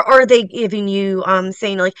 or are they giving you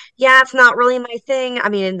saying like, yeah, it's not really my thing? I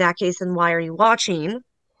mean, in that case, then why are you watching?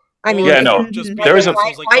 I mean, why are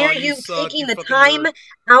you taking the time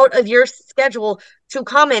out of your schedule to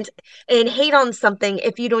comment and hate on something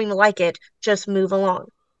if you don't even like it? Just move along.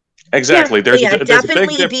 Exactly.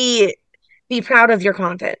 Definitely be proud of your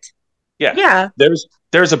content. Yeah.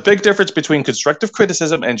 There's a big difference between constructive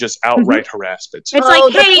criticism and just outright harassment. It's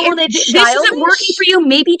like, hey, if this isn't working for you,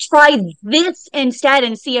 maybe try this instead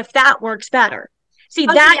and see if that works better. See,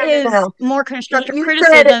 that is more constructive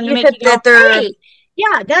criticism to make you go, hey,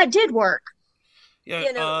 yeah, that did work.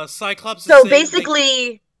 Yeah, Cyclops is so saying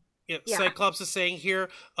basically... Cyclops is saying here,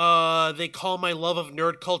 they call my love of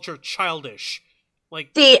nerd culture childish.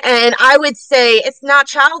 See, and I would say it's not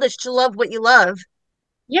childish to love what you love.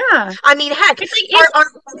 Yeah. I mean, heck, are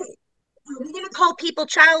we going to call people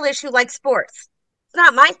childish who like sports? It's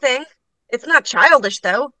not my thing. It's not childish,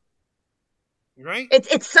 though. Right?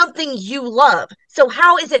 It's something you love. So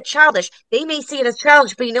how is it childish? They may see it as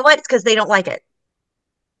childish, but you know what? It's because they don't like it.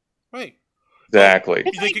 Right. Exactly.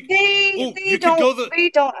 You could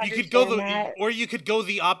go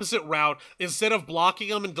the opposite route. Instead of blocking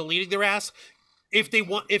them and deleting their ass, if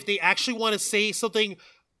they actually want to say something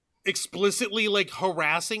explicitly like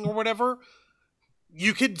harassing or whatever,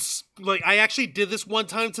 you could I actually did this one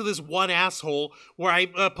time to this one asshole where I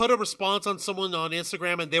put a response on someone on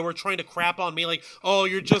Instagram and they were trying to crap on me like, oh,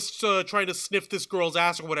 you're just trying to sniff this girl's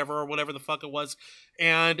ass or whatever the fuck it was,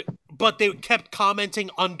 but they kept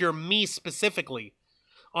commenting under me specifically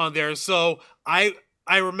on there. So I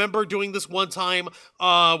remember doing this one time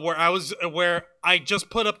where I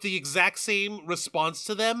just put up the exact same response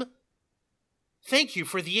to them. Thank you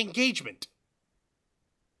for the engagement.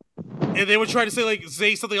 And they would try to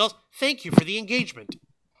say something else. Thank you for the engagement.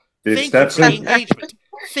 Thank you for the engagement.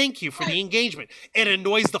 Thank you for the engagement. It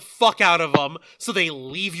annoys the fuck out of them, so they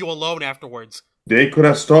leave you alone afterwards. They could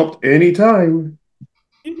have stopped any time.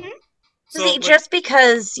 Mm-hmm. See, just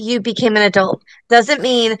because you became an adult doesn't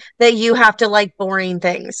mean that you have to like boring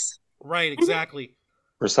things. Right, exactly.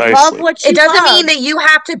 Precisely. Love what you it doesn't love. mean that you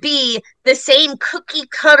have to be the same cookie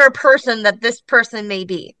cutter person that this person may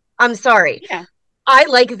be. I'm sorry. Yeah. I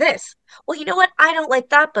like this. Well, you know what? I don't like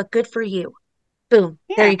that, but good for you. Boom.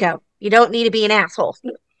 Yeah. There you go. You don't need to be an asshole.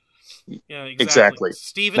 Yeah, exactly.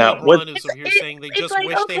 Steven and Ron is over here saying they just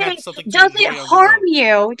wish they had something to does it harm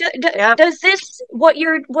you? Does this what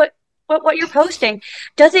you're posting?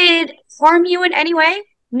 Does it harm you in any way?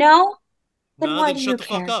 No. Then why do you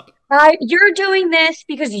care? Fuck up. You're doing this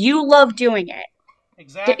because you love doing it.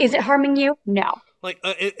 Exactly. Is it harming you? No.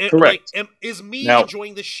 Correct. Is me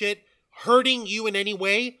enjoying this shit hurting you in any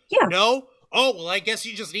way? Yeah. No. Oh, well, I guess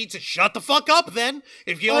you just need to shut the fuck up then.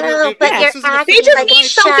 If you they just need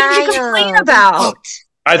something to complain about.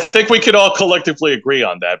 I think we could all collectively agree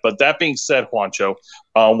on that. But that being said, Juancho,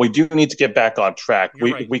 we do need to get back on track.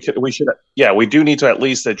 We do need to at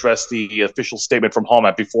least address the official statement from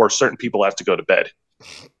Hallmark before certain people have to go to bed.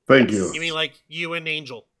 Thank you. You mean like you and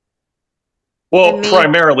Angel? Well,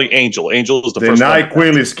 primarily Angel. Angel is the first one. The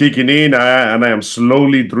NyQuil is kicking in, and I am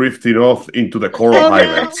slowly drifting off into the Coral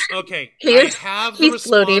Highlands. Okay, he's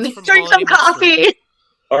floating. Drink some coffee.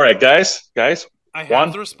 All right, guys. I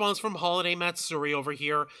have the response from Holiday Matsuri over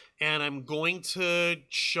here, and I'm going to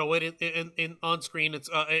show it in on screen.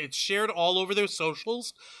 It's shared all over their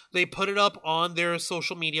socials. They put it up on their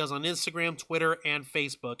social medias on Instagram, Twitter, and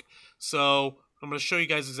Facebook. So I'm going to show you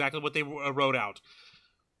guys exactly what they wrote out.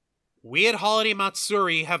 We at Holiday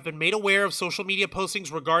Matsuri have been made aware of social media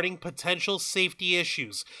postings regarding potential safety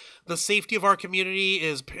issues. The safety of our community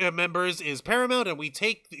members is paramount, and we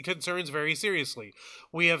take the concerns very seriously.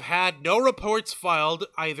 We have had no reports filed,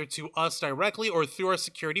 either to us directly or through our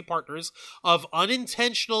security partners, of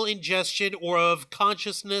unintentional ingestion or of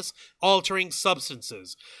consciousness-altering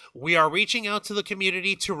substances. We are reaching out to the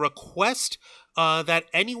community to request that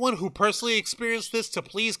anyone who personally experienced this to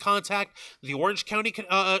please contact the Orange County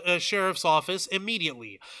Sheriff's Office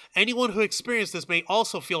immediately. Anyone who experienced this may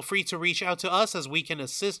also feel free to reach out to us, as we can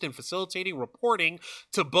assist in facilitating reporting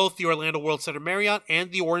to both the Orlando World Center Marriott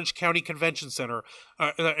and the Orange County Convention Center,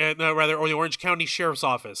 or the Orange County Sheriff's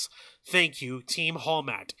Office. Thank you, Team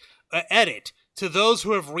Hallmat. Edit. To those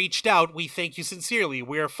who have reached out, we thank you sincerely.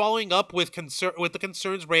 We are following up with the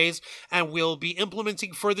concerns raised, and we'll be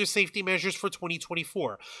implementing further safety measures for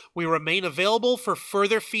 2024. We remain available for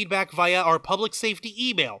further feedback via our public safety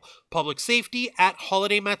email,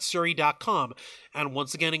 publicsafety@holidaymatsuri.com. And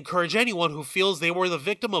once again, encourage anyone who feels they were the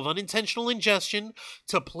victim of unintentional ingestion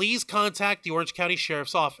to please contact the Orange County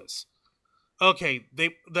Sheriff's Office. Okay,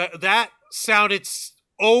 that sounded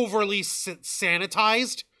overly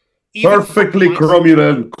sanitized. Perfectly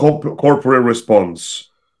cromulent corporate response.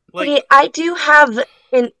 I do have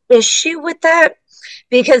an issue with that,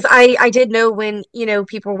 because I did know when,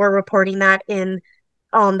 people were reporting that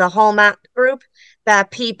on the Hallmat group,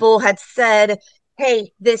 that people had said,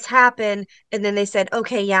 hey, this happened, and then they said,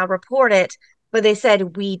 okay, yeah, report it. But they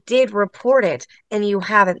said, we did report it, and you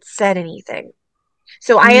haven't said anything.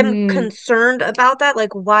 So I am concerned about that.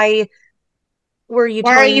 Like, why are you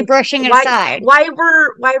brushing it aside? Why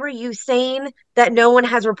were you saying that no one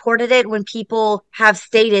has reported it when people have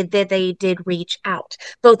stated that they did reach out,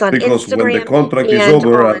 both on because Instagram when the contract is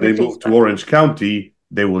over and they move Facebook. to Orange County,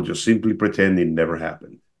 they will just simply pretend it never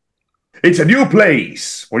happened. It's a new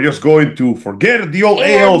place. We're just going to forget the old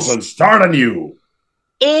ales and start anew.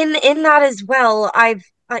 In that as well, I'm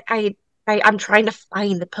trying to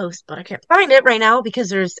find the post, but I can't find it right now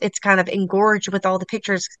because it's kind of engorged with all the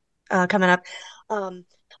pictures coming up.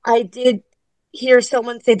 I did hear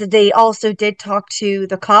someone say that they also did talk to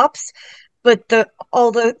the cops, but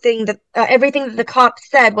everything that the cops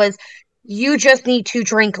said was, you just need to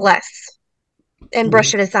drink less and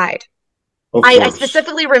brush it aside. I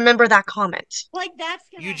specifically remember that comment. Like, that's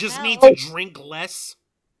you just need to drink less?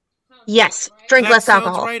 Yes, drink less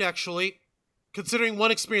alcohol. That sounds right, actually. Considering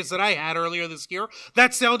one experience that I had earlier this year,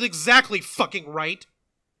 that sounds exactly fucking right.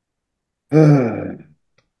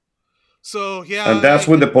 So, yeah. And that's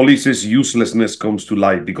when the police's uselessness comes to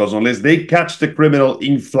light, because unless they catch the criminal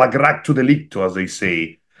in flagracto delicto, as they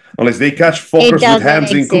say, unless they catch fuckers with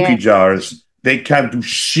hands in cookie jars, they can't do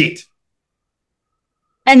shit.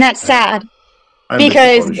 And that's sad,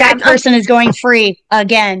 because that person is going free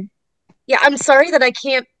again. Yeah, I'm sorry that I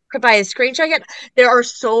can't provide a screenshot yet. There are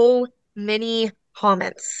so many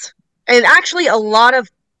comments. And actually, a lot of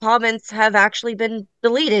comments have actually been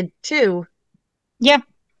deleted, too. Yeah.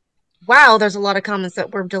 Wow, there's a lot of comments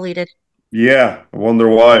that were deleted. Yeah, I wonder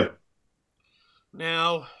why.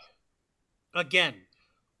 Now, again,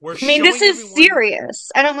 this is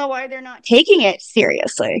serious. I don't know why they're not taking it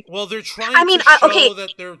seriously. Well, they're trying to show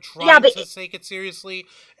that they're trying to take it seriously,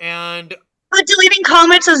 but deleting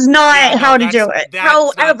comments is not how to do it.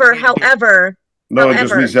 However, no, it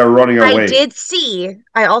just means they're running away.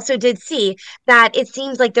 I also did see that it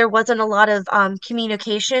seems like there wasn't a lot of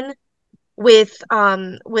communication with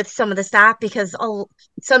some of the staff, because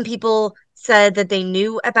some people said that they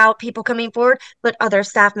knew about people coming forward, but other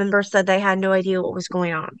staff members said they had no idea what was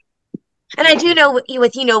going on. And I do know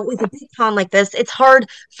with a big con like this, it's hard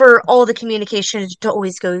for all the communication to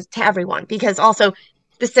always go to everyone, because also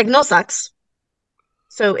the signal sucks.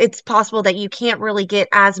 So it's possible that you can't really get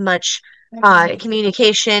as much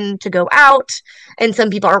communication to go out, and some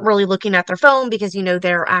people aren't really looking at their phone because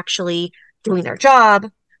they're actually doing their job.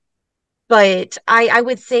 But I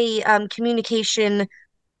would say communication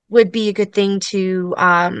would be a good thing to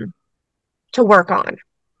work on,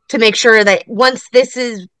 to make sure that once this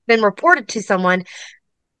has been reported to someone,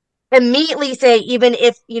 immediately say, even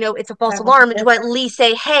if it's a false alarm, to at least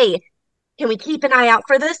say, hey, can we keep an eye out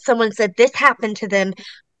for this? Someone said this happened to them,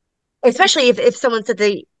 especially if someone said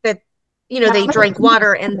they drank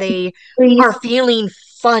water and they are feeling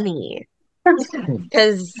funny,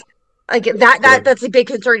 because that's a big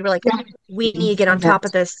concern. We're like, we need to get on top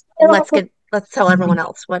of this. Let's tell everyone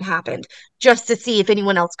else what happened, just to see if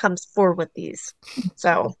anyone else comes forward with these.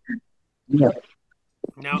 So, now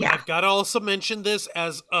I've got to also mention this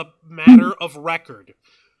as a matter of record.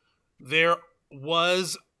 There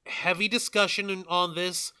was heavy discussion on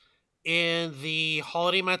this in the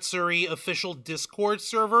Holiday Matsuri official Discord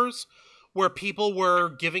servers, where people were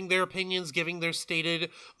giving their opinions, giving their stated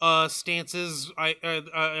stances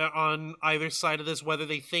on either side of this, whether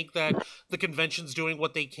they think that the convention's doing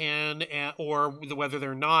what they can, or whether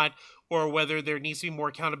they're not, or whether there needs to be more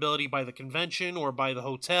accountability by the convention or by the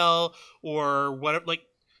hotel or whatever. Like,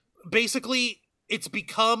 basically, it's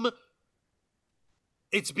become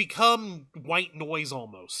white noise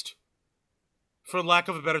almost, for lack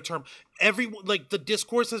of a better term. Everyone, like, the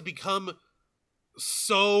discourse has become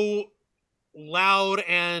so loud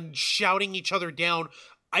and shouting each other down,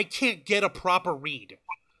 I can't get a proper read.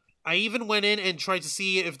 I even went in and tried to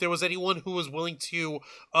see if there was anyone who was willing to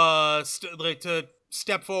to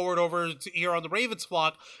step forward over to here on the Ravens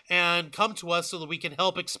flock and come to us so that we can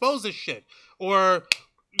help expose this shit, or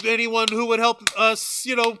anyone who would help us,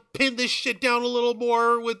 pin this shit down a little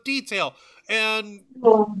more with detail. And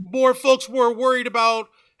more folks were worried about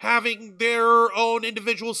having their own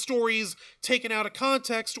individual stories taken out of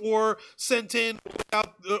context or sent in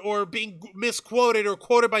or being misquoted or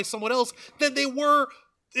quoted by someone else than they were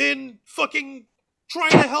in fucking trying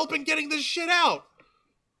to help in getting this shit out.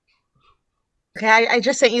 Okay, I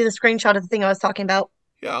just sent you the screenshot of the thing I was talking about.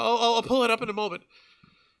 Yeah, I'll pull it up in a moment.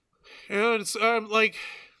 And it's like,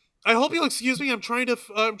 I hope you'll excuse me. I'm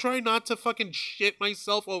trying not to fucking shit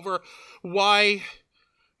myself over why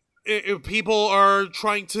people are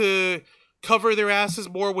trying to cover their asses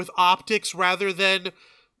more with optics rather than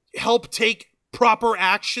help take proper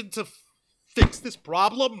action to fix this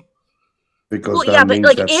problem. Because that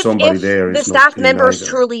means that somebody there is the staff members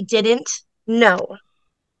truly didn't know,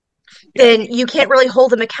 then you can't really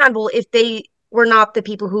hold them accountable if they were not the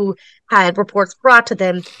people who had reports brought to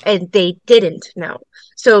them and they didn't know.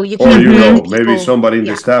 So you can't. Maybe somebody in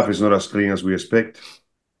the staff is not as clean as we expect.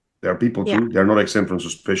 There are people too. They're not exempt from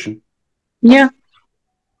suspicion. Yeah.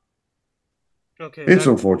 Okay. It's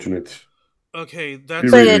unfortunate. Okay,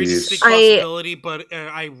 that's a distinct possibility, but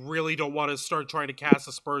I really don't want to start trying to cast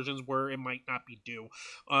aspersions where it might not be due.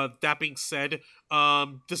 That being said,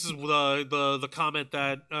 this is the comment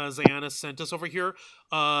that Zayana sent us over here.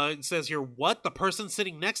 It says here, what? The person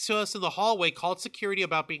sitting next to us in the hallway called security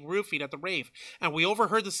about being roofied at the rave, and we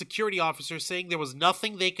overheard the security officer saying there was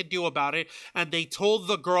nothing they could do about it, and they told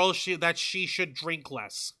the girl that she should drink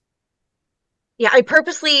less. Yeah, I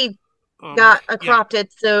purposely got cropped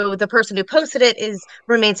it so the person who posted it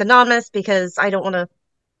remains anonymous because I don't want to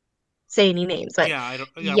say any names. But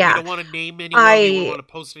we don't want to name anyone. We don't want to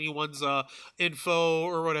post anyone's info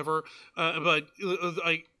or whatever. But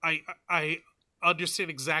I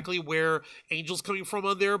understand exactly where Angel's coming from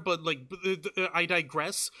on there. But I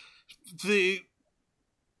digress.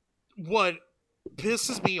 What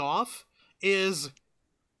pisses me off is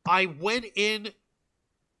I went in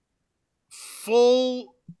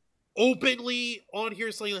full openly on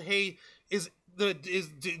here saying, hey, do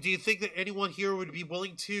you think that anyone here would be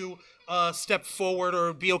willing to step forward,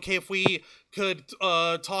 or be okay if we could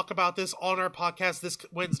talk about this on our podcast this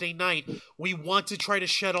Wednesday night? We want to try to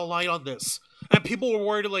shed a light on this. And people were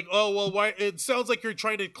worried, like, oh, well, why? It sounds like you're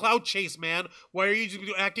trying to clout chase, man. Why are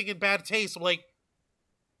you acting in bad taste? I'm like,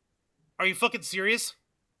 are you fucking serious?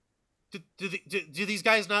 Do these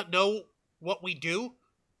guys not know what we do?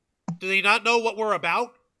 Do they not know what we're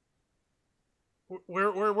about?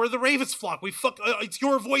 We're the Ravens flock. It's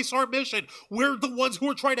your voice, our mission. We're the ones who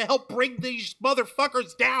are trying to help bring these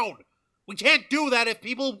motherfuckers down. We can't do that if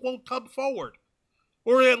people won't come forward,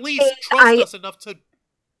 or at least trust us enough to.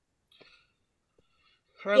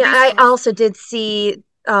 I also did see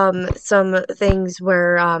some things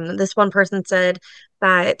where this one person said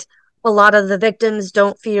that a lot of the victims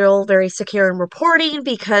don't feel very secure in reporting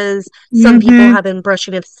because some people have been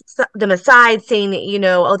brushing them aside, saying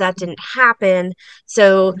that, oh, that didn't happen.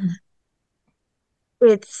 So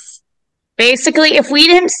it's basically, if we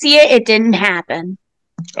didn't see it, it didn't happen.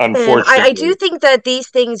 Unfortunately. I do think that these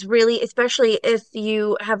things really, especially if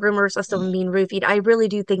you have rumors of someone being roofied, I really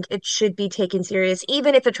do think it should be taken serious,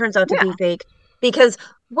 even if it turns out to be fake. Because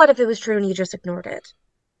what if it was true and you just ignored it?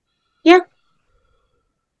 Yeah.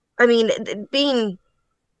 I mean,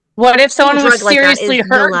 what if someone was seriously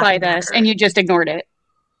hurt by this and you just ignored it?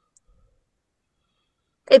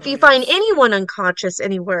 If you find anyone unconscious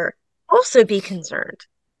anywhere, also be concerned.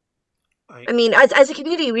 I mean, as a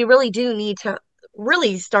community, we really do need to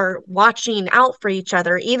really start watching out for each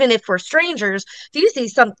other, even if we're strangers. If you see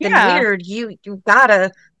something weird, you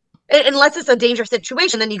gotta, unless it's a dangerous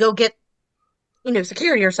situation, then you go get,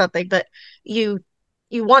 security or something. But you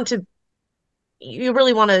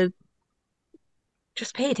really want to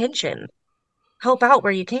just pay attention, help out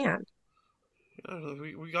where you can.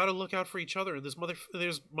 We gotta look out for each other. And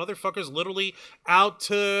there's motherfuckers literally out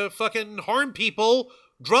to fucking harm people,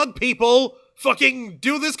 drug people, fucking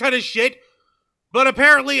do this kind of shit. But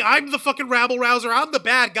apparently I'm the fucking rabble rouser. I'm the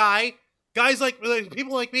bad guy. Guys like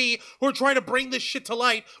people like me who are trying to bring this shit to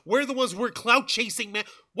light. We're the ones who are clout chasing, man.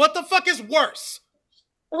 What the fuck is worse?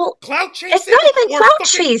 Well, clout chasing? It's not even clout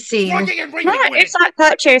chasing. It's not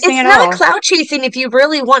clout chasing at all. It's not clout chasing if you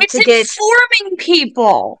really want to get informing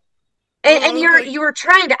people. And you're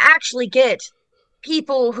trying to actually get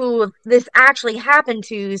people who this actually happened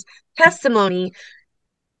to's testimony.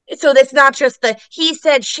 So that's not just the he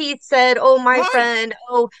said, she said, oh, my friend,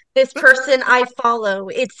 oh, this person I follow.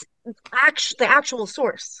 It's the actual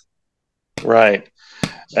source. Right.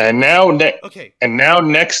 And now,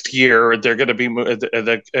 next year, they're going to be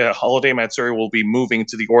the Holiday Matsuri will be moving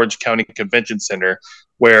to the Orange County Convention Center,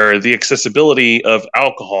 where the accessibility of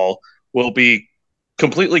alcohol will be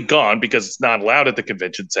completely gone because it's not allowed at the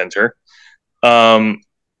convention center.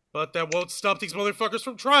 But that won't stop these motherfuckers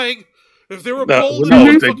from trying. If they were bold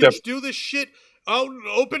enough to do this shit out in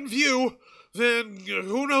open view, then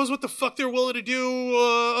who knows what the fuck they're willing to do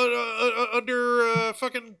under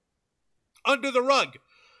the rug.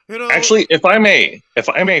 You know? Actually, if I may,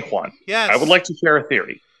 Juan, yes. I would like to share a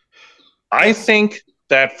theory. I think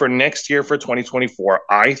that for next year, for 2024,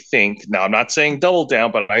 now I'm not saying double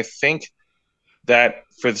down, but I think that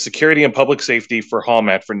for the security and public safety for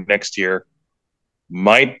Hallmat for next year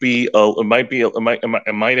might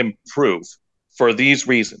improve for these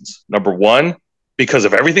reasons. Number one, because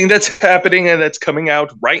of everything that's happening and that's coming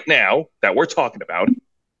out right now that we're talking about.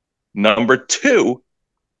 Number two,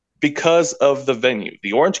 because of the venue,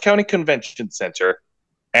 the Orange County Convention Center,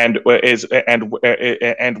 and where it's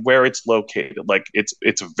located. Like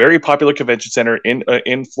it's a very popular convention center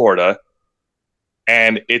in Florida,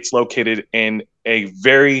 and it's located in a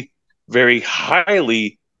very, very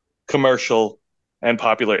highly commercial and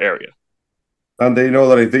popular area. And they know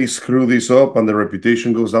that if they screw this up and the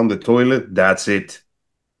reputation goes down the toilet, that's it.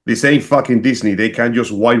 This ain't fucking Disney. They can't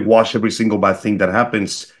just whitewash every single bad thing that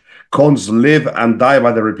happens. Cons live and die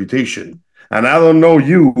by their reputation. And I don't know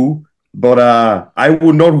you, but I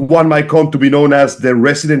would not want my con to be known as the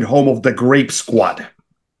resident home of the Grape Squad.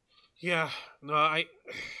 Yeah, no,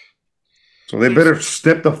 So they better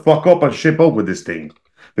step the fuck up and ship up with this thing.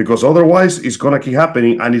 Because otherwise, it's going to keep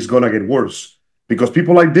happening and it's going to get worse. Because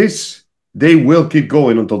people like this, they will keep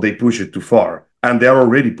going until they push it too far. And they're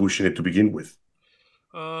already pushing it to begin with.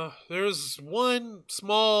 There's one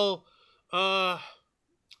small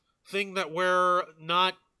thing that we're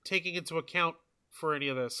not taking into account for any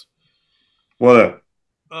of this. What?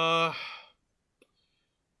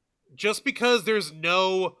 Just because there's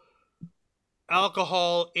no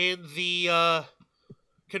alcohol in the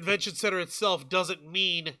convention center itself doesn't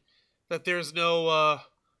mean that there's no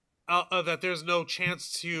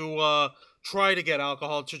chance to try to get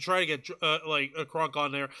alcohol, to try to get like a crunk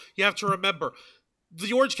on there. You have to remember,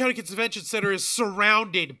 the Orange County Convention Center is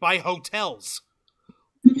surrounded by hotels.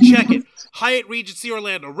 Check it. Hyatt Regency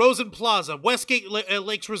Orlando, Rosen Plaza, Westgate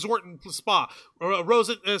Lakes Resort and Spa,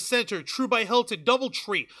 Rosen Center, True by Hilton,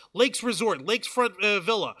 Doubletree, Lakes Resort, Lakesfront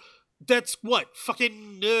Villa. That's what?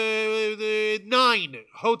 Fucking 9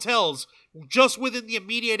 hotels just within the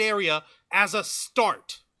immediate area as a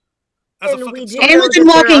start. And within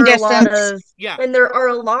walking distance. And there are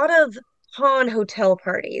a lot of con hotel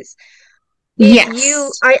parties.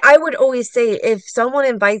 Yes. I would always say, if someone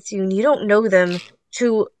invites you and you don't know them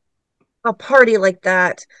to a party like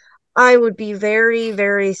that, I would be very,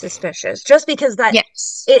 very suspicious. Just because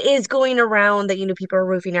it is going around that, people are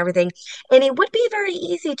roofing everything. And it would be very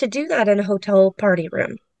easy to do that in a hotel party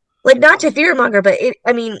room. Like, not to fearmonger, but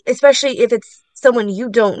especially if it's someone you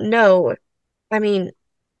don't know. I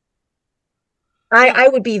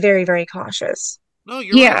would be very, very cautious. No,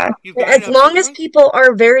 you're right. As long as people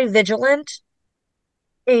are very vigilant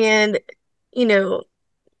and,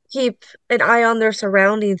 keep an eye on their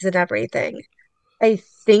surroundings and everything, I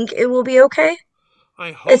think it will be okay.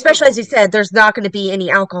 I hope. Especially, as you said, there's not going to be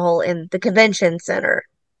any alcohol in the convention center.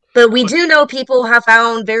 But we do know people have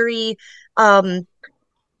found very creative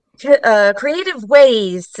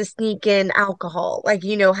ways to sneak in alcohol, like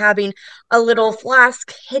having a little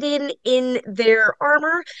flask hidden in their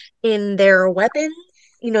armor, in their weapons,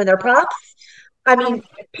 their props.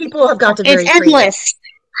 People have got to very it's endless.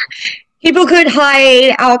 People could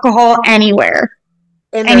hide alcohol anywhere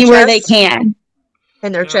they can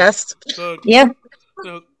in their chest. The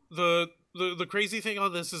crazy thing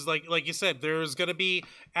on this is like you said, there's gonna be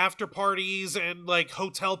after parties and like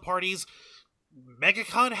hotel parties.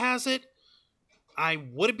 MegaCon has it. I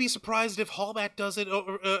wouldn't be surprised if Hallmat does it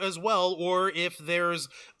as well, or if there's,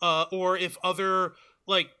 or if other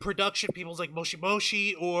like production peoples like Moshi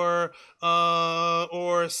Moshi or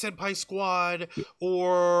Senpai Squad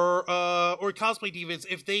or Cosplay Divas,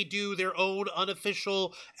 if they do their own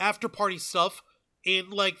unofficial after party stuff in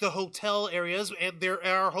like the hotel areas, and there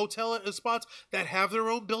are hotel spots that have their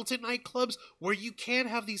own built-in nightclubs where you can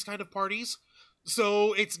have these kind of parties.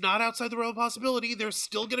 So it's not outside the realm of possibility. There's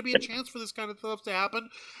still going to be a chance for this kind of stuff to happen.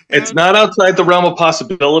 And it's not outside the realm of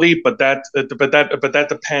possibility, but that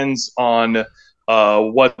depends on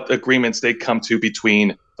what agreements they come to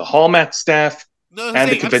between the Hallmat staff and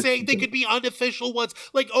the convention. I'm saying they could be unofficial ones,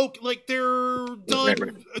 like they're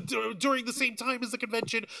done during the same time as the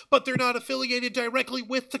convention, but they're not affiliated directly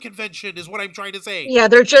with the convention. Is what I'm trying to say. Yeah,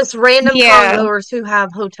 they're just random congoers who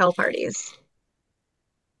have hotel parties.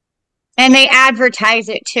 And they advertise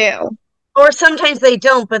it too. Or sometimes they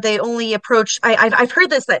don't, but they only approach. I've heard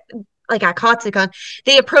this that like at Katsucon,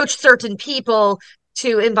 they approach certain people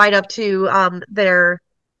to invite up to their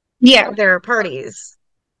parties.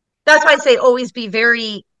 That's why I say always be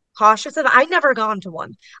very cautious of it. I've never gone to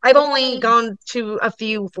one. I've only gone to a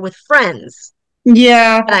few with friends.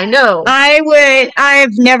 Yeah. And I know.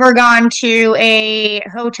 I've never gone to a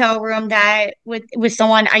hotel room that with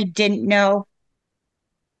someone I didn't know.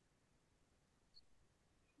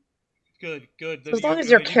 Good. As long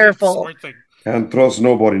as you're careful. Can't trust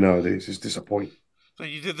nobody nowadays. It's disappointing. So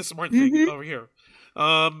you did the smart thing over here.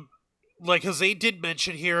 Like Jose did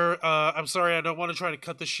mention here, I'm sorry, I don't want to try to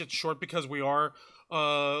cut this shit short because we are,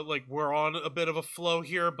 we're on a bit of a flow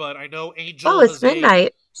here, but I know Angel. Oh, it's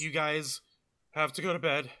midnight. You guys have to go to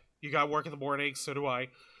bed. You got work in the morning, so do I.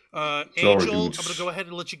 Angel, I'm going to go ahead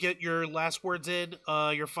and let you get your last words in,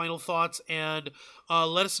 your final thoughts, and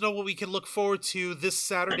let us know what we can look forward to this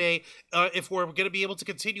Saturday if we're going to be able to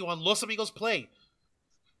continue on Los Amigos Play.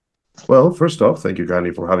 Well, first off, thank you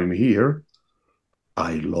kindly for having me here.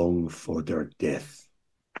 I long for their death.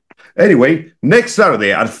 Anyway, next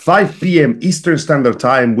Saturday at 5 p.m. Eastern Standard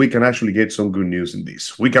Time, we can actually get some good news in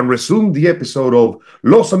this. We can resume the episode of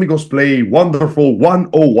Los Amigos Play Wonderful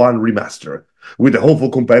 101 Remaster. With the hopeful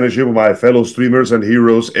companionship of my fellow streamers and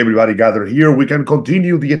heroes, everybody gathered here, we can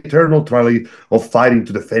continue the eternal trial of fighting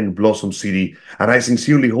to defend Blossom City, and I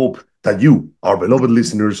sincerely hope that you, our beloved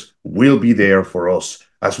listeners, will be there for us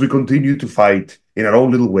as we continue to fight in our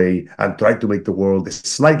own little way and try to make the world a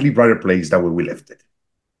slightly brighter place than when we left it.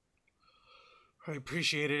 I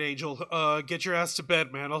appreciate it, Angel. Get your ass to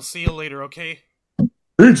bed, man. I'll see you later, okay?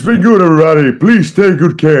 It's been good, everybody. Please take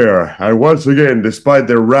good care. And once again, despite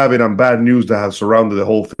the rabid and bad news that have surrounded the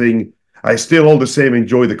whole thing, I still all the same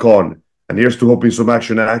enjoy the con. And here's to hoping some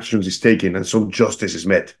actions is taken and some justice is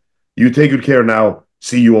met. You take good care now.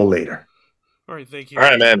 See you all later. All right, thank you. All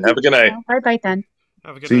right, man. Have a good night. Bye then.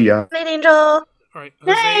 Have a good night. See ya. Good night, Angel. All right,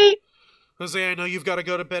 Night. Jose, I know you've got to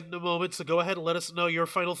go to bed in a moment, so go ahead and let us know your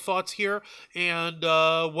final thoughts here and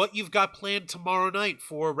what you've got planned tomorrow night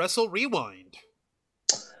for Wrestle Rewind.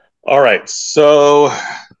 All right, so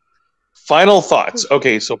final thoughts.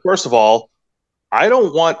 Okay, so first of all, I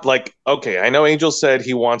don't want, I know Angel said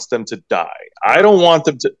he wants them to die. I don't want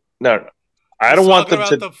them to, no. I don't want them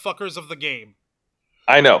to. The fuckers of the game.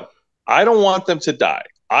 I know. I don't want them to die.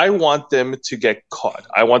 I want them to get caught.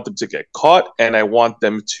 I want them to get caught, and I want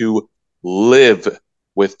them to live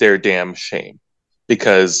with their damn shame,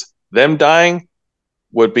 because them dying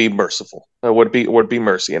would be merciful. Would be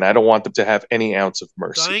mercy, and I don't want them to have any ounce of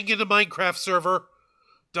mercy. Dying in a Minecraft server,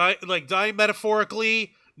 dying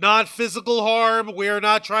metaphorically, not physical harm. We're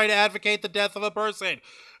not trying to advocate the death of a person.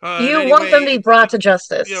 You want them to be brought to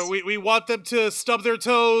justice. You know, we want them to stub their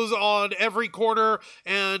toes on every corner,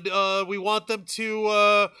 and we want them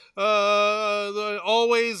to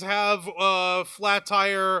always have a flat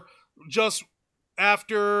tire just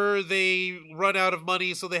after they run out of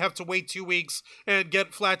money, so they have to wait 2 weeks and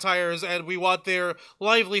get flat tires, and we want their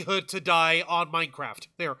livelihood to die on Minecraft.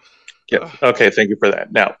 There. Yeah. Okay, thank you for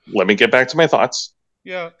that. Now, let me get back to my thoughts.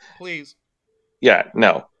 Yeah, please. Yeah,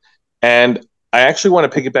 no. And I actually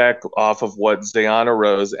want to piggyback off of what Zayana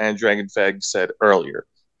Rose and Dragon Feg said earlier.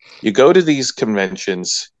 You go to these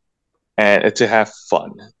conventions and to have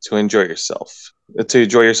fun, to enjoy yourself.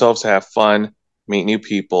 To have fun, meet new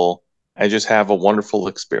people, and just have a wonderful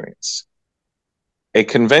experience. A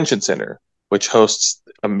convention center which hosts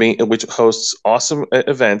awesome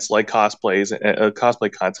events like cosplays,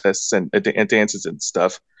 cosplay contests, and dances and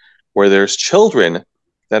stuff, where there's children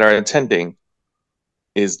that are attending,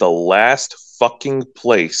 is the last fucking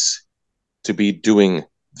place to be doing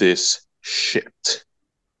this shit.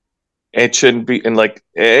 It shouldn't be, and like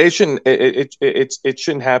it shouldn't. It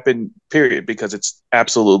shouldn't happen. Period. Because it's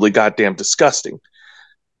absolutely goddamn disgusting.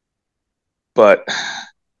 But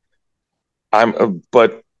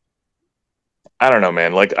but I don't know,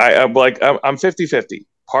 man. Like I'm 50-50.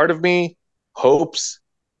 Part of me hopes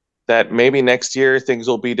that maybe next year things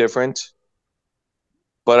will be different.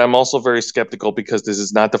 But I'm also very skeptical because this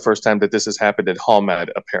is not the first time that this has happened at Hallmat,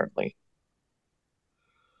 apparently.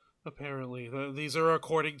 Apparently. These are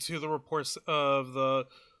according to the reports of the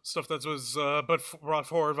stuff that was brought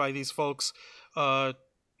forward by these folks. And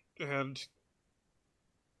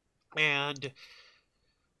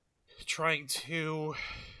trying to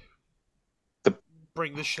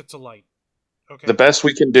bring this shit to light. Okay. The best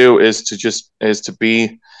we can do is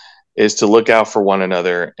to look out for one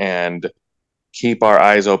another and keep our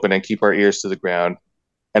eyes open and keep our ears to the ground.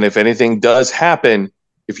 And if anything does happen,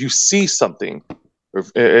 if you see something,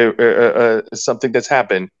 or something that's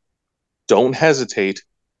happened, don't hesitate.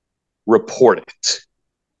 Report it.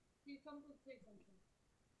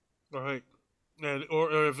 All right, and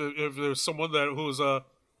or if there's someone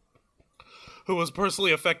who was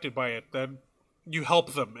personally affected by it, then you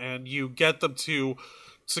help them and you get them to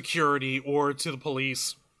security or to the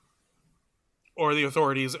police or the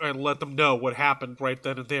authorities and let them know what happened right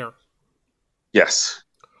then and there. Yes,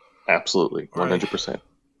 absolutely, 100%.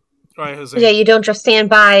 All right, Jose. Yeah, you don't just stand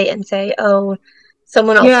by and say, "Oh,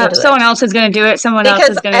 someone else will do it." Someone else is going to do it. Someone else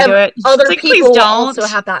is going to do it. Other like, people will also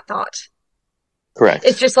have that thought. Correct.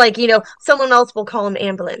 It's just like, someone else will call an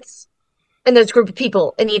ambulance. And there's a group of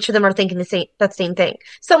people, and each of them are thinking that same thing.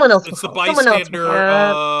 Someone else will It's call. the bystander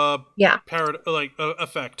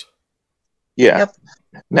effect. Yeah. Yep.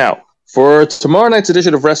 Now, for tomorrow night's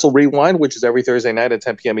edition of Wrestle Rewind, which is every Thursday night at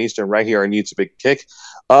 10 p.m. Eastern, right here on YouTube Big Kick,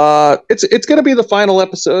 it's going to be the final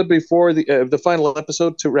episode before the final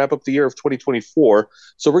episode to wrap up the year of 2024.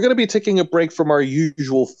 So we're going to be taking a break from our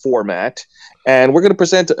usual format, and we're going to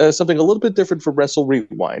present something a little bit different from Wrestle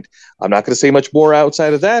Rewind. I'm not going to say much more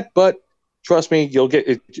outside of that, but trust me, you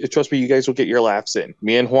guys will get your laughs in.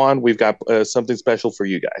 Me and Juan, we've got something special for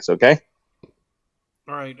you guys. Okay.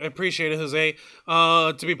 All right, I appreciate it, Jose.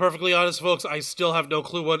 To be perfectly honest, folks, I still have no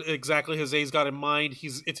clue what exactly Jose's got in mind.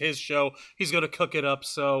 It's his show. He's gonna cook it up,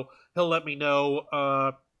 so he'll let me know.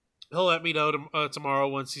 Tomorrow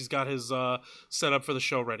once he's got his setup for the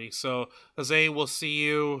show ready. So, Jose, we'll see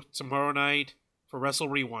you tomorrow night for Wrestle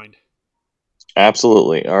Rewind.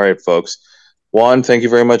 Absolutely. All right, folks. Juan, thank you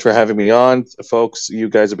very much for having me on. Folks, you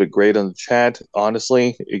guys have been great on the chat.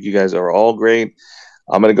 Honestly, you guys are all great.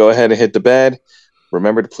 I'm going to go ahead and hit the bed.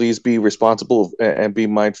 Remember to please be responsible and be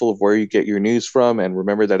mindful of where you get your news from. And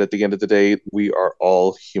remember that at the end of the day, we are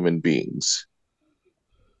all human beings.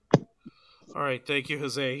 All right. Thank you,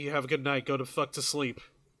 Jose. You have a good night. Go to fuck to sleep.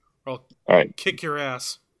 Or I'll kick your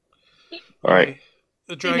ass. All right.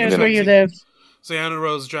 The Dragon knows where you live. Zayanna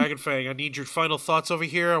Rose, Dragon Fang, I need your final thoughts over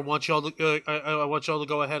here. I want y'all to go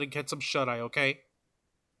ahead and get some shut-eye, okay?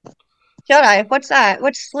 Shut-eye? What's that?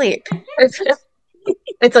 What's sleep?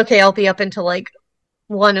 It's okay. I'll be up until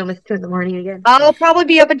 1, almost 2 in the morning again. I'll probably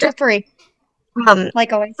be up until 3.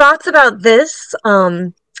 Like always. Thoughts about this?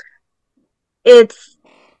 It's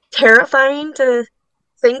terrifying to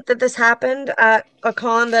think that this happened at a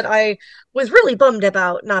con that I was really bummed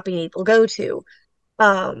about not being able to go to.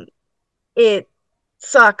 It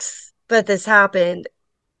sucks that this happened.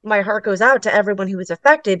 My heart goes out to everyone who was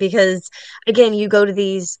affected because, again, you go to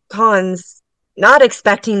these cons not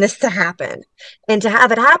expecting this to happen, and to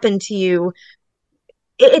have it happen to you,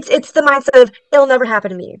 it's the mindset of it'll never happen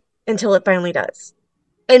to me until it finally does.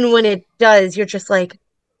 And when it does, you're just like,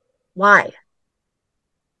 why?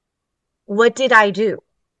 What did I do?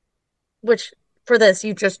 Which, for this,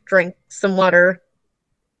 you just drink some water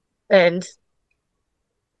and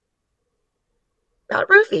got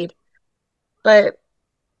roofied. But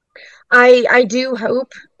I do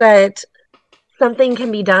hope that something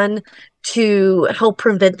can be done to help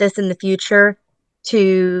prevent this in the future,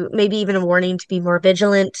 to maybe even a warning to be more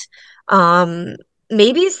vigilant.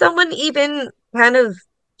 Maybe someone even kind of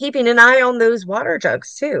keeping an eye on those water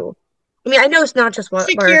jugs too. I mean, I know it's not just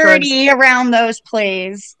security around those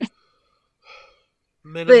plays.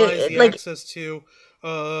 Minimize the access to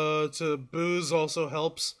booze also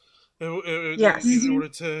helps. Yes. In order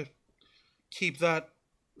to keep that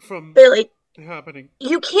from happening.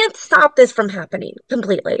 You can't stop this from happening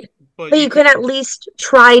completely. But you can at least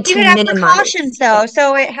try to minimize. You have precautions though,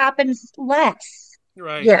 so it happens less.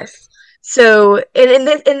 Right. Yes. So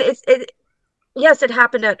yes, it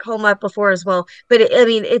happened at Home Up before as well, but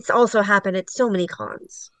it's also happened at so many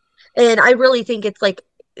cons. And I really think it's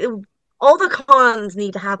all the cons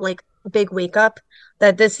need to have a big wake up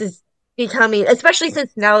that this is becoming, especially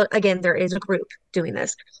since now, again, there is a group doing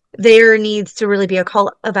this, there needs to really be a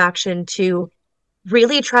call of action to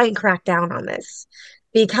really try and crack down on this.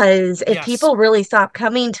 Because if people really stop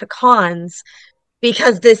coming to cons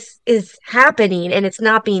because this is happening and it's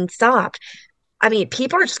not being stopped, I mean,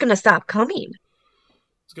 people are just going to stop coming.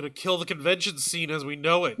 It's going to kill the convention scene as we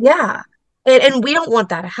know it. Yeah. And we don't want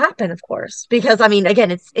that to happen, of course, because, I mean,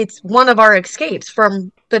 again, it's one of our escapes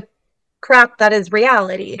from the crap that is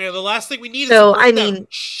reality. Yeah, the last thing we need is to bring that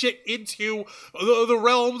shit into the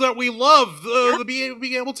realm that we love.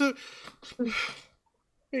 Being able to...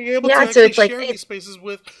 Being able to actually share these spaces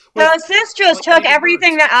with so sis just took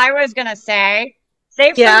everything that I was gonna say.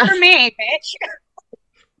 Save some for me, bitch.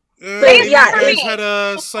 I just had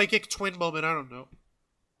a psychic twin moment. I don't know.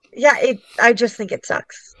 Yeah, I just think it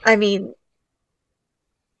sucks. I mean,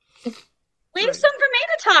 leave some for me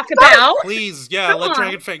to talk about. Please, yeah, let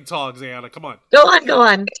Dragonfang talk, Xana. Come on. Go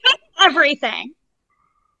on. Everything.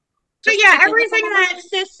 So yeah, everything that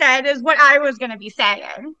sis said is what I was gonna be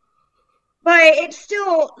saying. But it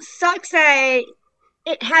still sucks that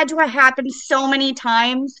it had to have happened so many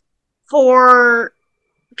times for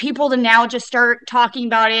people to now just start talking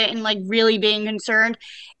about it and like really being concerned.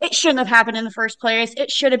 It shouldn't have happened in the first place. It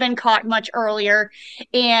should have been caught much earlier.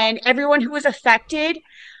 And everyone who was affected,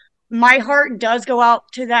 my heart does go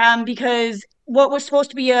out to them, because what was supposed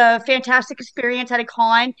to be a fantastic experience at a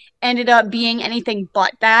con ended up being anything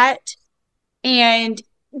but that. And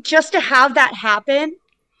just to have that happen,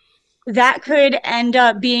 that could end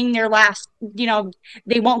up being their last,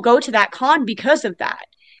 they won't go to that con because of that.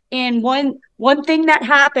 And one thing that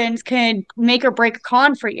happens can make or break a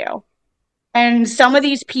con for you. And some of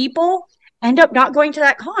these people end up not going to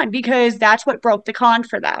that con because that's what broke the con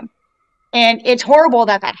for them. And it's horrible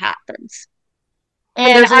that happens.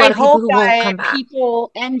 And I hope that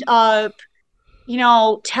people end up,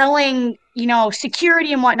 telling,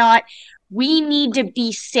 security and whatnot, we need to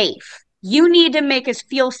be safe. You need to make us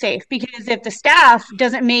feel safe, because if the staff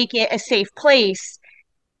doesn't make it a safe place,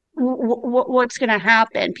 what's going to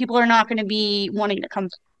happen? People are not going to be wanting to come.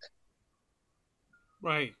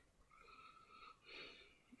 Right.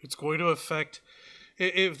 It's going to affect...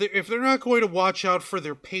 If they're not going to watch out for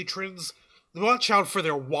their patrons, watch out for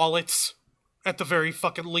their wallets, at the very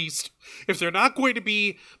fucking least. If they're not going to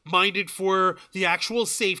be minded for the actual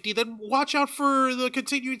safety, then watch out for the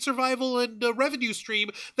continuing survival and revenue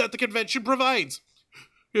stream that the convention provides.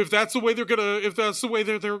 If that's the way they're going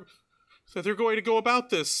to go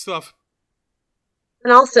about this stuff.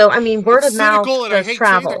 And also, I mean, word of mouth and I hate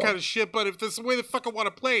travel. saying that kind of shit, but if this is the way they fucking want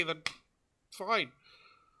to play, then fine.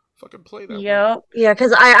 Fucking play that way. Yeah,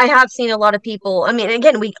 because I have seen a lot of people. I mean,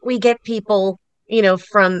 again, we get people,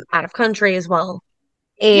 from out of country as well.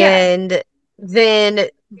 And then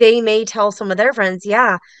they may tell some of their friends,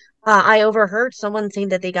 I overheard someone saying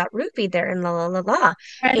that they got roofied there and la la la la.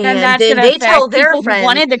 And then they tell their friends who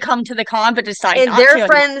wanted to come to the con but decided not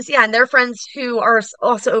to. And their friends who are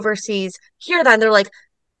also overseas hear that and they're like,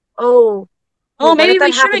 oh, maybe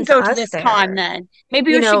we shouldn't go to this con then.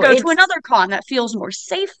 Maybe we should go to another con that feels more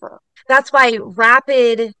safer. That's why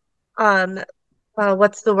rapid,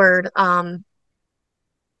 what's the word?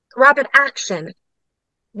 Rapid action.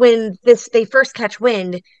 When they first catch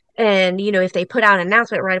wind, and if they put out an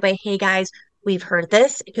announcement right away, hey guys, we've heard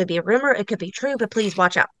this. It could be a rumor, it could be true, but please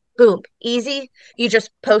watch out. Boom, easy. You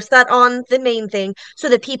just post that on the main thing so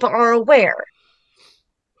that people are aware.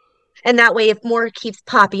 And that way, if more keeps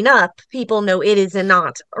popping up, people know it is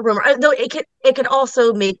not a rumor. Though it could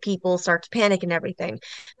also make people start to panic and everything.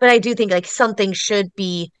 But I do think like something should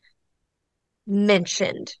be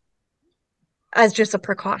mentioned as just a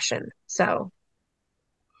precaution. So.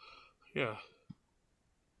 Yeah.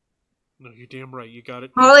 No, you're damn right. You got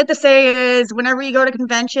it. All I like to say is, whenever you go to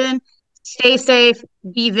convention, stay safe,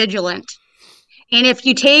 be vigilant. And if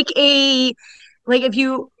you take if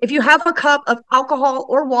you have a cup of alcohol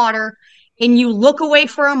or water and you look away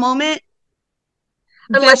for a moment,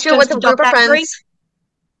 unless you're with a group of friends,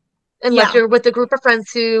 you're with a group of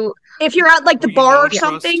friends who, if you're at like the bar or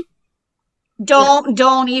something,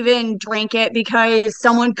 don't even drink it, because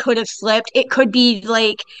someone could have slipped. It could be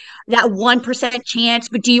like that 1% chance,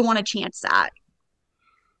 but do you want to chance that?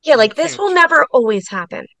 Yeah, like this will never always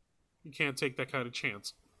happen. You can't take that kind of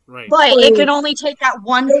chance. Right. But it can only take that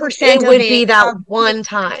 1%. It would be that one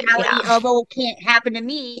time. Although it can't happen to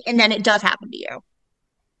me, and then it does happen to you.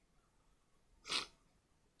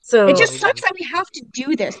 So it just sucks that we have to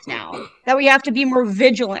do this now. That we have to be more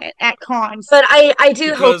vigilant at cons. But I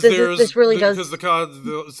do hope this really does, because the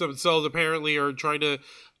cons themselves apparently are trying to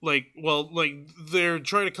they're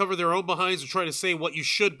trying to cover their own behinds or trying to say what you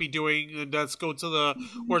should be doing, and that's go to the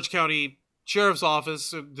Orange County Sheriff's Office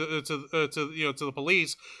to the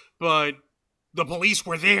police. But the police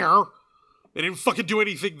were there. They didn't fucking do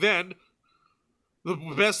anything then. The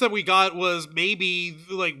best that we got was maybe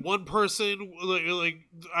one person.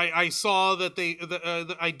 I saw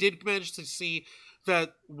that I did manage to see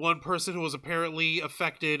that one person who was apparently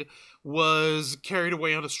affected was carried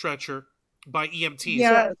away on a stretcher by EMTs.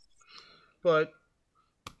 Yeah, but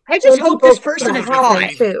I just hope this person is caught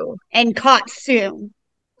and caught soon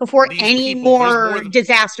before any more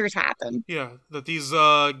disasters happen. Yeah, that these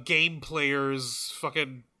game players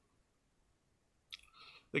fucking.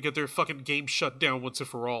 They get their fucking game shut down once and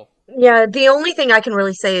for all. Yeah, the only thing I can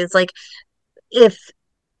really say is, if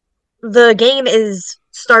the game is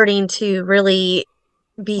starting to really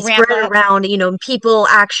be spread around, people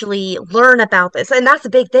actually learn about this, and that's a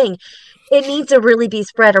big thing. It needs to really be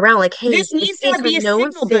spread around. Hey, this needs to be a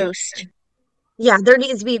signal boost. Yeah, there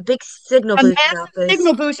needs to be a big signal boost about this.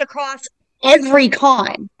 Signal boost across every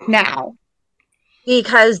con now.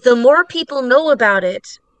 Because the more people know about it,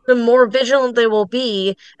 the more vigilant they will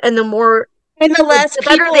be, and the less the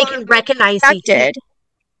better they can recognize each other.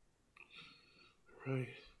 Right.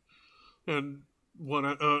 And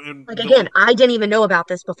again, I didn't even know about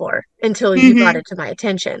this before until you brought it to my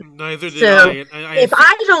attention. Neither did I. If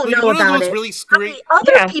I don't know about it, really screwy,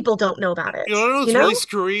 other people don't know about it. You know what's really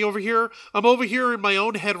screwy over here? I'm over here in my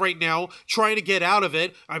own head right now, trying to get out of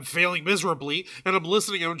it. I'm failing miserably, and I'm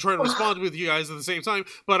listening, and I'm trying to respond with you guys at the same time.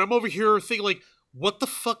 But I'm over here thinking, what the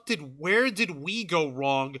fuck where did we go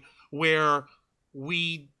wrong? Where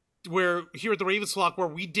here at the Ravens Flock, where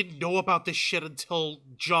we didn't know about this shit until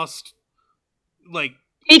just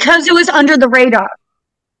because it was under the radar.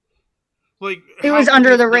 It was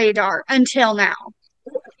under the radar until now.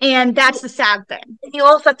 And that's the sad thing. You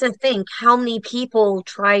also have to think how many people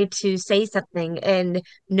tried to say something and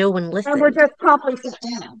no one listened. And we're just promptly sit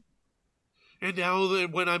down. And now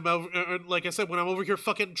when I'm like I said, when I'm over here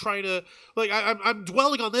fucking trying to I'm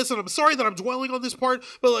dwelling on this, and I'm sorry that I'm dwelling on this part,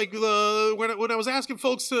 but when I was asking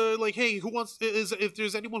folks to hey, who wants if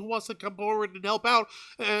there's anyone who wants to come forward and help out,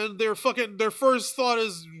 and their first thought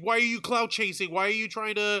is, why are you clout chasing? Why are you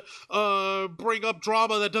trying to bring up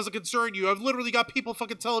drama that doesn't concern you? I've literally got people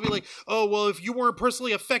fucking telling me oh well, if you weren't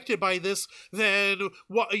personally affected by this, then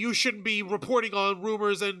you shouldn't be reporting on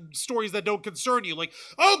rumors and stories that don't concern you.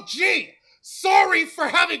 Oh gee. Sorry for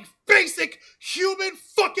having basic human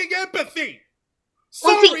fucking empathy.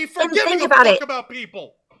 Sorry for giving a fuck about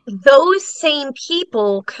people. Those same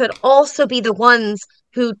people could also be the ones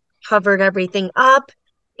who covered everything up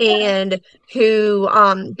and who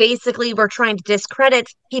basically were trying to discredit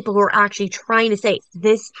people who are actually trying to say,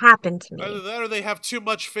 this happened to me. Either that or they have too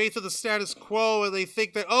much faith in the status quo, and they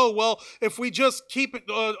think that, oh, well, if we just keep it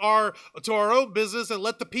to our own business and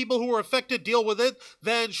let the people who are affected deal with it,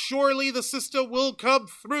 then surely the system will come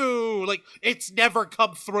through. It's never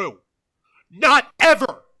come through. Not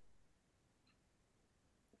ever.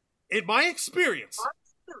 In my experience,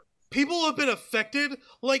 people who have been affected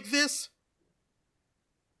like this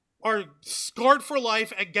are scarred for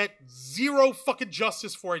life and get zero fucking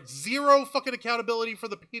justice for it. Zero fucking accountability for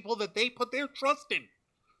the people that they put their trust in.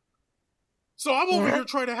 So I'm over here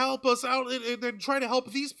trying to help us out and then trying to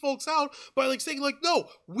help these folks out by saying no,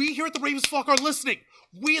 we here at the Ravens Flock are listening.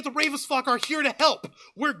 We at the Ravens Flock are here to help.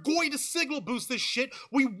 We're going to signal boost this shit.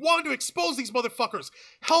 We want to expose these motherfuckers.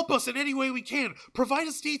 Help us in any way we can. Provide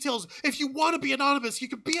us details. If you want to be anonymous, you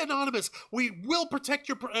can be anonymous. We will protect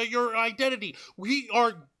your identity. We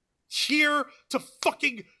are here to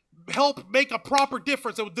fucking help make a proper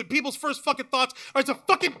difference. And the people's first fucking thoughts are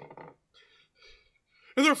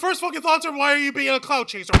and their first fucking thoughts are, why are you being a clout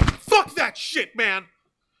chaser? Fuck that shit, man.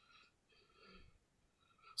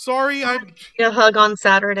 Sorry, I'm a hug on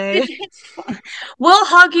Saturday. We'll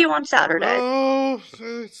hug you on Saturday. Oh,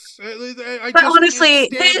 but honestly,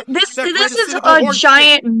 this is a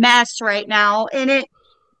giant mess right now, and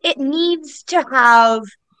it needs to have.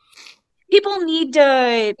 People need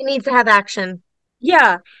to. It needs to have action.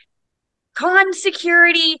 Yeah, con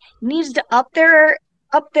security needs to up their.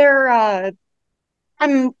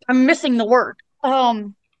 I'm missing the word.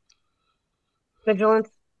 Vigilance.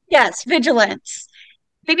 Yes, vigilance.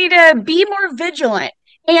 They need to be more vigilant,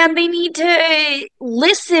 and they need to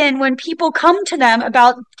listen when people come to them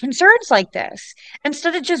about concerns like this,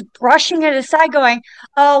 instead of just brushing it aside, going,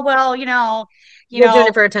 "Oh well, you know, doing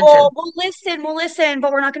it for attention. We'll listen,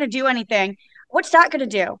 but we're not going to do anything." what's that going to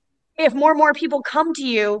do? If more and more people come to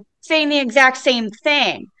you saying the exact same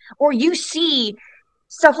thing, or you see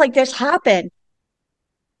stuff like this happen,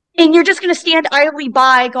 and you're just going to stand idly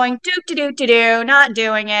by going, do, not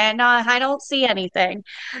doing it. No, I don't see anything.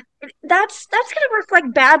 That's going to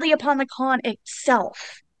reflect badly upon the con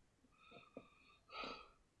itself.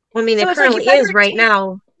 I mean, it currently is right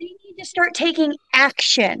now. They need to start taking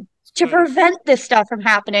action to prevent this stuff from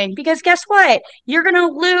happening. Because guess what? You're going to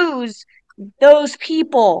lose those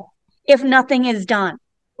people if nothing is done.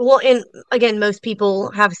 Well, and again, most people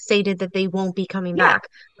have stated that they won't be coming back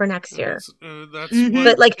for next year.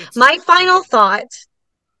 But like, my final thought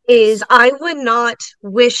is I would not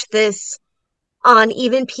wish this on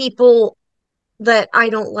even people that I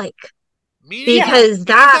don't like. Because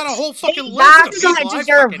got a whole fucking list of people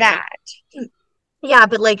deserve that. Yeah,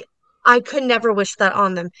 but like, I could never wish that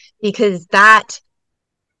on them, because that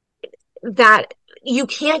you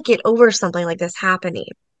can't get over something like this happening.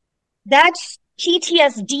 That's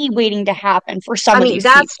PTSD waiting to happen for some of these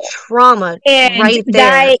that's people. Trauma, and right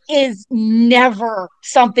there. That is never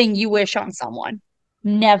something you wish on someone.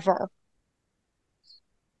 Never.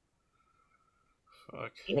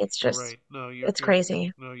 Fuck. It's just, right. No, it's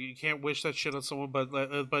crazy. No, you can't wish that shit on someone, but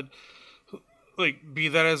like, be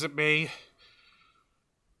that as it may,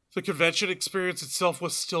 the convention experience itself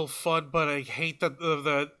was still fun, but I hate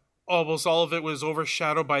that almost all of it was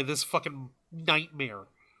overshadowed by this fucking nightmare.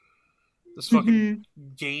 This fucking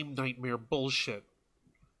game nightmare bullshit.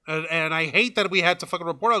 And I hate that we had to fucking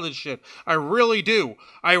report on this shit. I really do.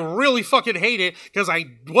 I really fucking hate it, because I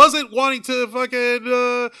wasn't wanting to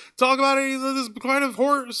fucking talk about any of this kind of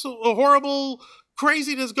horrible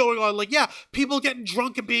craziness going on. Like, yeah, people getting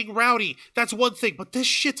drunk and being rowdy. That's one thing, but this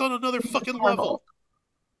shit's on another fucking level.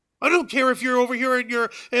 I don't care if you're over here and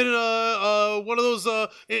you're in one of those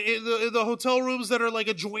in the hotel rooms that are like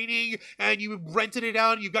adjoining, and you rented it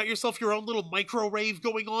out and you got yourself your own little micro rave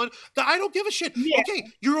going on. I don't give a shit. Yeah. Okay,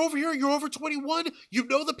 you're over here, you're over 21, you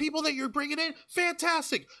know the people that you're bringing in,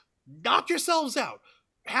 fantastic. Knock yourselves out.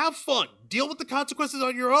 Have fun. Deal with the consequences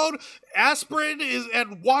on your own. Aspirin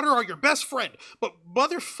and water are your best friend. But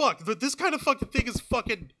motherfuck, this kind of fucking thing is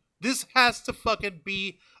fucking, this has to fucking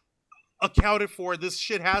be accounted for. This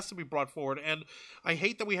shit has to be brought forward, and I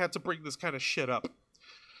hate that we had to bring this kind of shit up.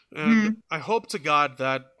 And I hope to God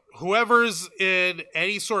that whoever's in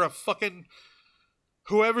any sort of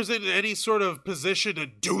position to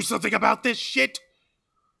do something about this shit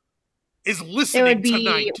is listening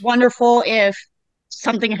tonight. It would be wonderful if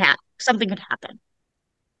something could happen,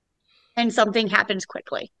 and something happens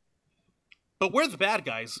quickly. But we're the bad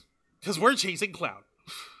guys, because we're chasing clout.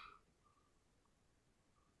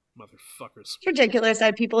 Motherfuckers. It's ridiculous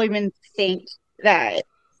that people even think that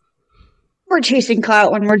we're chasing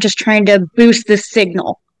clout when we're just trying to boost the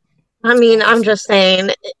signal. I mean, I'm just saying,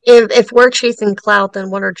 if we're chasing clout,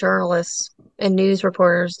 then what are journalists and news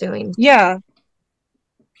reporters doing? Yeah.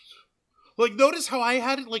 Like, notice how I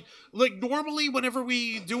had it, like normally whenever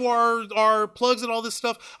we do our plugs and all this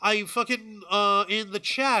stuff, I fucking, in the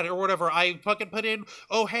chat or whatever, I fucking put in,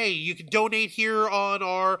 oh, hey, you can donate here on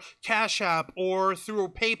our Cash App or through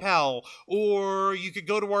PayPal, or you could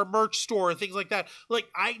go to our merch store, things like that. Like,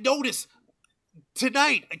 I noticed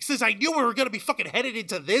tonight, since I knew we were going to be fucking headed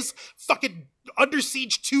into this fucking Under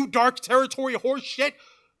Siege 2 Dark Territory horse shit,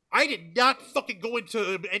 I did not fucking go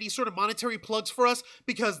into any sort of monetary plugs for us,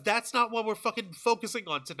 because that's not what we're fucking focusing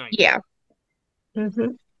on tonight. Yeah.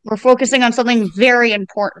 We're focusing on something very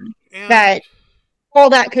important, and that all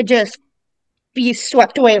that could just be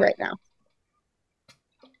swept away right now.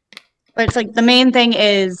 But it's like, the main thing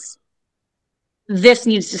is this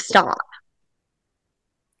needs to stop.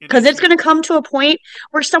 Because it's going to come to a point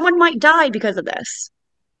where someone might die because of this.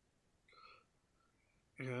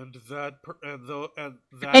 And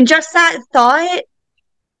just that thought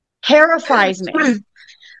terrifies me.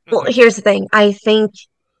 Well, here's the thing. I think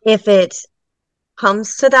if it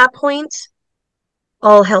comes to that point,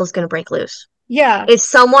 all hell's going to break loose. Yeah. If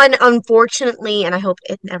someone, unfortunately, and I hope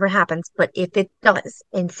it never happens, but if it does,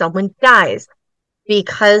 and someone dies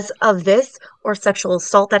because of this, or sexual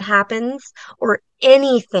assault that happens, or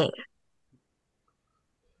anything,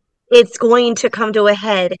 it's going to come to a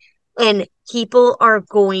head, and people are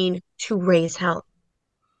going to raise hell.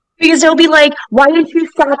 Because they'll be like, why didn't you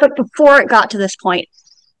stop it before it got to this point?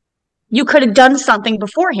 You could have done something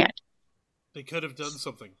beforehand. They could have done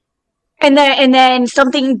something. And then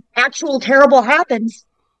something actual terrible happens.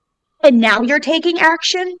 And now you're taking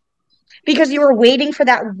action? Because you were waiting for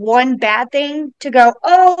that one bad thing to go,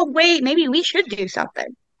 oh, wait, maybe we should do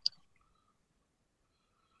something.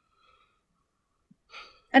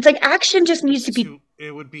 It's like, action just needs to be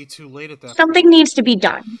It would be too late at that Something point. needs to be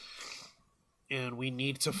done. And we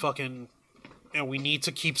need to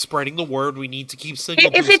keep spreading the word. We need to keep signal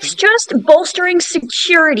If boosting. it's just bolstering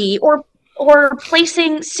security or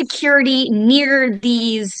placing security near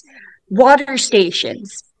these water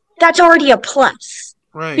stations, that's already a plus.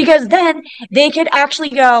 Right. Because then they could actually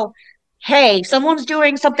go, hey, someone's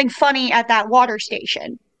doing something funny at that water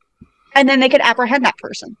station. And then they could apprehend that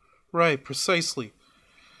person. Right, precisely.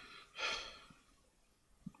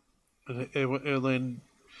 And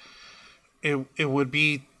it would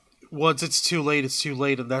be, once it's too late,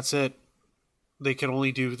 and that's it. They can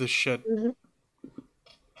only do this shit. Mm-hmm.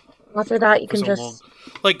 After that, you can just... long.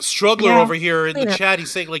 Like, Struggler over here in the chat, he's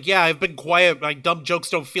saying, like, yeah, I've been quiet, my dumb jokes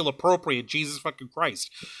don't feel appropriate, Jesus fucking Christ.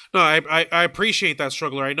 No, I appreciate that,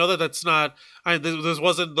 Struggler. I know that that's not, this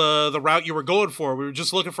wasn't the route you were going for. We were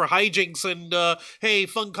just looking for hijinks and, hey,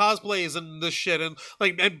 fun cosplays and this shit. And,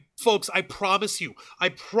 like, and folks, I promise you,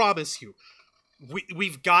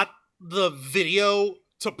 we've got the video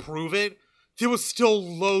to prove it. There was still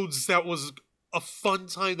loads that was a fun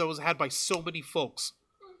time that was had by so many folks.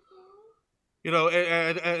 You know,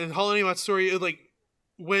 and Holiday Matsuri, like,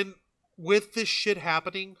 with this shit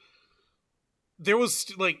happening, there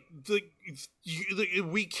was, like,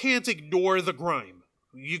 we can't ignore the grime.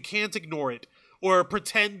 You can't ignore it, or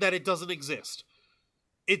pretend that it doesn't exist.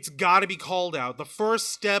 It's gotta be called out. The first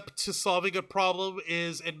step to solving a problem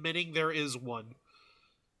is admitting there is one.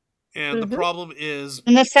 And the problem is...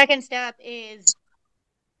 And the second step is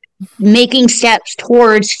making steps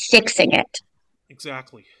towards fixing it.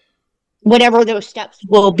 Exactly. Whatever those steps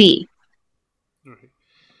will be. Right.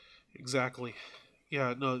 Exactly.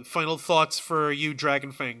 Yeah, no, final thoughts for you,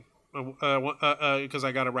 Dragonfang. Because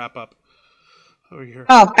I gotta wrap up. Over here.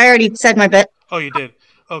 Oh, I already said my bit. Oh, you did?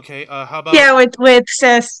 Okay, how about... Yeah, with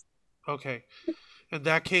Sis. Okay. In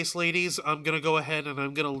that case, ladies, I'm gonna go ahead and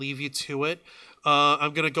I'm gonna leave you to it.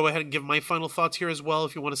 I'm gonna go ahead and give my final thoughts here as well,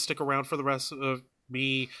 if you want to stick around for the rest of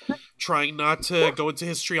me trying not to go into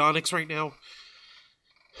histrionics right now.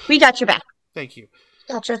 We got your back. Thank you.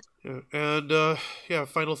 Gotcha. And yeah,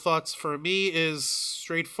 final thoughts for me is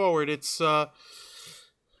straightforward. It's I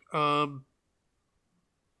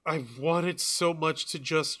wanted so much to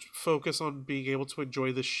just focus on being able to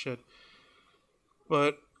enjoy this shit,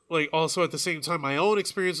 but like also at the same time, my own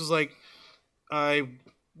experience was like,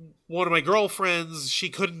 one of my girlfriends, she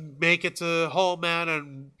couldn't make it to Hallman,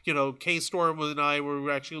 and you know, K-Storm and I were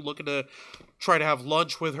actually looking to try to have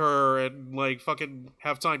lunch with her and like fucking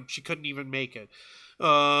have time. She couldn't even make it.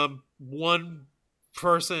 One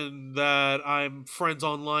person that I'm friends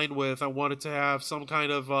online with, I wanted to have some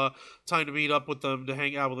kind of time to meet up with them to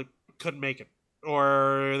hang out with, like, couldn't make it,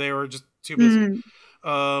 or they were just too busy.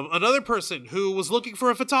 Another person who was looking for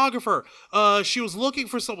a photographer, she was looking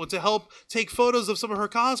for someone to help take photos of some of her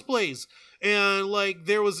cosplays, and like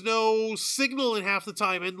there was no signal in half the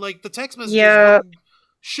time, and like the text messages wouldn't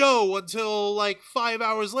show until like 5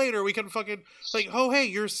 hours later. We can fucking like, oh hey,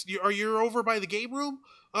 you're over by the game room.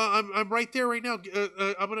 I'm right there right now.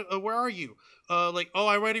 I'm gonna. Where are you? Like, oh,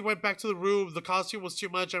 I already went back to the room. The costume was too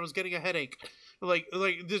much. I was getting a headache. Like,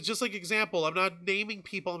 just like example. I'm not naming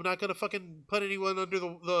people. I'm not gonna fucking put anyone under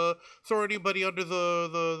throw anybody under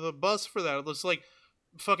the bus for that. It's like,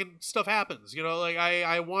 fucking stuff happens. You know, like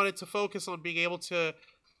I wanted to focus on being able to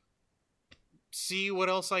see what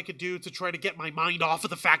else I could do to try to get my mind off of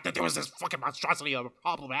the fact that there was this fucking monstrosity of a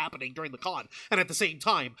problem happening during the con, and at the same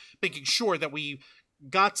time making sure that we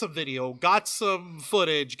got some video, got some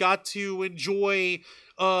footage, got to enjoy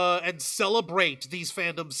and celebrate these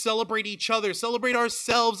fandoms, celebrate each other, celebrate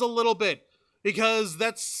ourselves a little bit, because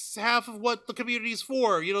that's half of what the community is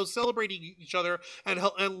for, you know, celebrating each other and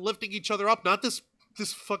lifting each other up, not this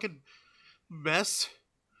fucking mess.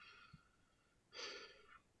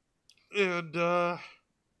 And I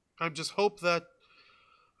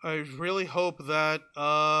really hope that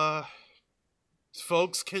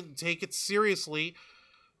folks can take it seriously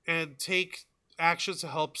and take actions to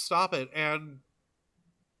help stop it. And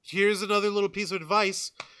here's another little piece of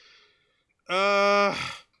advice. I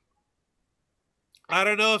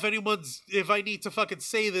don't know if I need to fucking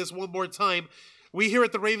say this one more time. We here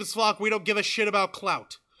at the Ravens Flock, we don't give a shit about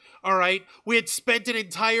clout. All right? We had spent an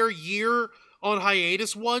entire year on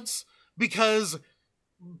hiatus once because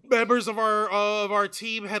members of our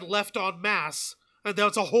team had left en masse, and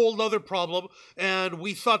that's a whole nother problem, and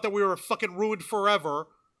we thought that we were fucking ruined forever.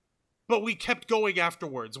 But we kept going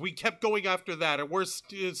afterwards. We kept going after that, and we're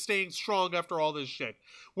staying strong after all this shit.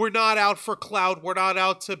 We're not out for clout. We're not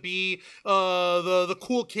out to be the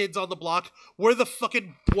cool kids on the block. We're the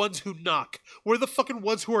fucking ones who knock. We're the fucking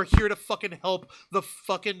ones who are here to fucking help the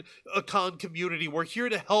fucking con community. We're here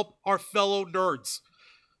to help our fellow nerds.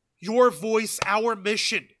 Your voice, our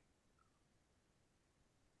mission.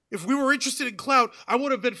 If we were interested in clout, I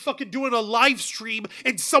would have been fucking doing a live stream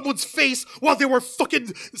in someone's face while they were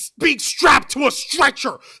fucking being strapped to a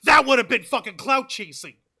stretcher. That would have been fucking clout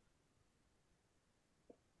chasing.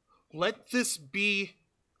 Let this be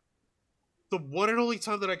the one and only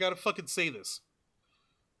time that I gotta fucking say this.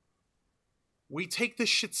 We take this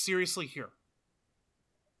shit seriously here.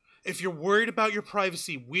 If you're worried about your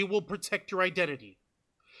privacy, we will protect your identity.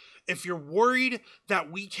 If you're worried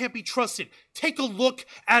that we can't be trusted, take a look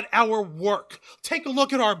at our work. Take a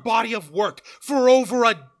look at our body of work for over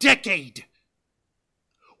a decade.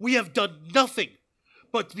 We have done nothing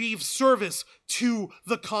but be of service to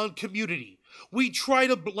the con community. We try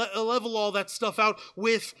to level all that stuff out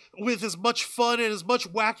with as much fun and as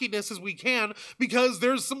much wackiness as we can, because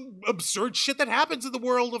there's some absurd shit that happens in the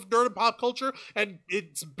world of nerd and pop culture, and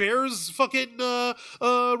it bears fucking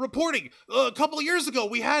reporting. A couple of years ago,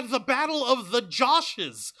 we had the Battle of the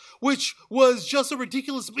Joshes, which was just a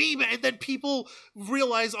ridiculous meme, and then people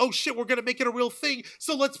realized, oh shit, we're gonna make it a real thing,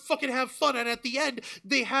 so let's fucking have fun. And at the end,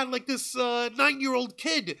 they had like this 9-year-old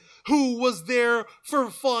kid who was there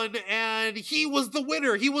for fun, and he was the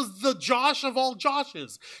winner. He was the Josh of all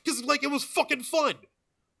Joshes. Because, like, it was fucking fun.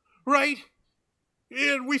 Right?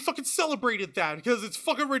 And we fucking celebrated that because it's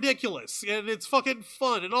fucking ridiculous. And it's fucking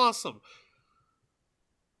fun and awesome.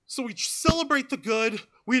 So we celebrate the good,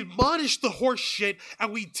 we admonish the horse shit,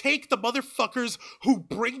 and we take the motherfuckers who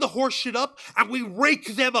bring the horse shit up, and we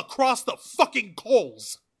rake them across the fucking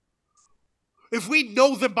coals. If we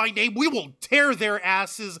know them by name, we will tear their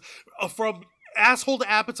asses from asshole to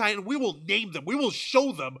appetite, and we will name them. We will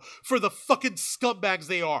show them for the fucking scumbags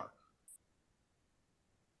they are.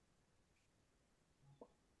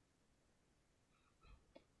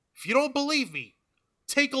 If you don't believe me,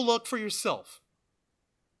 take a look for yourself.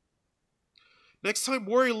 Next time,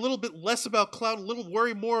 worry a little bit less about clout,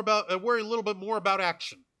 worry a little bit more about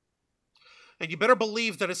action. And you better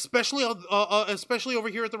believe that, especially over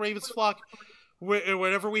here at the Ravens Flock,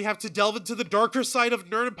 whenever we have to delve into the darker side of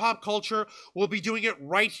nerd and pop culture, we'll be doing it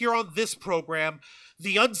right here on this program,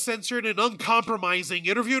 the uncensored and uncompromising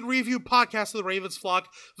interview and review podcast of the Ravens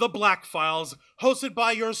Flock, Theblackfiles, hosted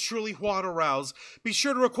by yours truly, Juan Arouse. Be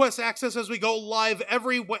sure to request access as we go live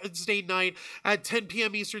every Wednesday night at 10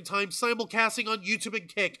 p.m. Eastern Time, simulcasting on YouTube and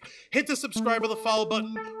Kick. Hit the subscribe or the follow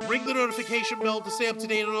button, ring the notification bell to stay up to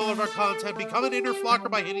date on all of our content, become an inner flocker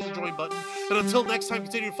by hitting the join button, and until next time,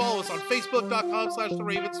 continue to follow us on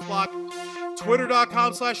Facebook.com/TheRavensFlock,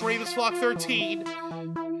 Twitter.com/RavensFlock13,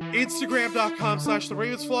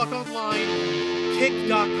 Instagram.com/TheRavensFlockOnline,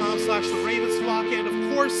 Kick.com/TheRavensFlock, and of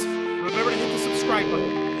course, remember to hit the subscribe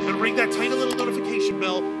button and ring that tiny little notification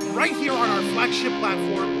bell right here on our flagship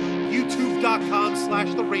platform,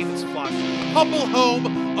 YouTube.com/TheRavensFlock, humble home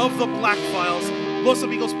of the Blackfiles, Los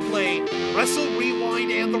Amigos Play, Wrestle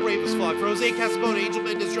Rewind, and the Ravens Flock. Rose Casabona, Angel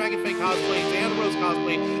Mendez, Dragonfang Cosplay, Diana Rose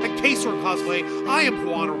Cosplay, and K-Sword Cosplay. I am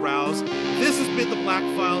Juan Arouse. This has been the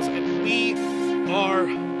Blackfiles, and we are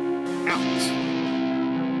out.